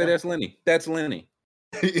Lenny will say yeah. that's Lenny. That's Lenny.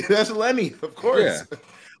 That's Lenny, of course. Yeah.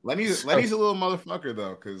 Lenny's a little motherfucker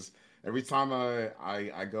though, because every time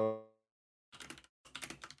I go,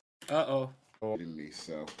 Uh-oh. in me.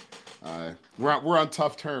 So we're on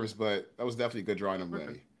tough terms, but that was definitely a good drawing of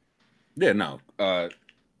Lenny. Yeah, no.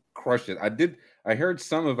 Crushed it. I heard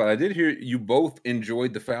some of it. I did hear you both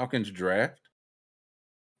enjoyed the Falcons draft.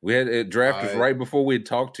 We had a draft was right before we had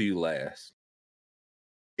talked to you last.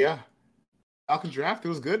 Yeah. Falcons draft, it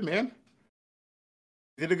was good, man.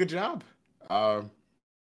 Did a good job. Are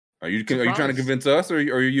you trying to convince us or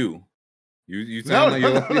are you? You sound No,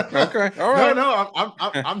 like you're okay. All right. No,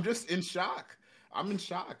 I'm just in shock. I'm in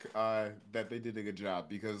shock that they did a good job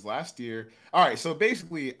because last year. All right, so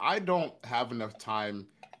basically, I don't have enough time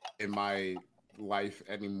in my life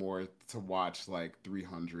anymore to watch like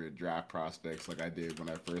 300 draft prospects like I did when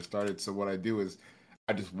I first started. So what I do is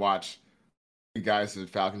I just watch the guys at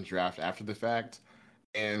Falcons draft after the fact.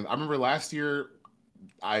 And I remember last year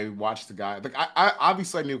I watched the guy. Like I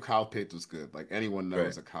obviously I knew Kyle Pitts was good. Like anyone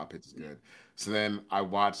knows that Kyle Pitts is good. So then I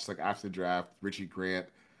watched like after the draft Richie Grant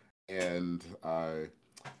and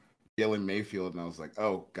Jalen Mayfield, and I was like,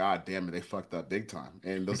 oh god damn it, they fucked up big time.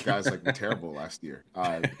 And those guys like were terrible last year.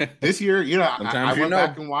 This year, you know, I went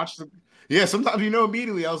back and watched them. Yeah, sometimes you know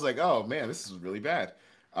immediately. I was like, oh man, this is really bad.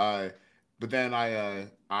 But then I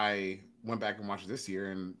went back and watched this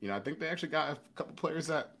year, and you know, I think they actually got a couple players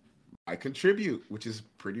that I contribute, which is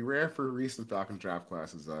pretty rare for recent Falcons draft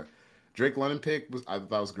classes. Drake London pick I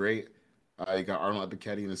thought was great. You got Arnold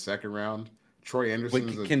Ebiketie in the second round. Troy Anderson.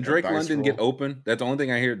 Wait, can Drake London get open? That's the only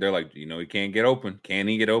thing I hear. They're like, you know, he can't get open. Can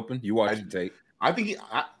he get open? You watch the tape. I think he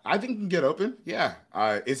can get open. Yeah.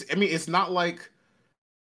 It's not like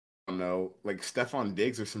I don't know, like Stephon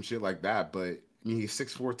Diggs or some shit like that. But I mean, he's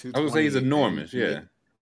 6'4", 220. I would say he's enormous. Yeah.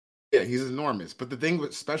 Yeah, he's enormous. But the thing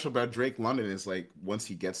what's special about Drake London is like once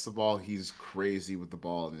he gets the ball, he's crazy with the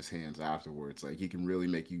ball in his hands afterwards. Like he can really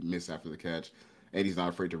make you miss after the catch, and he's not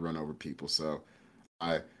afraid to run over people. So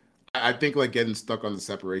I think like getting stuck on the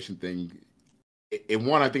separation thing,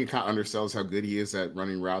 one, I think it kind of undersells how good he is at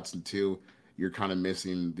running routes, and two, you're kind of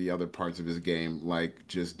missing the other parts of his game, like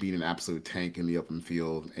just being an absolute tank in the open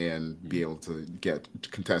field and be able to get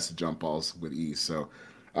contested jump balls with ease. So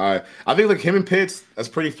I think like him and Pitts, that's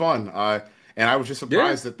pretty fun. And I was just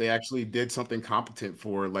surprised that they actually did something competent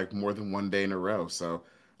for like more than one day in a row. So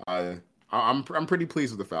I'm pretty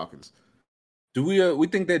pleased with the Falcons. Do we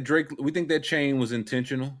think that chain was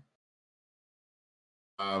intentional?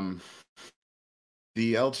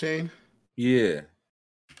 The L chain? Yeah.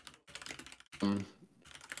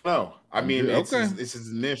 No, I mean it's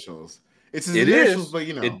his initials. It's his initials, but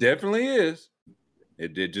you know it definitely is.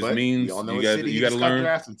 It just means you got to learn.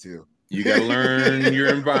 You got to learn your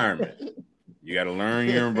environment. You got to learn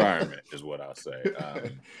your environment, is what I'll say.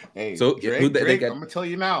 Hey, so Drake, I'm gonna tell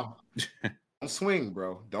you now. Don't swing,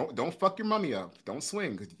 bro. Don't fuck your money up. Don't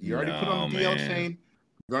swing because you already put on the DL chain.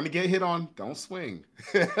 You're going to get hit on. Don't swing.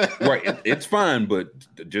 Right. It's fine, but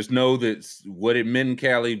just know that what it meant in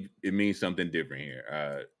Cali, it means something different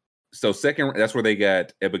here. So second, that's where they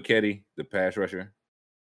got Ebiketie, the pass rusher.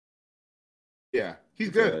 Yeah, he's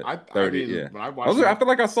good. 30, when I feel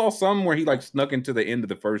like I saw some where he like snuck into the end of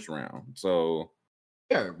the first round. So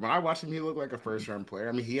yeah, when I watched him, he looked like a first round player.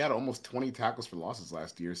 I mean, he had almost 20 tackles for losses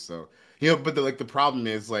last year. So you know, but the problem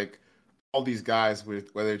is like all these guys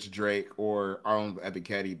with whether it's Drake or Arnold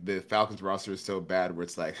Ebiketie, the Falcons roster is so bad where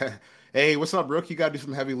it's like, hey, what's up, Rook? You got to do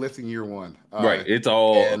some heavy lifting year one. Right. It's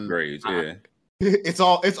all upgrades. Yeah. It's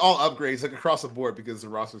all upgrades like across the board because the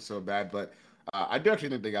roster is so bad. But I do actually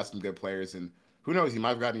think they got some good players, and who knows, you might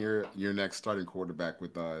have gotten your next starting quarterback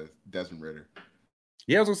with Desmond Ridder.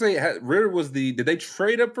 Yeah, I was gonna say Ridder was did they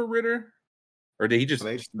trade up for Ridder, or did he just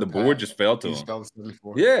the board just fell to him? Just fell to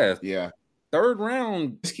 74. Yeah. Third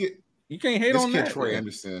round. You can't hate on that. Troy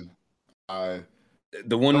Anderson. The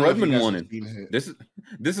one Rudman wanted. This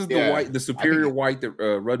is the white, the superior white that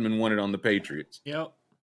Rudman wanted on the Patriots. Yep.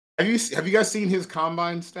 Have you guys seen his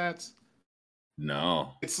combine stats?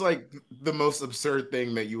 No. It's like the most absurd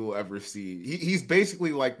thing that you will ever see. He's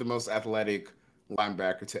basically like the most athletic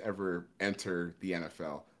linebacker to ever enter the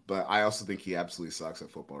NFL. But I also think he absolutely sucks at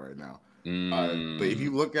football right now. But if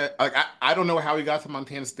you look at like I don't know how he got to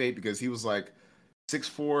Montana State because he was like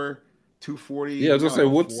 6'4", 240. Yeah, I was gonna say,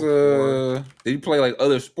 like what's 4'4". did he play like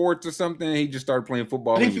other sports or something? He just started playing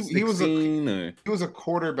football I when think he was 16. he was a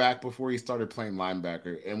quarterback before he started playing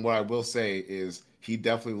linebacker. And what I will say is he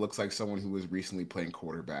definitely looks like someone who was recently playing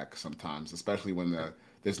quarterback sometimes, especially when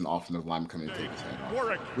there's an offensive lineman coming to take his head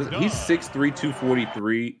off. He's 6'3",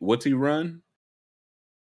 243. What's he run?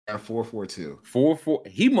 4.42. 4.4.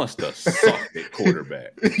 He must have sucked at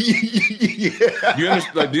quarterback. Yeah. You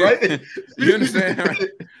understand? Like, you understand?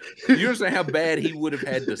 You understand how bad he would have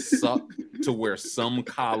had to suck to where some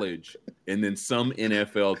college and then some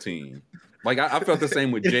NFL team. Like I felt the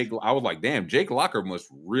same with Jake. I was like, damn, Jake Locker must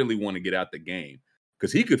really want to get out the game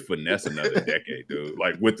because he could finesse another decade, dude.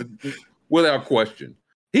 Like without question,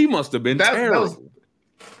 he must have been terrible.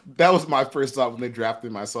 That was my first thought when they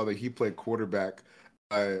drafted him. I saw that he played quarterback.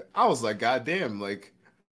 I was like, God damn, like,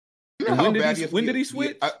 you know when did he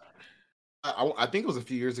switch? I think it was a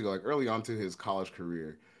few years ago, like early on to his college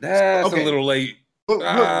career. That's a little late. Look,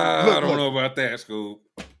 I don't know about that, Scoop.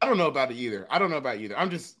 I don't know about it either. I'm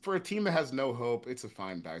just, for a team that has no hope, it's a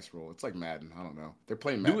fine dice roll. It's like Madden. I don't know. They're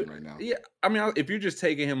playing Madden right now. Yeah, I mean, if you're just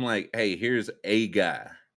taking him like, hey, here's a guy.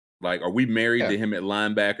 Like, are we married to him at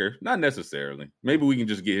linebacker? Not necessarily. Maybe we can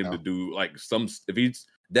just get him to do like if he's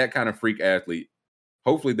that kind of freak athlete.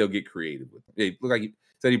 Hopefully they'll get creative with him. It looked like he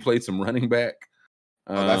said he played some running back.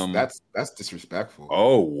 That's disrespectful.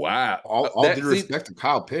 Oh wow! All due respect to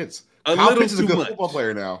Kyle Pitts. Kyle Pitts is a good football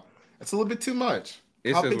player now. It's a little bit too much.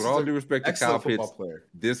 It says, with all due respect to Kyle Pitts,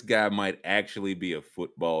 this guy might actually be a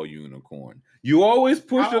football unicorn. You always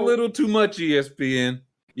push a little too much, ESPN.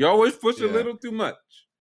 You always push a little too much.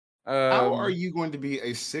 How are you going to be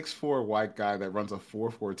a 6'4" white guy that runs a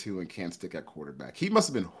 4.42 and can't stick at quarterback? He must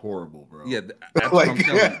have been horrible, bro. Yeah, that's what I'm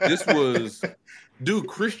telling you. This was, dude.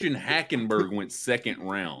 Christian Hackenberg went second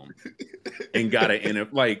round and got an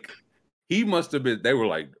NFL. Like, he must have been. They were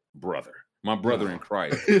like, brother, my brother in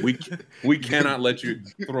Christ. We cannot let you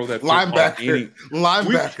throw that linebacker.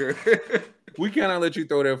 We cannot let you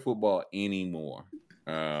throw that football anymore.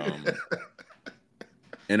 And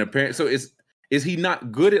apparently, so is he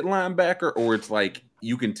not good at linebacker, or it's like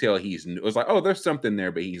you can tell he's new? It's like, oh, there's something there,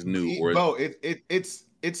 but he's new.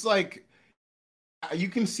 It's like you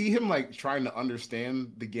can see him like trying to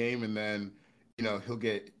understand the game, and then he'll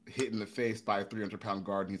get hit in the face by a 300-pound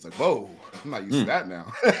guard, and he's like, "Whoa, I'm not used to that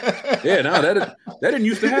now." Yeah, no, that didn't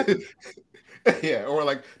used to happen. Yeah, or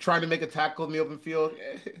like trying to make a tackle in the open field.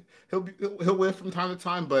 He'll win from time to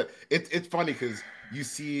time, but it's funny because you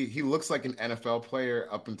see he looks like an NFL player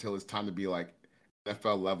up until it's time to be like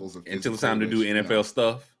NFL levels of until it's time to do NFL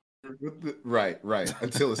stuff. Right.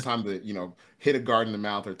 Until it's time to hit a guard in the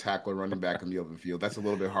mouth or tackle a running back in the open field. That's a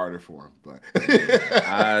little bit harder for him, but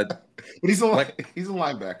he's a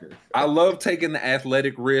linebacker. I love taking the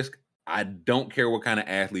athletic risk. I don't care what kind of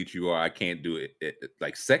athlete you are. I can't do it.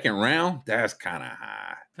 Like second round, that's kind of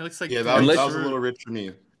high. It looks like that was a little rich for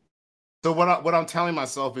me. So what I'm telling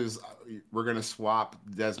myself is we're gonna swap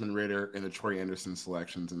Desmond Ridder and the Troy Anderson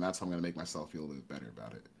selections, and that's how I'm gonna make myself feel a little better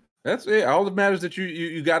about it. That's it. All that matters that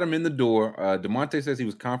you got him in the door. DeMonte says he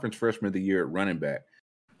was conference freshman of the year at running back,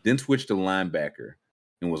 then switched to linebacker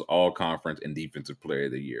and was all conference and defensive player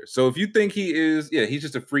of the year. So if you think he is, he's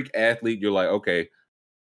just a freak athlete, you're like, okay,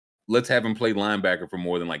 let's have him play linebacker for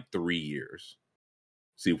more than like 3 years.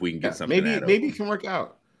 See if we can get something. Maybe it can work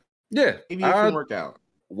out. Yeah, maybe it can work out.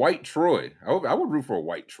 White Troy. I would root for a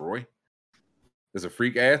white Troy. There's a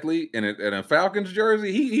freak athlete in a Falcons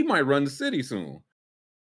jersey. He might run the city soon.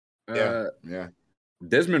 Yeah.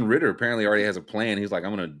 Desmond Ridder apparently already has a plan. He's like,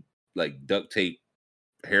 I'm gonna like duct tape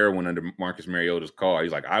heroin under Marcus Mariota's car.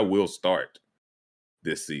 He's like, I will start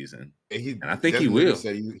this season, and I think he will.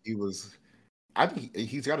 I think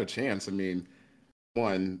he's got a chance. I mean,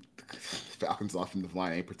 one, Falcons offensive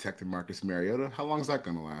line ain't protecting Marcus Mariota. How long is that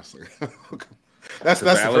going to last? That's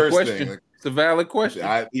the first question. thing. It's a valid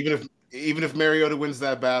question. Even if Mariota wins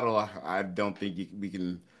that battle, I don't think we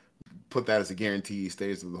can put that as a guarantee he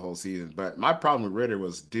stays through the whole season. But my problem with Ridder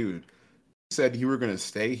was, dude, you said you were going to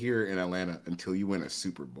stay here in Atlanta until you win a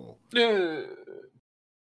Super Bowl.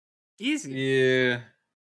 Easy. Yeah.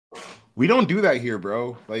 We don't do that here,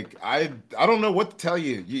 bro. Like, I don't know what to tell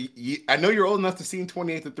you. I know you're old enough to see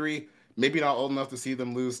 28-3. Maybe not old enough to see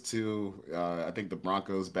them lose to, I think, the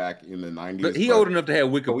Broncos back in the 90s. But he old enough to have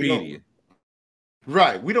Wikipedia.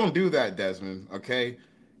 Right. We don't do that, Desmond, okay?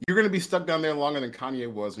 You're going to be stuck down there longer than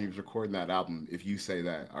Kanye was when he was recording that album, if you say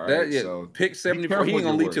that, all right? So pick 74. He ain't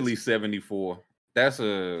going to lead till he's 74. That's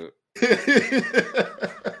a...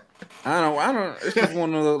 I don't. It's just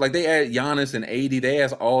one of those. Like, they add Giannis and 80. They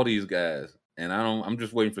ask all these guys, and I'm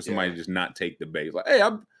just waiting for somebody to just not take the bait. Like, hey,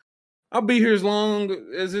 I'll be here as long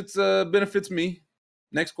as it benefits me.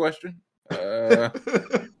 Next question. I'm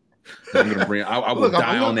gonna bring. I will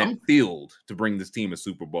die on that field to bring this team a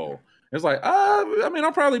Super Bowl. It's like, I mean,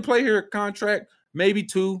 I'll probably play here a contract, maybe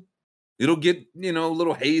 2. It'll get a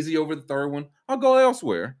little hazy over the 3rd one. I'll go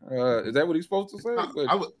elsewhere. Is that what he's supposed to say?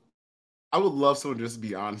 I would love someone to just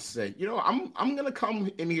be honest and say, I'm gonna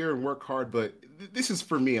come in here and work hard, but this is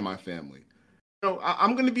for me and my family.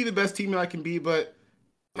 I'm gonna be the best teammate I can be, but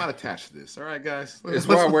I'm not attached to this. All right, guys. It's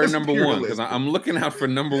why I wear number 1 because I'm looking out for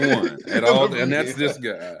number 1 at all, and that's this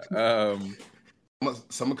guy.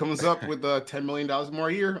 Someone comes up with $10 million more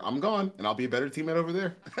a year, I'm gone, and I'll be a better teammate over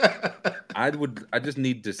there. I just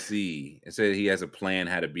need to see. It said he has a plan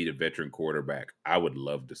how to beat a veteran quarterback. I would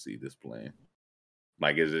love to see this plan.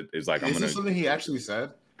 Like, is this something he actually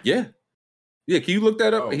said? Yeah. Can you look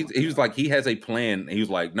that up? Oh, he was like, he has a plan. He was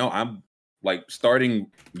like, no, I'm like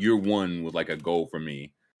starting year 1 with like a goal for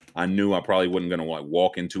me. I knew I probably wasn't going to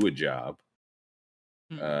walk into a job.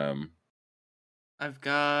 I've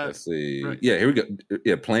got. Let's see. Right. Yeah, here we go.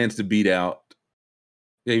 Yeah, plans to beat out.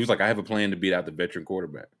 Yeah, he was like, I have a plan to beat out the veteran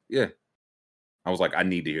quarterback. Yeah, I was like, I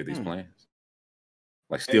need to hear these plans.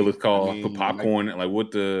 Like, steal his call, put popcorn, like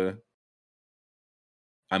what the.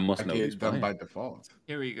 I must know these done by default.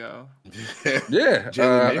 Here we go. Yeah,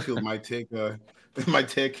 Jalen Mayfield might take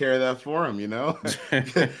care of that for him.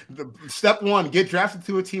 Step 1: get drafted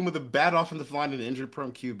to a team with a bad offensive line and an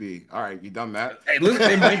injury-prone QB. All right, you done that? Hey,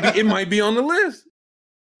 listen, it might be on the list.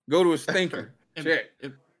 Go to a stinker. Check.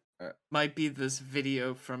 It might be this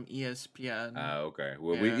video from ESPN. Okay.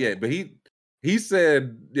 Well, but he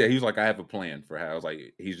said, he was like, I have a plan for how. I was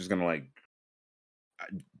like, he's just gonna like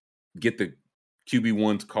get the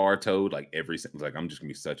QB1's car towed like every sentence. Like, I'm just gonna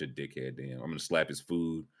be such a dickhead to him. I'm gonna slap his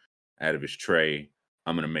food out of his tray.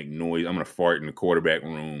 I'm gonna make noise. I'm gonna fart in the quarterback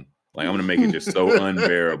room. Like, I'm gonna make it just so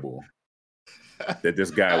unbearable that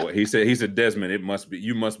this guy. He said, Desmond,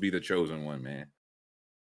 you must be the chosen one, man.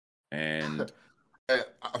 And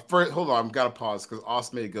hold on, I've got to pause because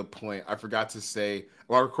Austin made a good point. I forgot to say,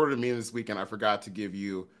 I recorded a meeting this weekend. I forgot to give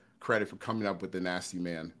you credit for coming up with the nasty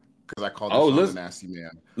man. Because I called the nasty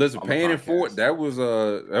man. Listen, paying it forward. That was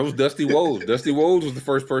Dusty Woles. Dusty Woles was the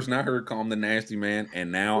first person I heard call him the nasty man, and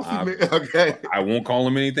now I won't call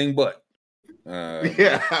him anything but. That's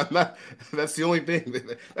the only thing.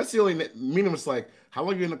 That's the only meaning. Was like, how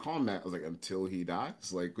long are you gonna call him that? I was like, until he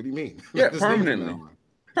dies. Like, what do you mean? Yeah, permanently.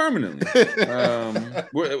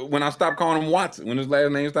 When I stopped calling him Watson, when his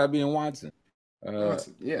last name stopped being Watson.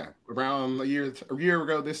 Around a year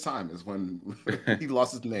ago this time is when he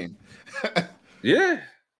lost his name. Yeah,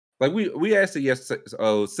 like we asked it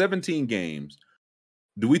yesterday. 17 games.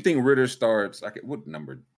 Do we think Ritter starts? What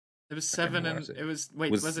number? It was 7 and it was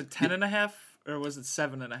was it 10.5 or was it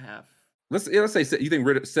 7.5? Let's say you think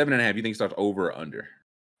Ritter 7.5. You think he starts over or under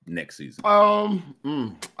next season? I'll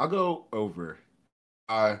go over.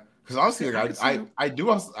 Because honestly, I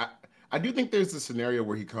do think there's a scenario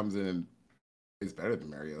where he comes in and is better than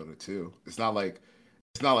Mariota too. It's not like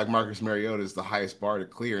Marcus Mariota is the highest bar to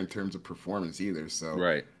clear in terms of performance either. So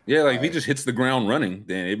right, yeah, like if he just hits the ground running,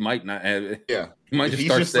 then it might not have. Yeah, he might just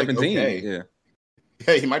start 17. Like, okay,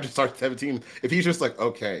 yeah, he might just start 17 if he's just like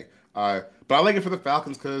okay. But I like it for the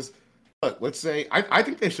Falcons because look, let's say I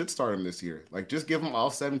think they should start him this year. Like, just give him all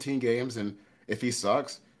 17 games, and if he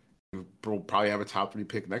sucks, we'll probably have a top 3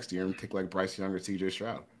 pick next year and pick like Bryce Young or CJ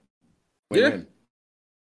Stroud. Win-win.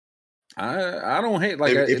 I don't hate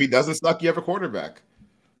like if he doesn't suck, you have a quarterback.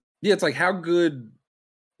 Yeah, it's like how good.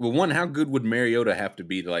 Well, how good would Mariota have to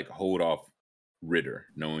be to like hold off Ritter,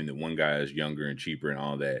 knowing that one guy is younger and cheaper and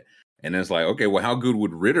all that? And then it's like, okay, well, how good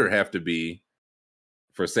would Ritter have to be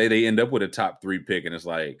for say they end up with a top 3 pick? And it's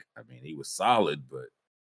like, I mean, he was solid, but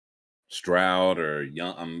Stroud or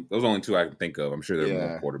Young, those are only 2 I can think of. I'm sure there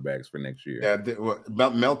are more quarterbacks for next year. Yeah,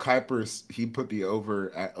 Mel Kiper's he put the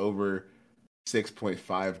over at over 6.5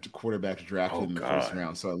 quarterbacks drafted in the first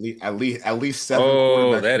round. So at least 7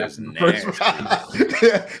 quarterbacks. Oh, that is nasty.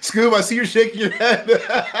 Scoob, I see you shaking your head.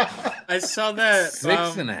 I saw that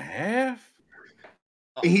 6.5.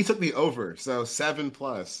 He took the over, so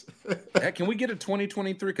 7+. Can we get a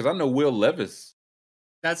 2023? Because I know Will Levis.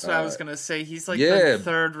 That's what I was gonna say. He's like the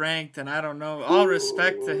 3rd ranked, and I don't know. All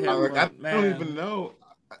respect to him. I don't even know.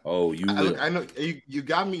 Oh, I know you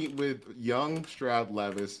got me with Young, Stroud,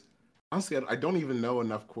 Levis. Honestly, I don't even know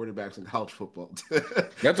enough quarterbacks in college football.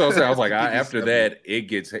 That's what I said. I was like, after that, it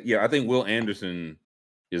gets. Yeah, I think Will Anderson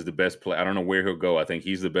is the best player. I don't know where he'll go. I think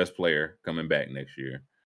he's the best player coming back next year.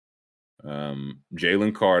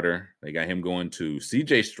 Jalen Carter, they got him going to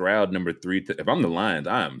CJ Stroud, number 3. If I'm the Lions,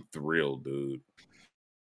 I am thrilled, dude.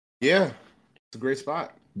 Yeah, it's a great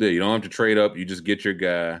spot. Yeah, you don't have to trade up. You just get your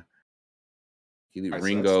guy.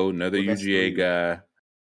 Ringo, another UGA guy,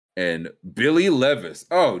 and Billy Levis.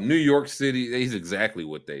 Oh, New York City. He's exactly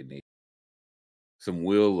what they need. Some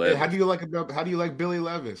Will Levis. Hey, how do you like Billy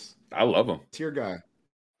Levis? I love him. It's your guy.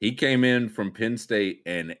 He came in from Penn State,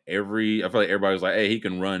 and I feel like everybody was like, "Hey, he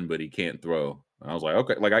can run, but he can't throw." And I was like,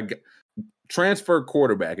 "Okay." Like I get transfer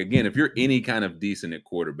quarterback again. If you're any kind of decent at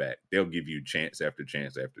quarterback, they'll give you chance after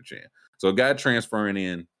chance after chance. So a guy transferring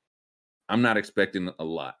in, I'm not expecting a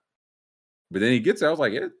lot. But then he gets there. I was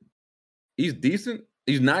like, yeah, he's decent.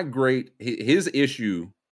 He's not great. His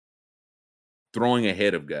issue, throwing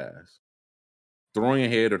ahead of guys. Throwing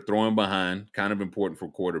ahead or throwing behind, kind of important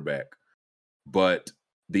for quarterback. But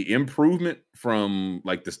the improvement from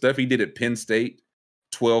like the stuff he did at Penn State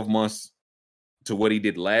 12 months to what he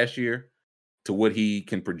did last year to what he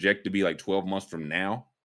can project to be like 12 months from now.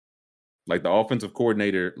 Like the offensive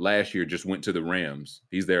coordinator last year just went to the Rams.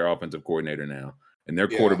 He's their offensive coordinator now. And their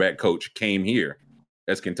quarterback coach came here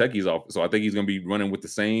as Kentucky's offense. So I think he's going to be running with the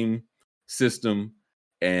same system.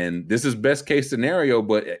 And this is best case scenario,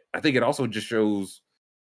 but I think it also just shows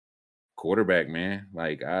quarterback, man.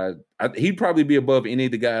 Like he'd probably be above any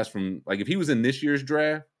of the guys from like if he was in this year's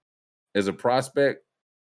draft as a prospect,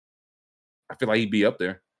 I feel like he'd be up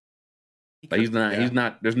there. Like he's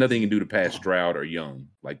not. There's nothing he can do to pass Stroud or Young.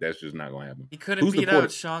 Like that's just not going to happen. He couldn't beat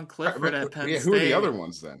out Sean Clifford at Penn State. Who are the other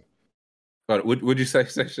ones then? But would you say,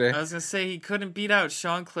 Shay? I was gonna say he couldn't beat out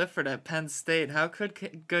Sean Clifford at Penn State. How good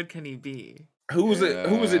can he be? Who was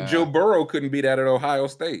it? Joe Burrow couldn't beat out at Ohio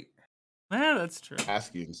State. Yeah, that's true.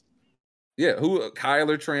 Haskins. Yeah,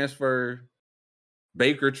 Kyler transferred,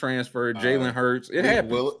 Baker transferred, Jalen Hurts. It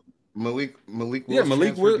happened. Malik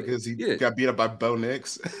Willis because he got beat up by Bo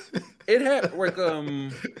Nix. It happened. Like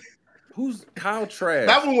who's Kyle Trask?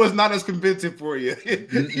 That one was not as convincing for you.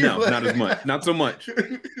 No, not as much. Not so much.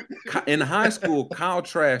 In high school, Kyle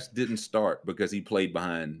Trask didn't start because he played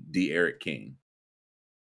behind De'Aaron King.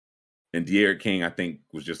 And De'Aaron King, I think,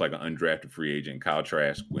 was just like an undrafted free agent. Kyle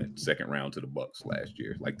Trask went second round to the Bucks last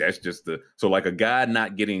year. Like that's just so like a guy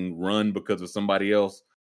not getting run because of somebody else.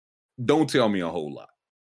 Don't tell me a whole lot.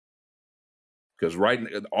 Because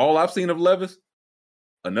all I've seen of Levis,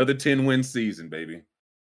 another 10-win season, baby.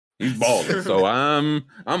 He's balling. So I'm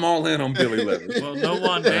all in on Billy Levis. Well, no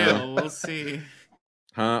one now. We'll see.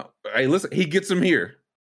 Hey, listen, he gets him here.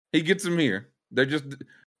 They're just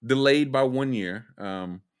delayed by 1 year.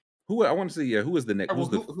 Who I want to see? Yeah, who is the next? Who's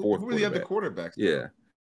the fourth? Who are the other quarterbacks? Yeah,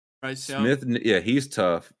 Bryce Smith. Young. Yeah, he's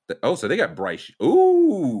tough. Oh, so they got Bryce.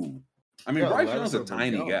 Ooh, I mean, Bryce Young's a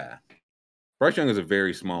tiny guy. Bryce Young is a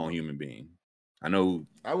very small human being. I know.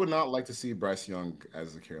 I would not like to see Bryce Young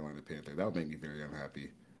as a Carolina Panther. That would make me very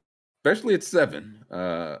unhappy. Especially at 7.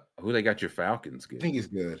 Who they got your Falcons getting? I think he's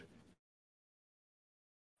good.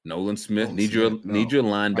 Nolan Smith. Need you a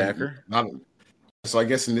linebacker. So I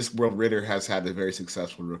guess in this world, Ritter has had a very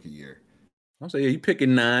successful rookie year. I'll say, yeah, you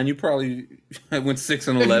picking 9. You probably went 6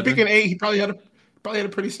 and 11. Picking 8. He probably had a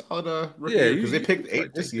pretty solid rookie year because they picked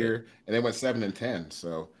 8 this year and they went 7 and 10.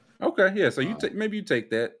 So okay, yeah. So maybe you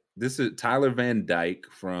take that. This is Tyler Van Dyke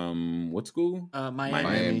from what school?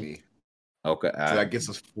 Miami. Okay, so that gets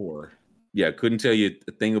us 4. Yeah, couldn't tell you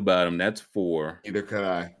a thing about him. That's 4. Neither could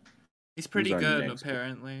I. He's pretty good,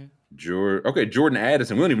 apparently. Jordan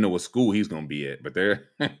Addison. We don't even know what school he's going to be at, but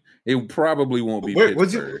it probably won't be.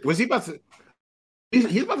 Was he about to?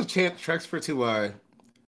 He's about to transfer to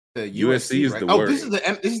USC. Is right? the word. This is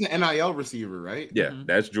the NIL receiver, right? Yeah,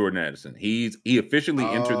 that's Jordan Addison. He officially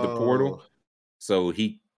entered the portal, so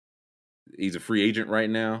he's a free agent right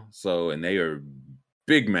now. So and they are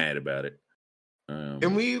big mad about it.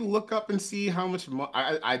 Can we look up and see how much money?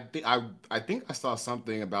 I think I saw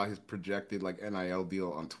something about his projected like NIL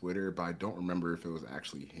deal on Twitter, but I don't remember if it was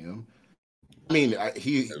actually him. I mean,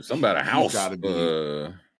 something about a house. Gotta be.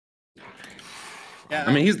 Yeah,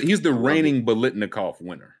 I mean, he's the reigning Biletnikoff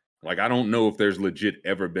winner. Like, I don't know if there's legit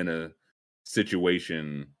ever been a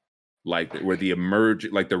situation like where the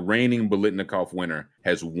reigning Biletnikoff winner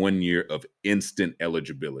has 1 year of instant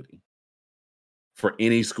eligibility for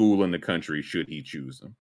any school in the country should he choose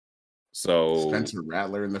them. So Spencer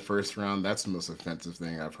Rattler in the first round, that's the most offensive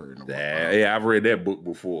thing I've heard in a while. Yeah, I've read that book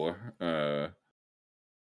before.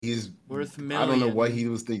 He's worth millions. I don't know what he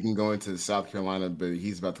was thinking going to South Carolina, but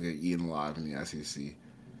he's about to get eaten alive in the SEC.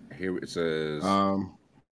 Here it says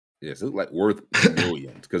yes, it's like worth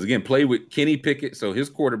millions. Because again, play with Kenny Pickett, so his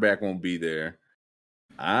quarterback won't be there.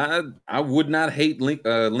 I would not hate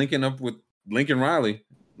linking up with Lincoln Riley.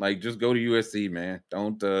 Like, just go to USC, man.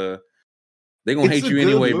 Don't they're gonna hate you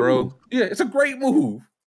anyway, bro. Yeah, it's a great move.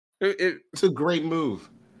 It's a great move.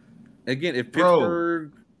 Again, if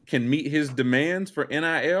Pittsburgh can meet his demands for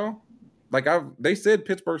NIL, like they said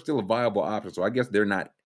Pittsburgh's still a viable option. So I guess they're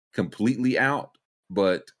not completely out,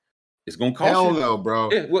 but it's gonna cost Hell you. no,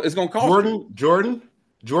 bro. Yeah, well, it's gonna cost you. Jordan,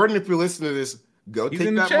 if you're listening to this, go He's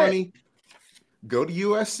take that chat. money, go to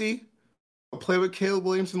USC, go play with Caleb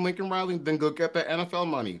Williams and Lincoln Riley, then go get that NFL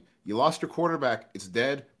money. You lost your quarterback. It's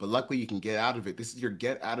dead, but luckily you can get out of it. This is your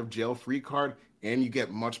get out of jail free card, and you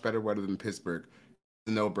get much better weather than Pittsburgh.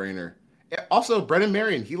 It's a no-brainer. Also, Brennan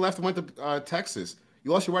Marion, he left and went to Texas.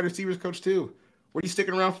 You lost your wide receivers coach too. What are you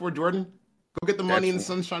sticking around for, Jordan? Go get the money in the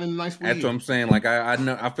sunshine and the nice weed. That's what I'm saying. Like I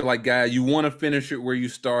know, I feel like, guy, you want to finish it where you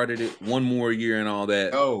started it, one more year and all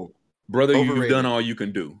that. Oh, brother, overrated. you've done all you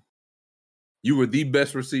can do. You were the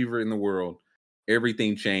best receiver in the world.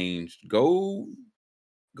 Everything changed. Go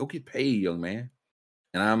get paid, young man.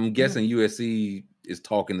 And I'm guessing USC is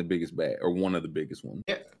talking the biggest bag, or one of the biggest ones.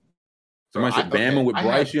 Yeah. Somebody said Bama with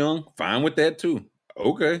Bryce Young. Fine with that too.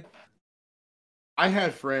 Okay. I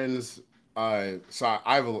had friends. So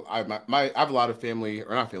I have a lot of family,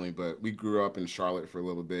 or not family, but we grew up in Charlotte for a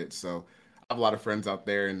little bit. So I have a lot of friends out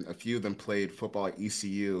there, and a few of them played football at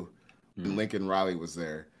ECU, and Lincoln Riley was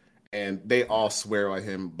there. And they all swear by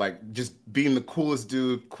him, like just being the coolest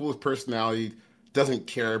dude, coolest personality, doesn't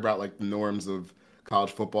care about like the norms of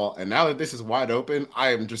college football. And now that this is wide open,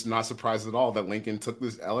 I am just not surprised at all that Lincoln took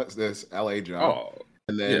this LA job. Oh,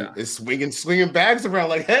 and then is swinging bags around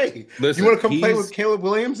like, hey, listen, you want to come play with Caleb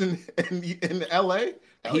Williams in LA?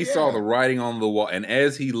 He saw the writing on the wall, and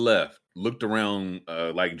as he left, looked around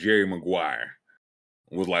like Jerry Maguire,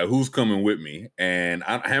 was like, who's coming with me? And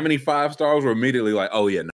how many 5-stars were immediately like, oh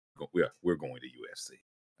yeah, no, we're going to USC.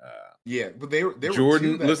 But they were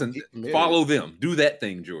Jordan. Listen, follow them. Do that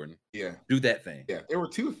thing, Jordan. Yeah, do that thing. Yeah, there were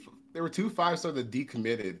two 5-stars that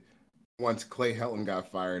decommitted once Clay Helton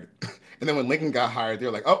got fired, and then when Lincoln got hired, they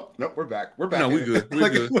were like, "Oh no, we're back. We're back. No, we good. We're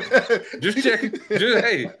good. Just checking.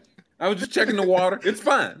 Hey, I was just checking the water. It's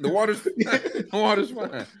fine. The water's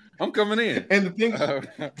fine. I'm coming in." And the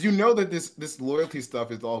thing, you know that this loyalty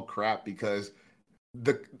stuff is all crap because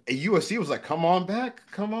the USC was like, come on back,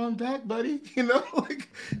 buddy. You know, like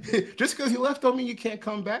just because you left don't mean you can't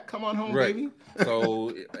come back. Come on home, right. baby.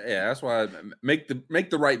 So yeah, that's why make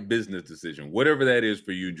the right business decision, whatever that is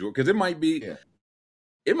for you, George. Because it might be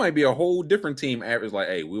a whole different team. Average like,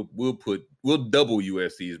 hey, we'll double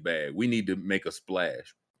USC's bag. We need to make a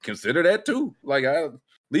splash. Consider that too. Like, I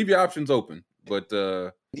leave your options open. But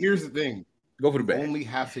here's the thing: go for the bag. You only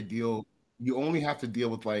have to deal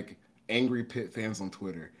with like angry Pitt fans on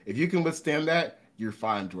Twitter. If you can withstand that, you're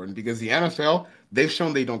fine, Jordan. Because the NFL, they've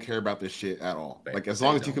shown they don't care about this shit at all. Like as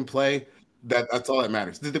long as you can play, that's all that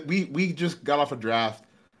matters. We just got off a draft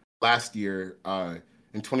last year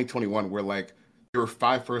in 2021 where like there were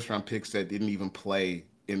 5 first-round picks that didn't even play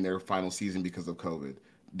in their final season because of COVID.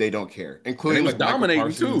 They don't care, including like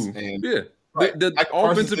dominating too. And, yeah, right. the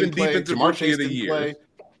offensive and defensive rookie of the year.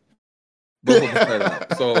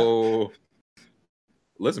 So.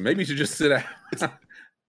 Listen, maybe you should just sit out.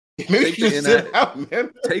 Take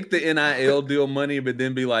the NIL deal money, but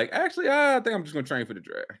then be like, actually, I think I'm just going to train for the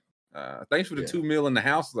draft. Thanks for the $2 million in the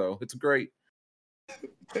house, though. It's great.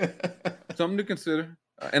 Something to consider.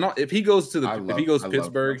 And if he goes to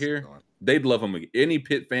Pittsburgh here, they'd love him. Any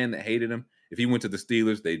Pitt fan that hated him, if he went to the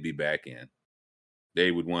Steelers, they'd be back in.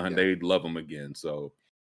 They would want him. Yeah. They'd love him again. So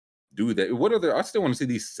do that. I still want to see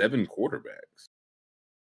these 7 quarterbacks.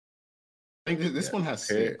 I think this one has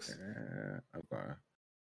 6. Okay.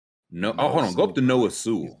 No, hold on. Go up to Noah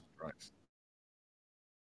Sewell.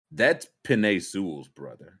 That's Penei Sewell's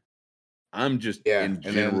brother. I'm just in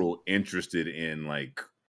general interested in like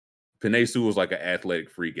Penei Sewell's like an athletic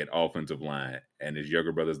freak at offensive line, and his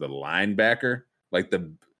younger brother's the linebacker. Like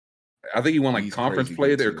I think he won like conference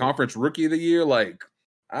player or conference rookie of the year. Like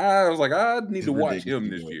I was like, I need to watch him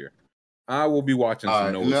this year. I will be watching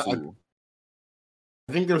some Noah Sewell.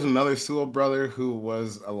 I think there's another Sewell brother who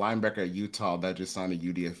was a linebacker at Utah that just signed a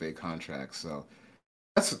UDFA contract. So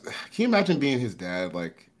can you imagine being his dad?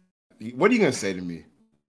 Like, what are you gonna say to me?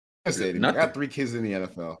 I got 3 kids in the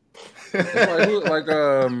NFL.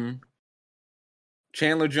 like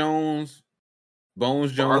Chandler Jones,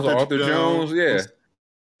 Bones Jones, Arthur Jones.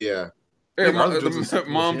 Yeah. Hey,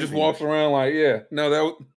 mom just walks around like, no,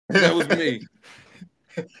 that was me.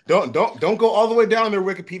 Don't go all the way down their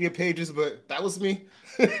Wikipedia pages, but that was me.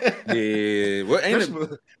 Yeah,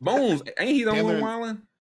 well, Bones ain't he the one wilding?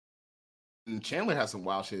 And Chandler has some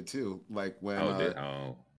wild shit too. Like when I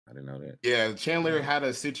didn't know that. Yeah, Chandler had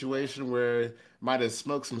a situation where might have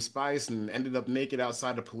smoked some spice and ended up naked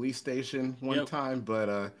outside a police station one time.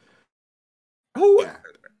 But who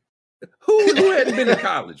hadn't been to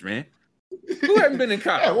college, man? Who hasn't been in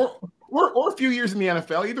college? Yeah, or a few years in the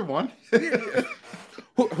NFL, either one.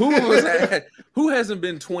 Who hasn't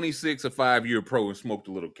been 26 a 5-year pro and smoked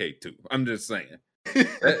a little K2? I'm just saying.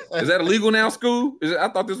 Is that illegal now, school? I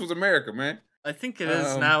thought this was America, man. I think it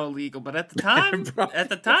is now illegal, but at the time,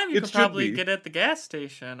 you could probably get it at the gas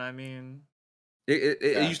station. I mean,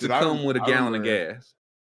 it used to come with a gallon of gas.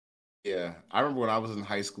 Yeah, I remember when I was in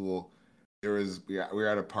high school, we were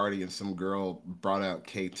at a party and some girl brought out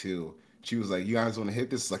K2. She was like, "You guys want to hit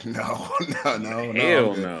this?" Like, no, hell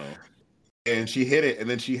no. And she hit it, and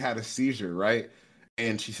then she had a seizure, right?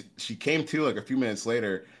 And she came to like a few minutes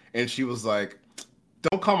later, and she was like,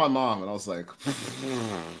 "Don't call my mom." And I was like,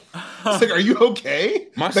 "Are you okay?"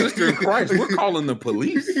 My sister in Christ, we're calling the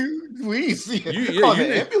police. Please, call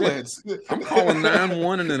the ambulance. I'm calling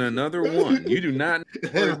 911 and then another one. You do not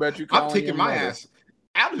worry about you calling. I'm taking my ass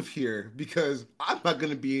out of here because I'm not going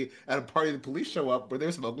to be at a party the police show up where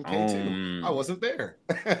they're smoking K2. I wasn't there.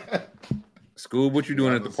 School, what you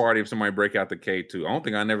doing at the party if somebody break out the K2? I don't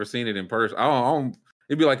think I never seen it in person.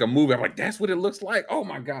 It'd be like a movie. I'm like, that's what it looks like. Oh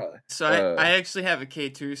my god! So I actually have a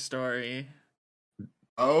K2 story.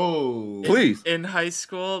 Oh, please! In high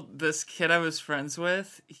school, this kid I was friends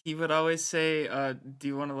with, he would always say, "Do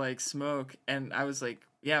you want to like smoke?" And I was like,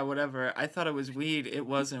 "Yeah, whatever." I thought it was weed. It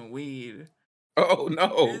wasn't weed. Oh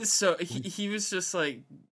no! So he was just like,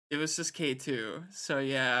 it was just K2. So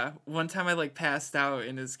yeah, one time I like passed out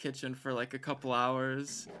in his kitchen for like a couple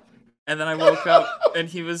hours. And then I woke up and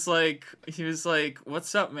he was like,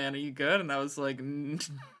 "What's up, man? Are you good?" And I was like,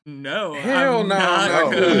 "No, hell I'm no,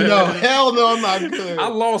 not good. No, hell no, I'm not good. I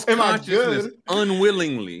lost consciousness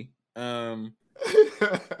unwillingly." No,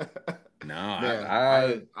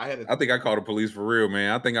 man, I think I called the police for real,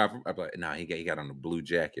 man. I think I'm like, nah, he got on the blue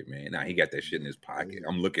jacket, man. Nah, he got that shit in his pocket.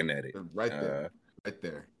 I'm looking at it right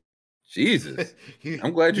there. Jesus,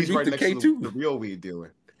 I'm glad you beat right the K2, the real weed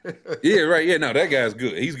dealer. Yeah, right. Yeah, no, that guy's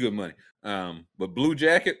good. He's good money. But blue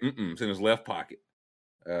jacket, it's in his left pocket.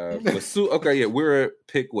 Okay, yeah, we're at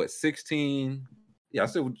pick 16. Yeah, I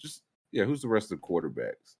said who's the rest of the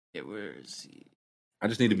quarterbacks? Yeah, where is he? I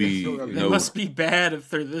just need to be. They must be bad if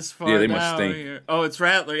they're this far. Yeah, they must stink. Here. Oh, it's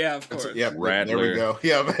Rattler. Yeah, of course. Yeah, Rattler. There we go.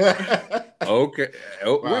 Yeah. Okay.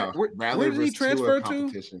 Wow. Where did he transfer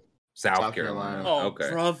to? South Carolina. Oh, okay.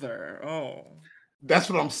 Brother. Oh.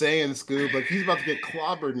 That's what I'm saying, Scoob. Like he's about to get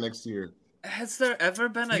clobbered next year. Has there ever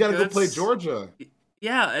been you gotta go play Georgia?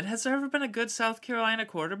 Yeah, and has there ever been a good South Carolina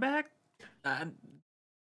quarterback?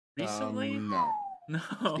 Recently? No.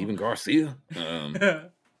 Steven Garcia.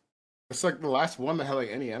 It's like the last one that had like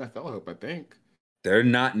any NFL hope, I think. They're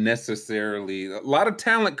not necessarily a lot of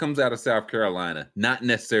talent comes out of South Carolina, not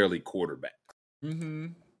necessarily quarterback. Mm-hmm.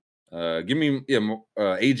 Give me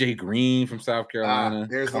AJ Green from South Carolina.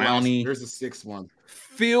 There's Clowney. There's a sixth one.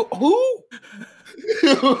 Phil who?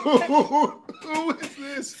 Who is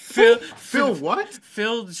this? Phil what?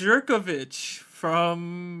 Phil Jerkovich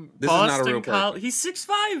from this Boston is not a real College. He's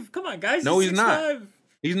 6'5". Come on, guys. No, he's not. 6'5".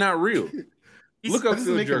 He's not real. Look up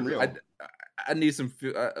Phil Jerkovich. I need some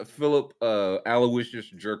Philip Aloysius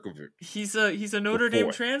Jerkovich. He's a Notre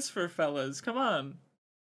Dame transfer, fellas. Come on.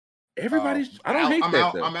 Everybody's. I don't hate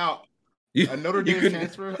that. I'm out. A Notre Dame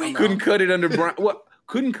transfer. Couldn't cut it under Brian. What?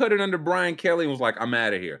 Couldn't cut it under Brian Kelly and was like, "I'm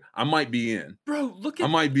out of here. I might be in." Bro, look at. I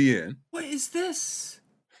might be in. What is this?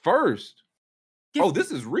 First.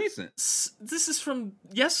 This is recent. This is from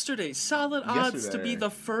yesterday. Solid odds to be the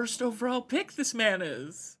first overall pick. This man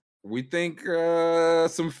is. We think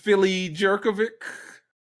some Philly Jerkovic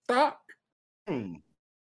stock.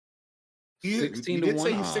 16 to 1.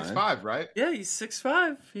 Say he's 6'5", right? Yeah, he's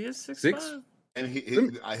 6'5". He is 6'5". And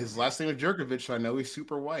his last name is Jerkovich, so I know he's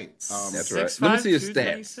super white. That's right. Let me see his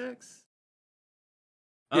stats.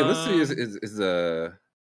 Yeah, let's see his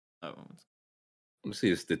let's see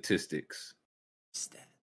his statistics.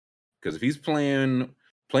 Because if he's playing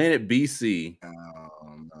at BC,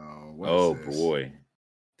 no. Boy.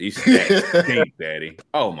 These stats stink, Daddy.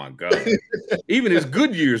 Oh my god! Even his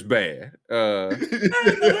good year's bad.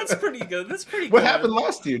 That's pretty good. That's pretty good. What happened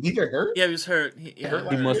last year? Did he get hurt? Yeah, he was hurt. He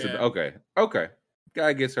must have. Okay.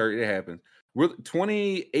 Guy gets hurt. It happens. We're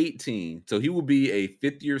 2018, so he will be a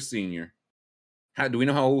fifth-year senior. How do we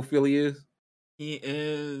know how old Philly is? He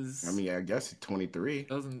is. I mean, I guess he's 23.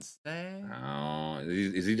 Doesn't say. Oh,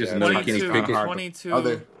 is he just another Kenny Pickett? 22.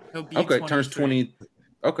 He'll be 23. Turns 20.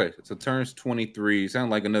 Okay, so turns 23.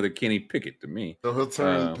 Sound like another Kenny Pickett to me. So he'll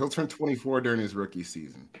turn 24 during his rookie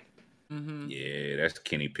season. Mm-hmm. Yeah, that's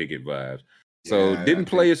Kenny Pickett vibes. So didn't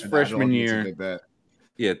play his freshman year.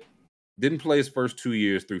 Yeah, didn't play his first 2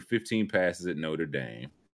 years through 15 passes at Notre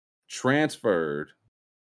Dame. Transferred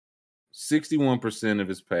 61% of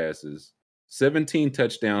his passes 17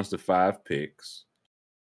 touchdowns to 5 picks.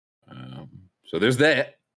 So there's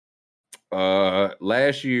that.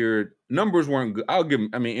 Last year, numbers weren't good. I'll give him,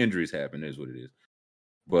 I mean, injuries happen, is what it is.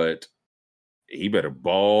 But he better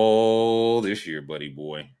ball this year, buddy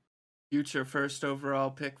boy. Future first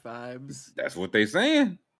overall pick vibes. That's what they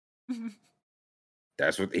saying.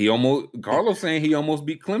 That's what Carlos saying he almost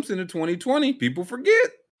beat Clemson in 2020. People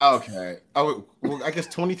forget. Okay. Oh, well, I guess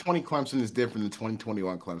 2020 Clemson is different than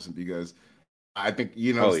 2021 Clemson because I think,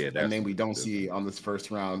 a name we don't see on this first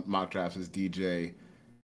round mock draft is DJ.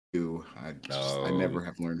 I never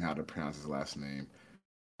have learned how to pronounce his last name.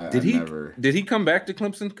 Did he come back to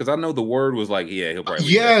Clemson? Because I know the word was like, yeah, he'll probably.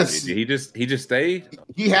 Yes. Did he just stayed?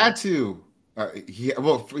 He had to. He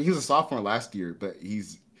was a sophomore last year, but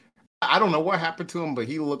I don't know what happened to him, but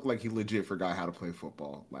he looked like he legit forgot how to play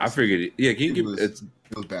football. I figured it. Yeah, it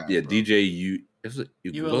was bad. Yeah, bro. DJ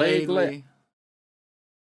Ugalele.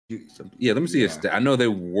 Yeah, let me see his stat. I know they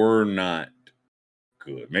were not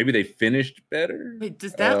good. Maybe they finished better. Wait,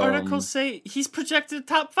 does that article say he's projected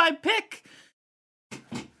top 5 pick?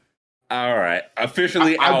 All right,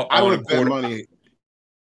 officially out. I would bet money.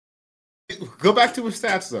 Go back to his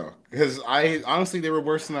stats though, because honestly they were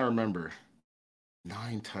worse than I remember.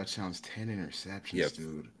 9 touchdowns, 10 interceptions,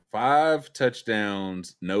 dude. 5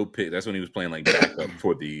 touchdowns, no pick. That's when he was playing like backup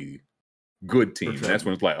for the good team. And that's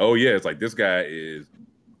when it's like, oh yeah, it's like this guy is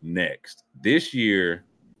next. This year,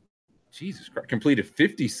 Jesus Christ, completed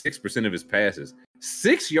 56% of his passes,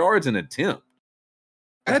 6 yards an attempt.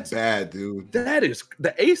 That's bad, dude. That is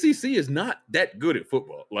the ACC is not that good at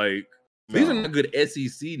football. Like these are not good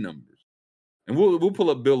SEC numbers. And we'll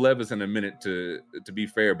pull up Bill Levis in a minute to be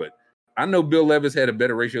fair, but I know Bill Levis had a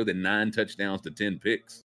better ratio than 9 touchdowns to 10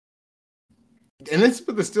 picks. And it's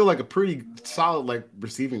still like a pretty solid like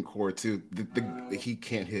receiving core too. He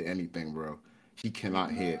can't hit anything, bro. He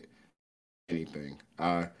cannot hit anything.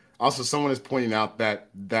 Also, someone is pointing out that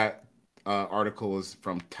article is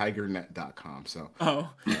from tigernet.com. So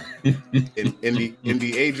in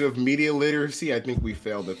the age of media literacy, I think we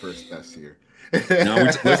failed the first test here. No,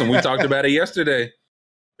 we talked about it yesterday.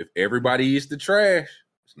 If everybody eats the trash,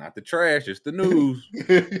 it's not the trash, it's the news.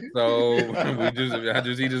 So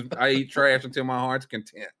I eat trash until my heart's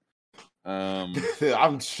content.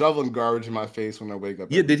 I'm shoveling garbage in my face when I wake up.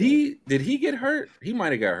 Yeah, did he get hurt? He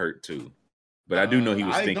might have got hurt too. But I do know he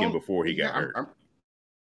was thinking before he got hurt.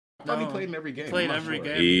 I thought he played in every game.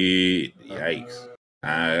 Yikes.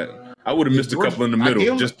 I would have missed a couple in the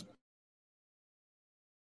middle. Just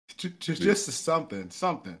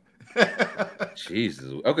something.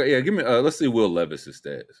 Jesus. Okay, yeah, give me let's see Will Levis's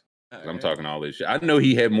stats. Okay. I'm talking all this shit. I know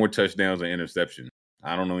he had more touchdowns than interceptions.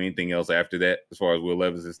 I don't know anything else after that as far as Will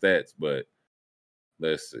Levis's stats, but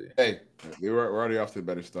let's see. Hey, we're already off to a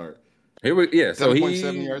better start. Here we so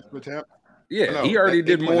 7.7 yards per attempt. Yeah, he already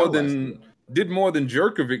did more than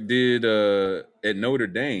Jerkovic did at Notre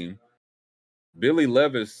Dame. Billy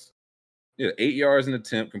Levis, 8 yards an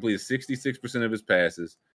attempt, completed 66% of his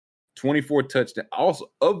passes, 24 touchdowns.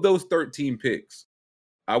 Also, of those 13 picks,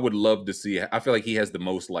 I would love to see. I feel like he has the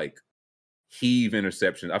most like heave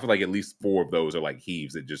interceptions. I feel like at least 4 of those are like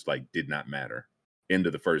heaves that just like did not matter. End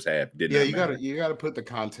of the first half did not matter. You gotta put the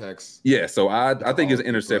context. Yeah, so I think his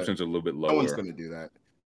interceptions are a little bit lower. No one's gonna do that.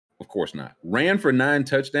 Of course not. Ran for 9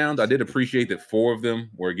 touchdowns. I did appreciate that 4 of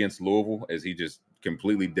them were against Louisville as he just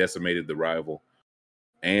completely decimated the rival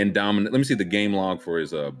and dominant. Let me see the game log for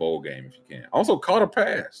his bowl game if you can. Also caught a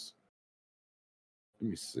pass. Let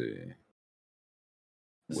me see.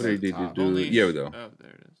 What did he do? Yeah, we go. Oh,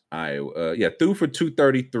 there it is. Iowa. Threw for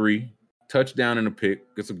 233. Touchdown and a pick.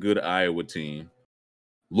 It's a good Iowa team.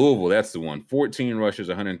 Louisville, that's the one. 14 rushes,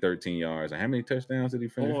 113 yards. And how many touchdowns did he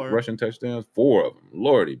finish? 4. Rushing touchdowns? 4 of them.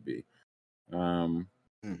 Lordy be.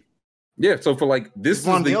 Yeah, so for like this is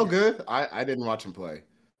Wandale good? I didn't watch him play.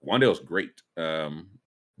 Wandale's great.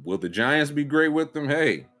 Will the Giants be great with them?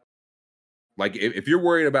 Hey. Like if you're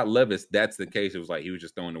worried about Levis, that's the case. It was like he was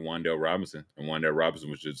just throwing to Wandale Robinson, and Wandale Robinson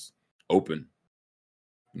was just open.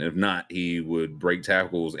 And if not, he would break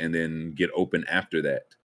tackles and then get open after that.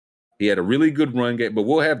 He had a really good run game, but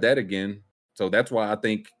we'll have that again. So that's why I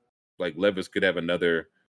think like Levis could have another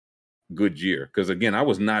good year. Because again, I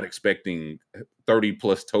was not expecting 30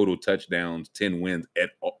 plus total touchdowns, 10 wins at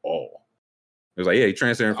all. It was like, yeah, he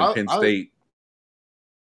transferring from Penn State.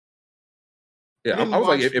 Yeah, I was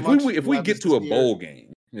like, if we get to a bowl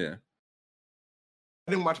game, yeah.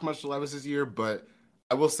 I didn't watch much Levis this year, but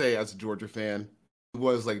I will say, as a Georgia fan, he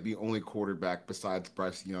was like the only quarterback besides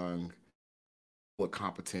Bryce Young look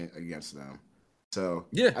competent against them. So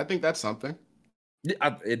yeah, I think that's something.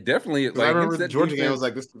 Yeah, it definitely. Like, I remember the Georgia game was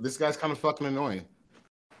like this guy's kind of fucking annoying.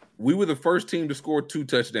 we were the first team to score 2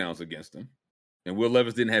 touchdowns against him, and Will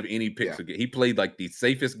Levis didn't have any picks. Yeah. He played like the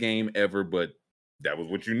safest game ever, but that was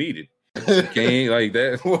what you needed. You can't like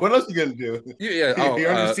that. What else you gonna do? Yeah.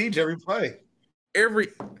 You're under siege every play.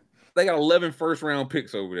 They got 11 first-round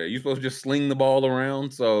picks over there. You're supposed to just sling the ball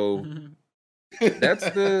around. So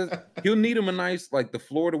he'll need him a nice, like the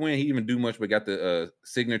Florida win. He didn't even do much, but got the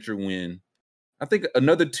signature win. I think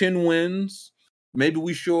another 10 wins. Maybe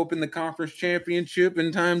we show up in the conference championship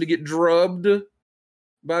in time to get drubbed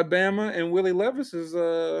by Bama, and Willie Levis is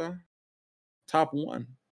top one.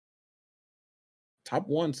 Top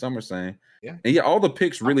one, some are saying. Yeah. And all the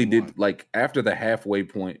picks really Top did one. like after the halfway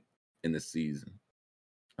point in the season.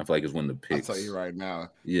 I feel like it's when the picks. I'll tell you right now.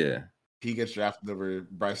 Yeah. He gets drafted over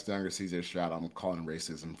Bryce Young or CJ Stroud. I'm calling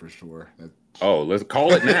racism for sure. Let's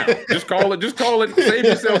call it now. Just call it. Save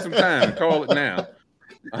yourself some time. Call it now.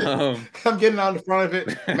 I'm getting out in front of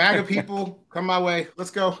it. MAGA people, come my way.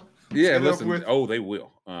 Let's go. Yeah, listen. They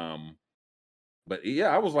will. But yeah,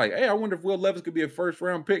 I was like, hey, I wonder if Will Levis could be a first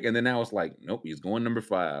round pick. And then now it's like, nope, he's going number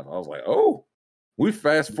 5. I was like, oh, we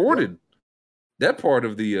fast forwarded that part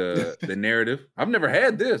of the narrative. I've never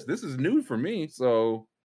had this. This is new for me. So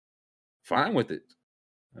fine with it.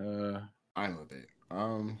 Fine with it.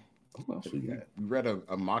 We read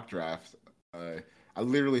a mock draft. I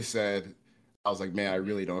literally said, I was like, man, I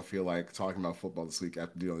really don't feel like talking about football this week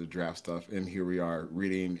after doing the draft stuff. And here we are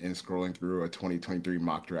reading and scrolling through a 2023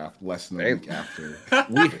 mock draft less than a week after.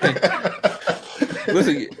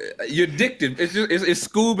 Listen, you're addicted. It's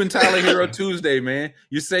Scoob and Tyler Hero Tuesday, man.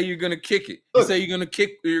 You say you're gonna kick it. You say you're gonna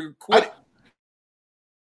quit.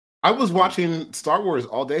 I was watching Star Wars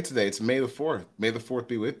all day today. It's May the 4th. May the 4th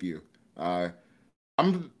be with you.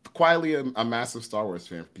 I'm quietly a massive Star Wars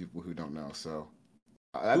fan for people who don't know. So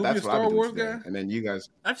that's what I've been doing today. And then you guys.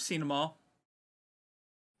 I've seen them all.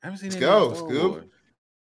 I haven't seen Let's go, Scoob.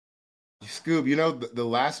 Scoob, you know, the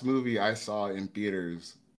last movie I saw in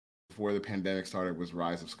theaters before the pandemic started was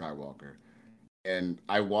Rise of Skywalker. And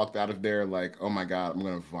I walked out of there like, oh my God, I'm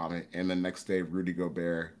going to vomit. And the next day, Rudy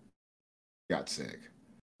Gobert got sick.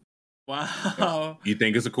 Wow. You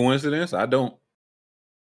think it's a coincidence? I don't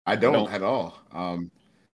at all.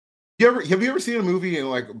 Have you ever seen a movie and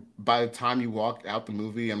like by the time you walk out the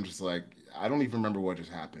movie, I'm just like, I don't even remember what just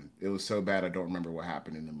happened. It was so bad I don't remember what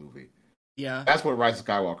happened in the movie. Yeah. That's what Rise of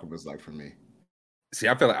Skywalker was like for me. See,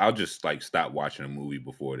 I feel like I'll just like stop watching a movie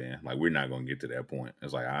before then. Like we're not gonna get to that point.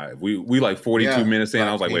 It's like we like 42 minutes in.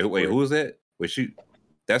 I was like, wait, who is that? Wait,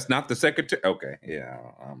 that's not the secretary. Okay, yeah,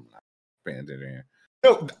 I'm not paying attention.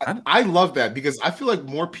 No, I love that because I feel like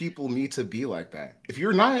more people need to be like that. If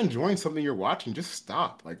you're not enjoying something you're watching, just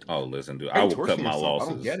stop. Like, oh, listen, dude, I will cut my losses.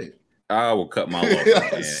 I don't get it. I will cut my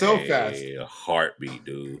losses so fast. A heartbeat,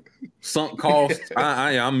 dude. Sunk costs.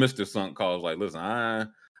 I'm Mr. Sunk costs. Like, listen,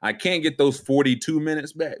 I can't get those 42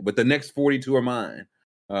 minutes back, but the next 42 are mine.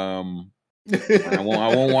 I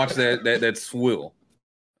won't watch that swill.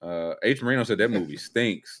 H. Marino said that movie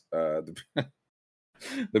stinks.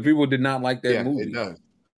 The people did not like that movie. It does.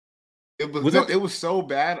 It was so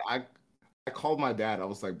bad. I called my dad. I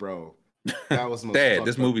was like, bro, that was the most Dad,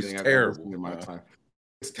 this movie's terrible. In my time.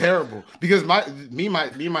 It's terrible because me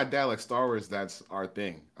and my dad like Star Wars. That's our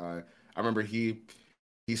thing. I remember he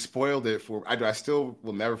spoiled it for. I still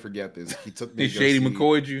will never forget this. He took me. He Shady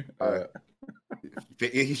McCoy'd you.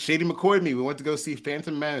 He Shady McCoy'd me. We went to go see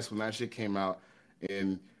Phantom Menace when that shit came out,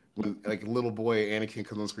 and when like little boy Anakin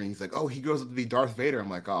comes on screen, he's like, "Oh, he grows up to be Darth Vader." I'm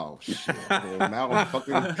like, "Oh shit!" Man, now I'm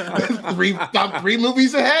fucking three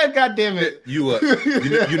movies ahead. God damn it! You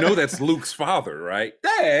know that's Luke's father, right?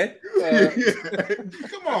 Dad,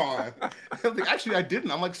 come on. Actually, I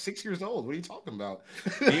didn't. I'm like 6 years old. What are you talking about?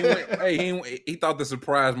 He thought the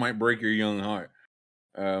surprise might break your young heart.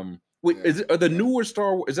 Wait, are the newer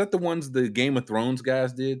Star Wars? Is that the ones the Game of Thrones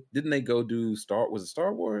guys did? Didn't they go do Was it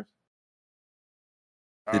Star Wars?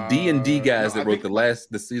 The D&D guys that wrote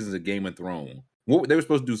the seasons of Game of Thrones. They were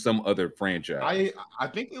supposed to do some other franchise. I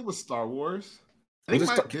think it was Star Wars. They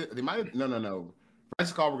might have. No.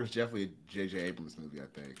 Rise of Skywalker was definitely a J.J. Abrams movie, I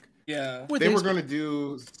think. Yeah. They were going to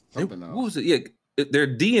do something else. What was it? Yeah, they're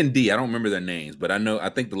D&D. I don't remember their names, but I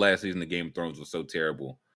think the last season of Game of Thrones was so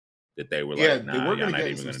terrible that they were like, nah, they were y'all going not to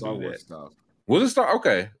even get going to Star do Wars that. stuff. Was it Star?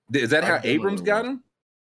 Okay. Is that how Abrams got him?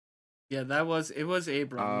 Yeah, it was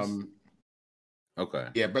Abrams. Okay.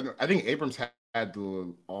 Yeah, but I think Abrams had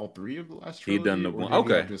all three of the last trilogy. He done the one.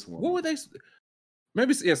 Okay. What were they?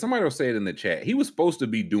 Maybe somebody will say it in the chat. He was supposed to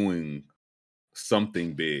be doing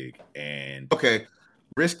something big, and okay.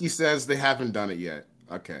 Risky says they haven't done it yet.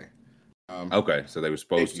 Okay. Okay, so they were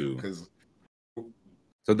supposed to.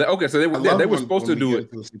 So they were supposed to do it.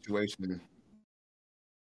 Situation.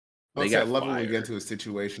 They I got love when we fired. get into a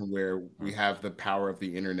situation where we have the power of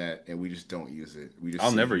the internet and we just don't use it. We just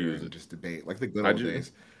I'll sit never here use and it. just debate like the good I old just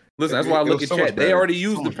days. listen. That's why I It look was at so much chat. They better. already So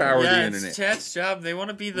used the much power better. of the Yeah, internet. it's chat's job. They want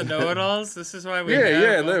to be the know-it-alls. This is why we Yeah, have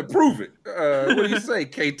yeah. them. Let prove it. What do you say,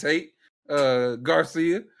 K Tate,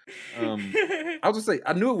 Garcia? I was just say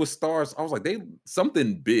I knew it was stars. I was like, they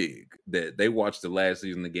something big that they watched the last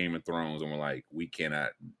season of Game of Thrones and were like, you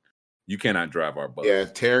cannot drive our bus. Yeah,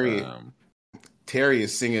 Terry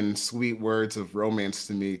is singing sweet words of romance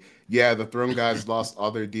to me. Yeah, the Throne guys lost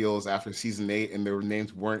all their deals after season 8, and their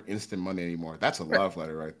names weren't instant money anymore. That's a love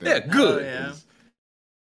letter right there. Yeah, good.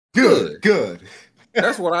 Yeah. Good.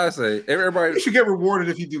 That's what I say. Everybody You should get rewarded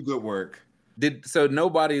if you do good work. so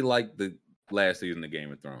nobody liked the last season of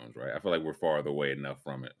Game of Thrones, right? I feel like we're farther away enough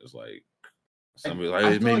from it. It's like somebody I like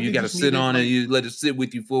feel maybe like you they got to just sit needed, on it, like- you let it sit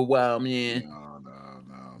with you for a while, man. No.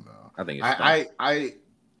 I think it's fun.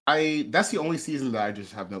 I that's the only season that I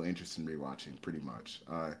just have no interest in rewatching, pretty much.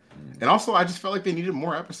 And also, I just felt like they needed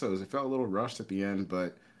more episodes. It felt a little rushed at the end,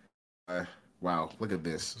 but wow, look at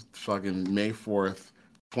this. Fucking May 4th,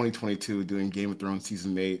 2022, doing Game of Thrones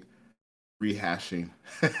season 8, rehashing.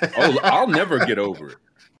 Oh, I'll never get over it.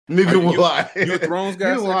 Neither will I. You a Thrones guy?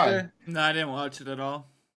 Neither will I. Secretary? No, I didn't watch it at all.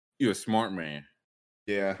 You a smart man.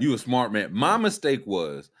 Yeah. You a smart man. My mistake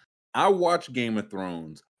was I watched Game of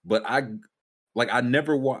Thrones, but I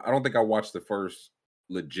never I don't think I watched the first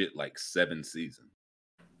legit like 7 seasons.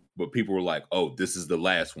 But people were like, "Oh, this is the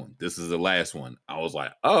last one. This is the last one." I was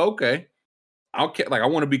like, "Oh, okay." I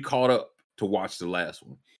want to be caught up to watch the last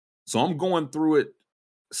one. So I'm going through it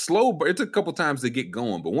slow, but it took a couple times to get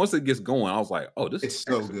going. But once it gets going, I was like, "Oh, this It's is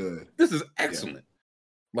so excellent. good. This is excellent."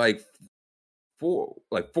 Like 4,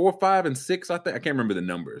 5, and 6, I think I can't remember the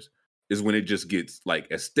numbers. Is when it just gets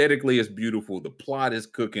like aesthetically it's beautiful, the plot is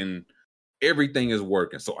cooking, everything is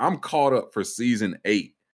working. So I'm caught up for season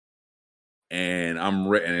 8, and I'm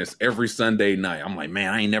ready. And it's every Sunday night. I'm like,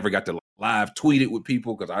 man, I ain't never got to live tweet it with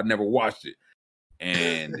people because I never watched it.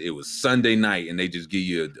 And it was Sunday night, and they just give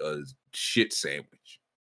you a shit sandwich,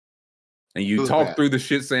 and you talk through the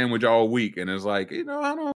shit sandwich all week, and it's like, I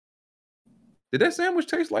don't. Did that sandwich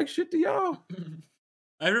taste like shit to y'all?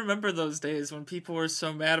 I remember those days when people were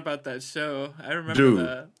so mad about that show. I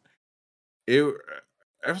remember that.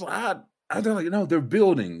 I was like, they're like, no, they're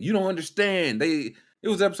building. You don't understand. It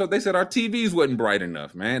was episode. They said our TVs wasn't bright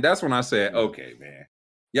enough, man. That's when I said, okay, man,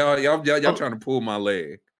 y'all trying to pull my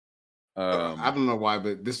leg. I don't know why,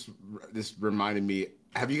 but this reminded me.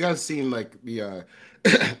 Have you guys seen like the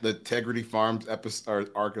the Integrity Farms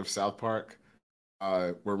episode or arc of South Park,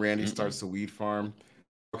 where Randy starts the weed farm?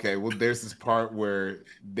 Okay, well, there's this part where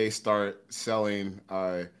they start selling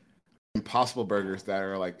Impossible Burgers that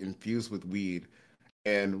are like infused with weed,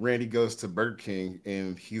 and Randy goes to Burger King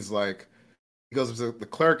and he goes up to the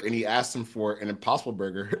clerk and he asks him for an Impossible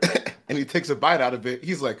Burger, and he takes a bite out of it.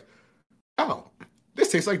 He's like, "Oh, this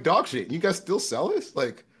tastes like dog shit. You guys still sell this?"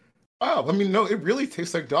 Like, wow. I mean, no, it really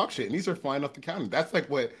tastes like dog shit, and these are flying off the counter. That's like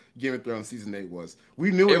what Game of Thrones season 8 was. We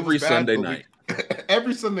knew it every was bad, Sunday night.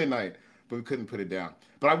 every Sunday night, but we couldn't put it down.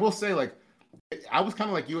 But I will say, like, I was kind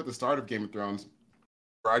of like you at the start of Game of Thrones,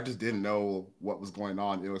 where I just didn't know what was going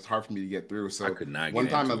on. It was hard for me to get through. So I could not. One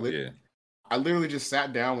time, I literally just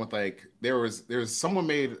sat down with like there was someone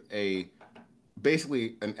made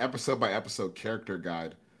basically an episode by episode character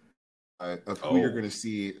guide of who you're going to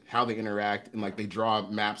see, how they interact, and like they draw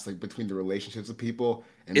maps like between the relationships of people,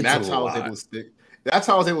 and that's how I was able to stick. That's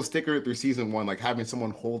how I was able to stick through season 1, like having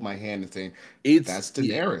someone hold my hand and saying, "That's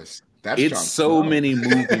Daenerys." That's it's Jon so Snow. many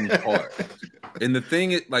moving parts. And the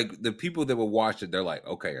thing is, like, the people that will watch it, they're like,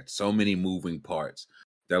 okay, it's so many moving parts.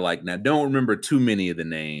 They're like, now don't remember too many of the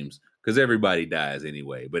names because everybody dies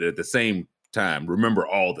anyway. But at the same time, remember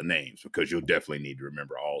all the names because you'll definitely need to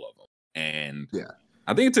remember all of them. And yeah,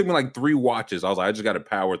 I think it took me like 3 watches. I was like, I just got to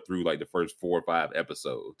power through like the first 4 or 5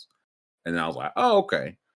 episodes. And then I was like, oh,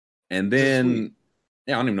 okay. And then,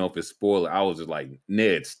 I don't even know if it's spoiler. I was just like,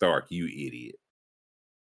 Ned Stark, you idiot.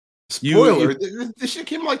 Spoiler, this shit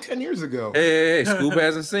came like 10 years ago. Hey, Scoob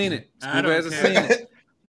hasn't seen it. Scoob hasn't seen it.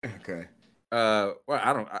 Okay.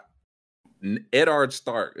 Well, Eddard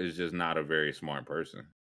Stark is just not a very smart person.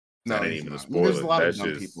 No, that ain't even a spoiler. There's a lot That's of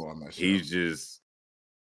dumb just, people on that show. He's just.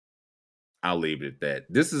 I'll leave it at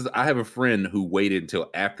that. I have a friend who waited until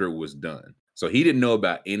after it was done, so he didn't know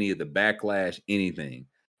about any of the backlash, anything.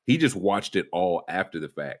 He just watched it all after the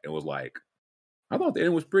fact and was like, "I thought the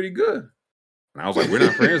ending was pretty good." And I was like, we're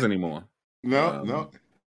not friends anymore. No.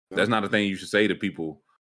 That's not a thing you should say to people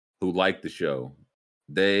who like the show.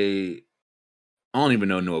 I don't even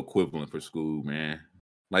know no equivalent for Scoob, man.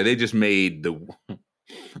 Like they just made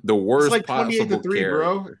The It's worst like 28 to possible 3, character.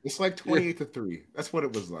 bro. It's like 28 to 3. That's what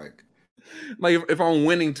it was like. Like if on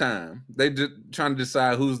winning time, they just trying to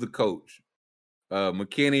decide who's the coach,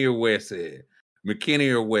 McKinney or Westhead,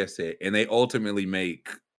 McKinney or Westhead, and they ultimately make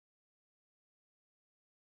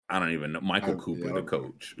I don't even know Michael Cooper the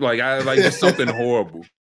coach. Like just something horrible,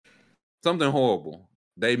 something horrible.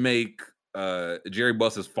 They make Jerry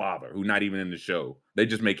Buss's father, who's not even in the show. They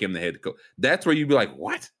just make him the head coach. That's where you'd be like,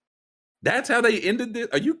 what? That's how they ended this?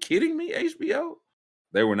 Are you kidding me, HBO?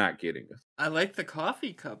 They were not kidding us. I like the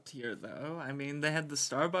coffee cup here, though. I mean, they had the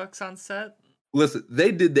Starbucks on set. Listen,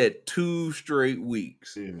 they did that 2 straight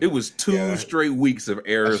weeks. Yeah. It was 2 straight weeks of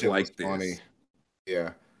errors like this. Funny.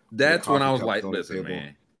 Yeah. That's when I was like, listen,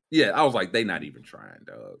 man. Yeah, I was like, they not even trying,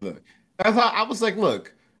 dog. Look, I was like,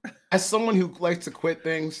 look, as someone who likes to quit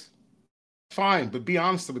things, fine, but be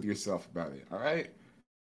honest with yourself about it, all right?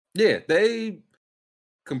 Yeah, they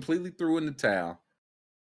completely threw in the towel.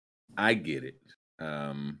 I get it.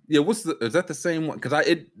 Yeah, is that the same one? Because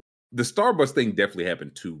the Starbucks thing definitely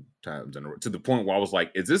happened 2 times in a row, to the point where I was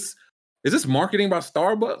like, is this marketing about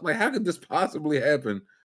Starbucks? Like, how could this possibly happen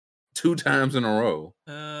 2 times in a row?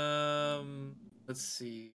 Let's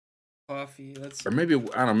see. Coffee. Let's. Or maybe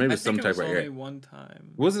I don't know. Maybe some type of error. Only one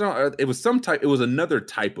time. Was it? It was some type. It was another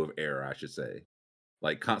type of error, I should say.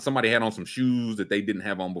 Like somebody had on some shoes that they didn't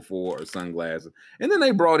have on before, or sunglasses, and then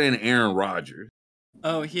they brought in Aaron Rodgers.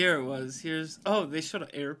 Oh, here it was. They showed an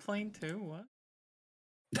airplane too. What?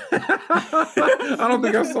 I don't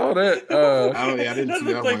think I saw that. I didn't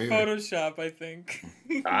see that like one Photoshop, I think.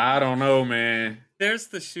 I don't know, man. There's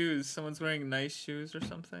the shoes. Someone's wearing nice shoes or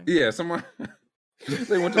something. Yeah, someone.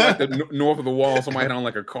 They went to like the north of the wall. Somebody had on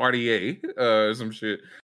like a Cartier, some shit.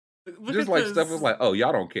 Just like stuff was like, oh,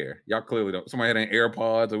 y'all don't care. Y'all clearly don't. Somebody had an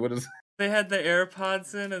AirPods or what is? They had the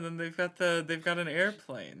AirPods in, and then they've got an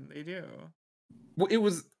airplane. They do. Well, it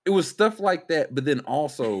was stuff like that, but then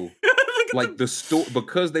also like the story,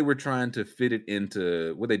 because they were trying to fit it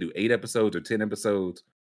into what they do, 8 episodes or 10 episodes.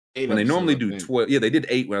 When they normally do 12. Yeah, they did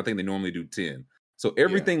 8 when I think they normally do 10. So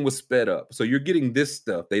everything was sped up. So you're getting this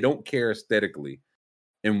stuff. They don't care aesthetically.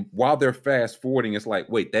 And while they're fast forwarding, it's like,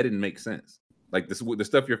 wait, that didn't make sense. Like the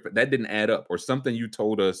stuff that didn't add up, or something you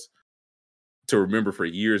told us to remember for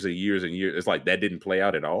years and years and years. It's like that didn't play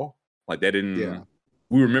out at all. Like that didn't. Yeah.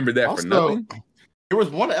 We remembered that also, for nothing. There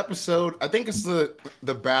was one episode. I think it's the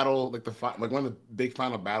battle, like one of the big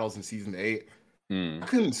final battles in season 8. I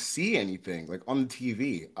couldn't see anything like on the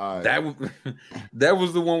TV. That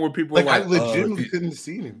was the one where people were like, I legitimately couldn't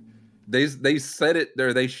see anything. They said it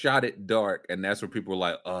there. They shot it dark, and that's where people were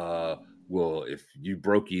like, well, if you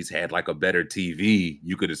brokies had like a better TV,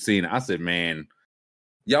 you could have seen it. I said, man,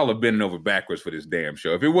 y'all are bending over backwards for this damn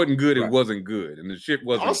show. If it wasn't good, it wasn't good, and the shit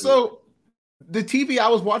wasn't. Also, good. The TV I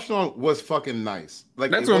was watching on was fucking nice.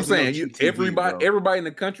 Like that's what I'm saying. Everybody in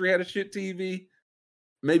the country had a shit TV.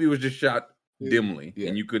 Maybe it was just shot dimly,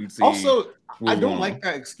 and you couldn't see. Also, I don't like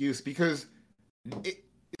that excuse because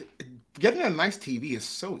getting a nice TV is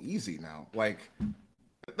so easy now. Like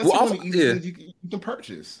that's one of the easiest things you can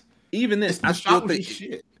purchase. Even this, I still think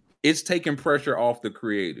it's taking pressure off the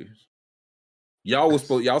creators. Y'all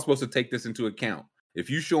supposed to take this into account. If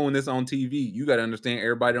you showing this on TV, you got to understand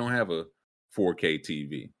everybody don't have a 4K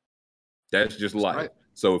TV. That's just life. Right.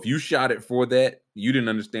 So if you shot it for that, you didn't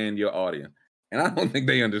understand your audience. And I don't think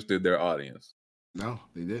they understood their audience. No,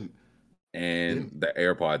 they didn't. And the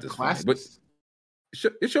AirPods is fine. But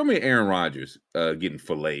it showed me Aaron Rodgers getting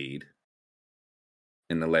filleted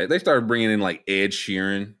in the last. They started bringing in like Ed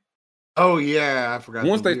Sheeran. Oh, yeah. I forgot.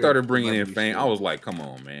 Once they started bringing in fame, I was like, come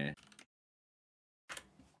on, man.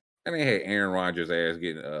 And they had Aaron Rodgers' ass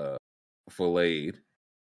getting filleted.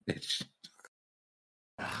 Ed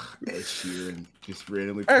Sheeran just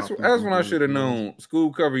randomly. That's when I should have known.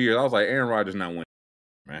 School cover years, I was like, Aaron Rodgers not winning,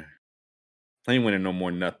 man. He ain't winning no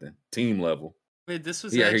more nothing. Team level. Wait, this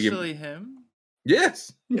was actually him?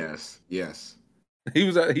 Yes. He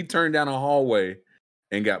turned down a hallway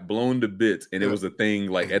and got blown to bits, and it was a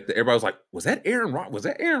thing. Like everybody was like, "Was that Aaron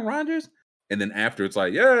Rodgers?" And then after, it's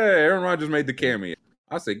like, "Yeah, Aaron Rodgers made the cameo."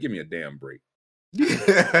 I said, "Give me a damn break." Give me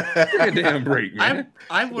a damn break, man.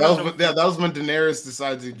 That was when Daenerys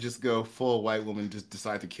decided to just go full white woman, just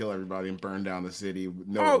decide to kill everybody and burn down the city. With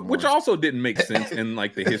no which also didn't make sense in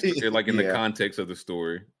like the history, like in the context of the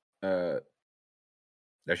story.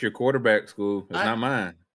 That's your quarterback, School. It's not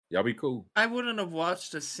mine. Y'all be cool. I wouldn't have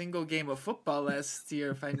watched a single game of football last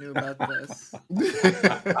year if I knew about this.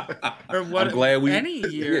 Or what? I'm glad any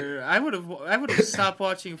year, I would have stopped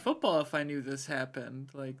watching football if I knew this happened.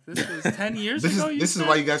 Like this was 10 years ago. This is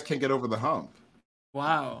why you guys can't get over the hump.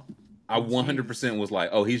 Wow. I 100% was like,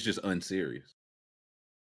 oh, he's just unserious.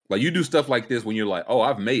 Like you do stuff like this when you're like, oh,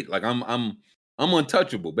 I've made it. Like I'm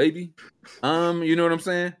untouchable, baby. You know what I'm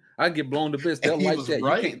saying? I get blown to bits. They'll And he like was that.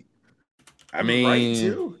 right. You can't. I He was mean, right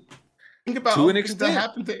too. Think about to all an the things that extent.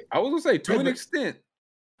 happened to. I was gonna say to Yeah, an but- extent,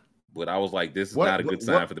 but I was like, this is What- not a good what-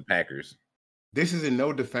 sign what- for the Packers. This is in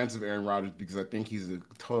no defense of Aaron Rodgers because I think he's a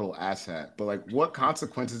total asshat. But like, what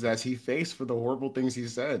consequences has he faced for the horrible things he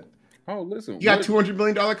said? Oh, listen, He got what- $200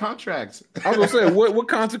 million contracts. I was gonna say, what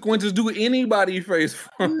consequences do anybody face?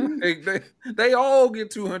 They all get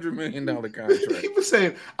 $200 million He contracts. was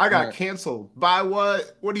saying, "I got Right. canceled by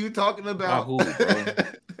what? What are you talking about?" who, bro?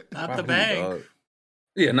 Not By the who, bank. dog?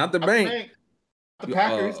 Yeah, not the Not bank. The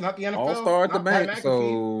Packers, not the NFL. All star at the not Pat bank. McAfee.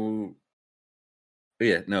 So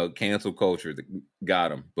yeah, no, cancel culture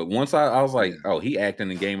got him. But once I was like, oh, he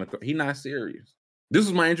acting in Game of Thrones. He not serious. This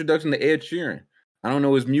was my introduction to Ed Sheeran. I don't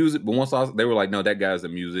know his music, but once they were like, no, that guy's a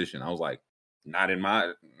musician. I was like, not in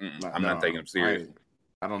my. I'm not taking him serious.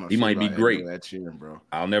 I don't know. He shit might be about great. Ed Sheeran, bro.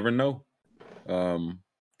 I'll never know.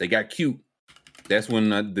 They got cute. That's when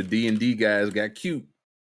the D&D guys got cute.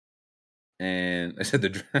 And I said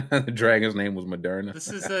the dragon's name was Moderna. This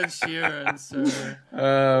is Ed Sheeran,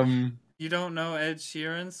 sir. You don't know Ed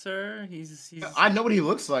Sheeran, sir? He's I know what he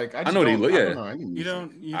looks like. I know what he look. Yeah, you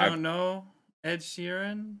don't know Ed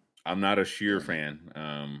Sheeran? I'm not a Sheer fan.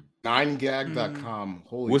 9gag.com.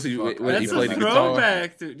 Holy What's he- fuck. what- That's he played a the guitar?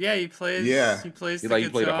 throwback, dude. Yeah, he plays. Yeah. he plays. He the like he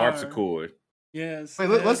played a guitar. harpsichord. Yes. Wait,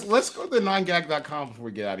 let's go to 9gag.com before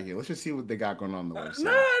we get out of here. Let's just see what they got going on the website.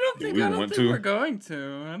 No, I don't Yeah, think. we I don't want think to. we're going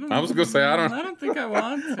to. I was gonna say, I don't- I don't think I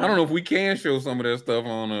want to. I don't know if we can show some of that stuff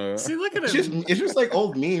on. See, look at It's him. just like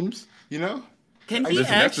old memes, you know? Can he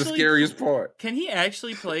Listen, actually? that's the scariest part. Can he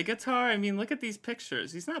actually play guitar? I mean, look at these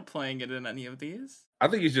pictures. He's not playing it in any of these. I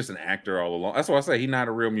think he's just an actor all along. That's why I say he's not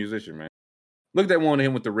a real musician, man. Look at that one of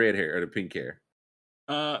him with the red hair or the pink hair.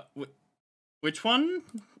 Which one?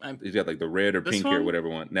 He's got like the red or This pink hair, one? whatever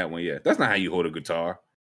one. That one, yeah. That's not how you hold a guitar.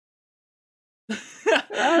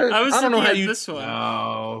 I was I don't know looking how at you- this one.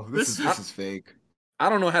 No, This- this is fake. I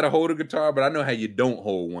don't know how to hold a guitar, but I know how you don't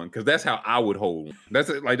hold one because that's how I would hold one. That's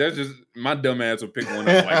just my dumb ass would pick one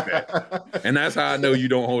up like that, and that's how I know you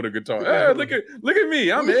don't hold a guitar. Hey, look at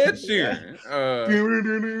me, I'm Ed Sheeran.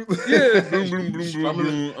 Yeah, boom, boom, boom,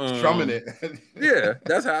 boom, boom. Strumming it. Yeah,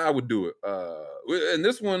 that's how I would do it. And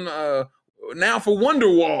this one, now for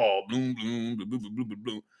Wonderwall, boom, boom, boom, boom, boom, boom,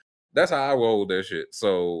 boom. That's how I would hold that shit.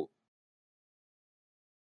 So,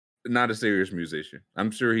 not a serious musician.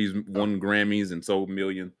 I'm sure he's won Grammys and sold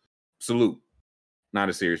millions. Salute. Not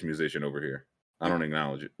a serious musician over here. I don't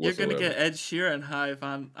acknowledge it. You're Whatsoever. gonna get Ed Sheeran hive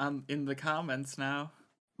on in the comments now.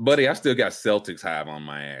 Buddy, I still got Celtics hive on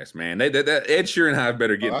my ass, man. That Ed Sheeran hive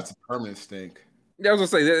better get. That's a permanent stink. Yeah, I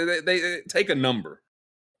was gonna say they take a number.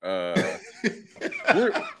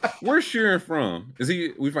 Where's Sheeran from? Is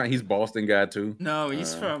he? We find he's Boston guy too. No,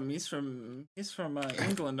 he's from England.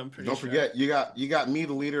 I'm pretty Don't sure. forget, you got me,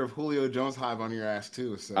 the leader of Julio Jones hive on your ass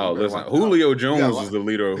too. So Oh, you better listen, watch out. Julio Jones Yeah, was the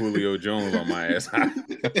leader of Julio Jones on my ass.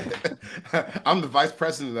 I'm the vice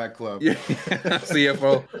president of that club. Yeah,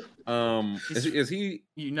 CFO. Is he?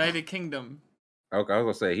 United Kingdom. Okay, I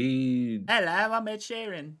was gonna say he Hello, I'm Ed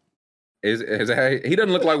Sheeran. is. He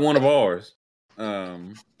doesn't look like one of ours.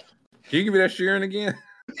 Can you give me that Sheeran again?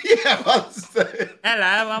 Yeah, I was saying.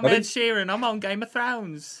 Hello, I'm I Ed think- Sheeran. I'm on Game of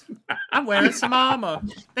Thrones. I'm wearing some armor.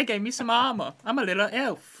 They gave me some armor. I'm a little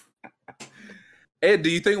elf. Ed, do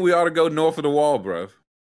you think we ought to go north of the wall, bro?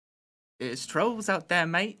 It's trolls out there,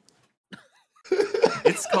 mate.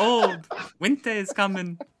 It's cold. Winter is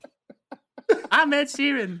coming. I'm Ed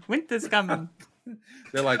Sheeran. Winter's coming.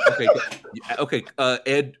 They're like, okay,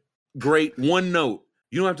 Ed, great. One note.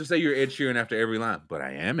 You don't have to say you're Ed Sheeran after every line, but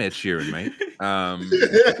I am Ed Sheeran, mate.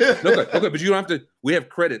 Okay, but you don't have to. We have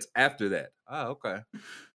credits after that. Oh, okay.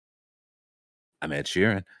 I'm Ed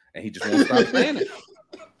Sheeran, and he just won't stop saying it.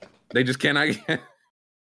 They just cannot get.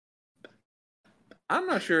 I'm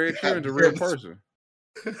not sure Ed Sheeran's a real person.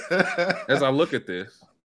 As I look at this,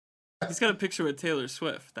 He's got a picture with Taylor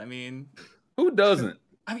Swift. I mean, who doesn't?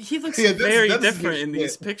 he looks Yeah, very that's different good in shit.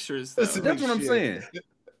 these pictures. Though. That's That's what I'm Shit. saying.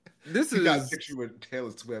 This You got a is. picture with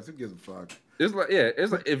Taylor Swift. Who gives a fuck? It's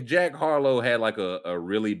like if Jack Harlow had like a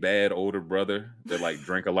really bad older brother that like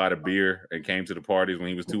drank a lot of beer and came to the parties when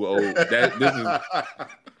he was too old.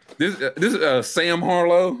 This is Sam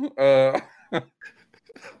Harlow.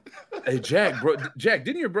 Hey Jack,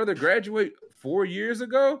 didn't your brother graduate 4 years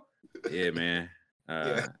ago? Yeah, man.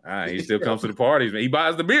 He still comes to the parties, man. He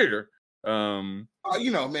buys the beer.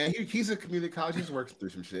 You know, man, he's a community college. He's working through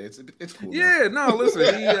some shit. It's cool. Yeah, no,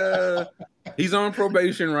 listen, he's on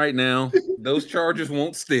probation right now. Those charges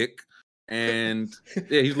won't stick, And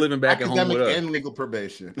yeah, he's living back at home with us. And legal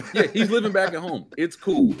probation. Yeah, he's living back at home. It's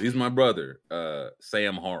cool. He's my brother,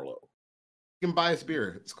 Sam Harlow. You can buy his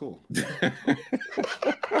beer. It's cool.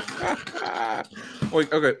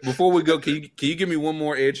 Wait, okay. Before we go, can you give me one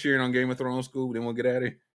more Ed Sheeran on Game of Thrones, School? Then we'll get out of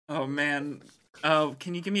here. Oh man. Oh,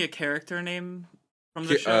 can you give me a character name from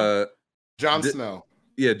the show? Jon Snow.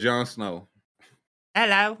 Yeah, Jon Snow.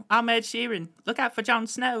 Hello, I'm Ed Sheeran. Look out for Jon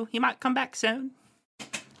Snow. He might come back soon.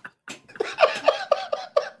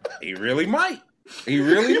 He really might. He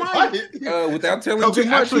really might. Without telling too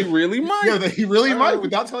much, he really might. Yeah, he really might.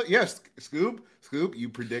 Without telling. Yes, Scoop, you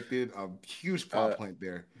predicted a huge plot point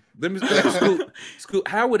there. Let me Scoop.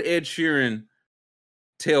 How would Ed Sheeran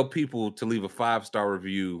tell people to leave a 5-star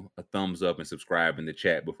review, a thumbs up, and subscribe in the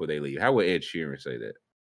chat before they leave? How would Ed Sheeran say that?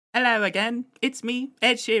 Hello again. It's me,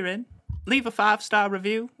 Ed Sheeran. Leave a 5-star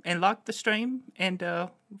review and like the stream and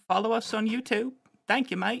follow us on YouTube.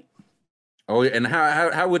 Thank you, mate. Oh, and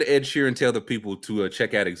how would Ed Sheeran tell the people to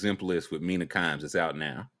check out Exemplist with Mina Kimes? It's out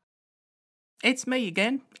now. It's me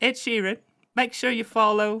again, Ed Sheeran. Make sure you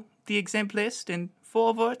follow the Exemplist and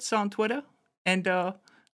 4 Votes on Twitter. And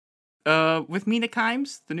with Mina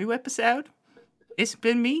Kimes, the new episode, it's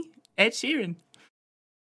been me, Ed Sheeran.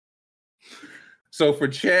 So for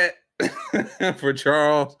chat, for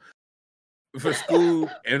Charles, for School,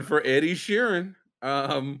 and for Eddie Sheeran,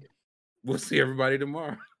 we'll see everybody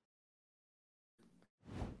tomorrow.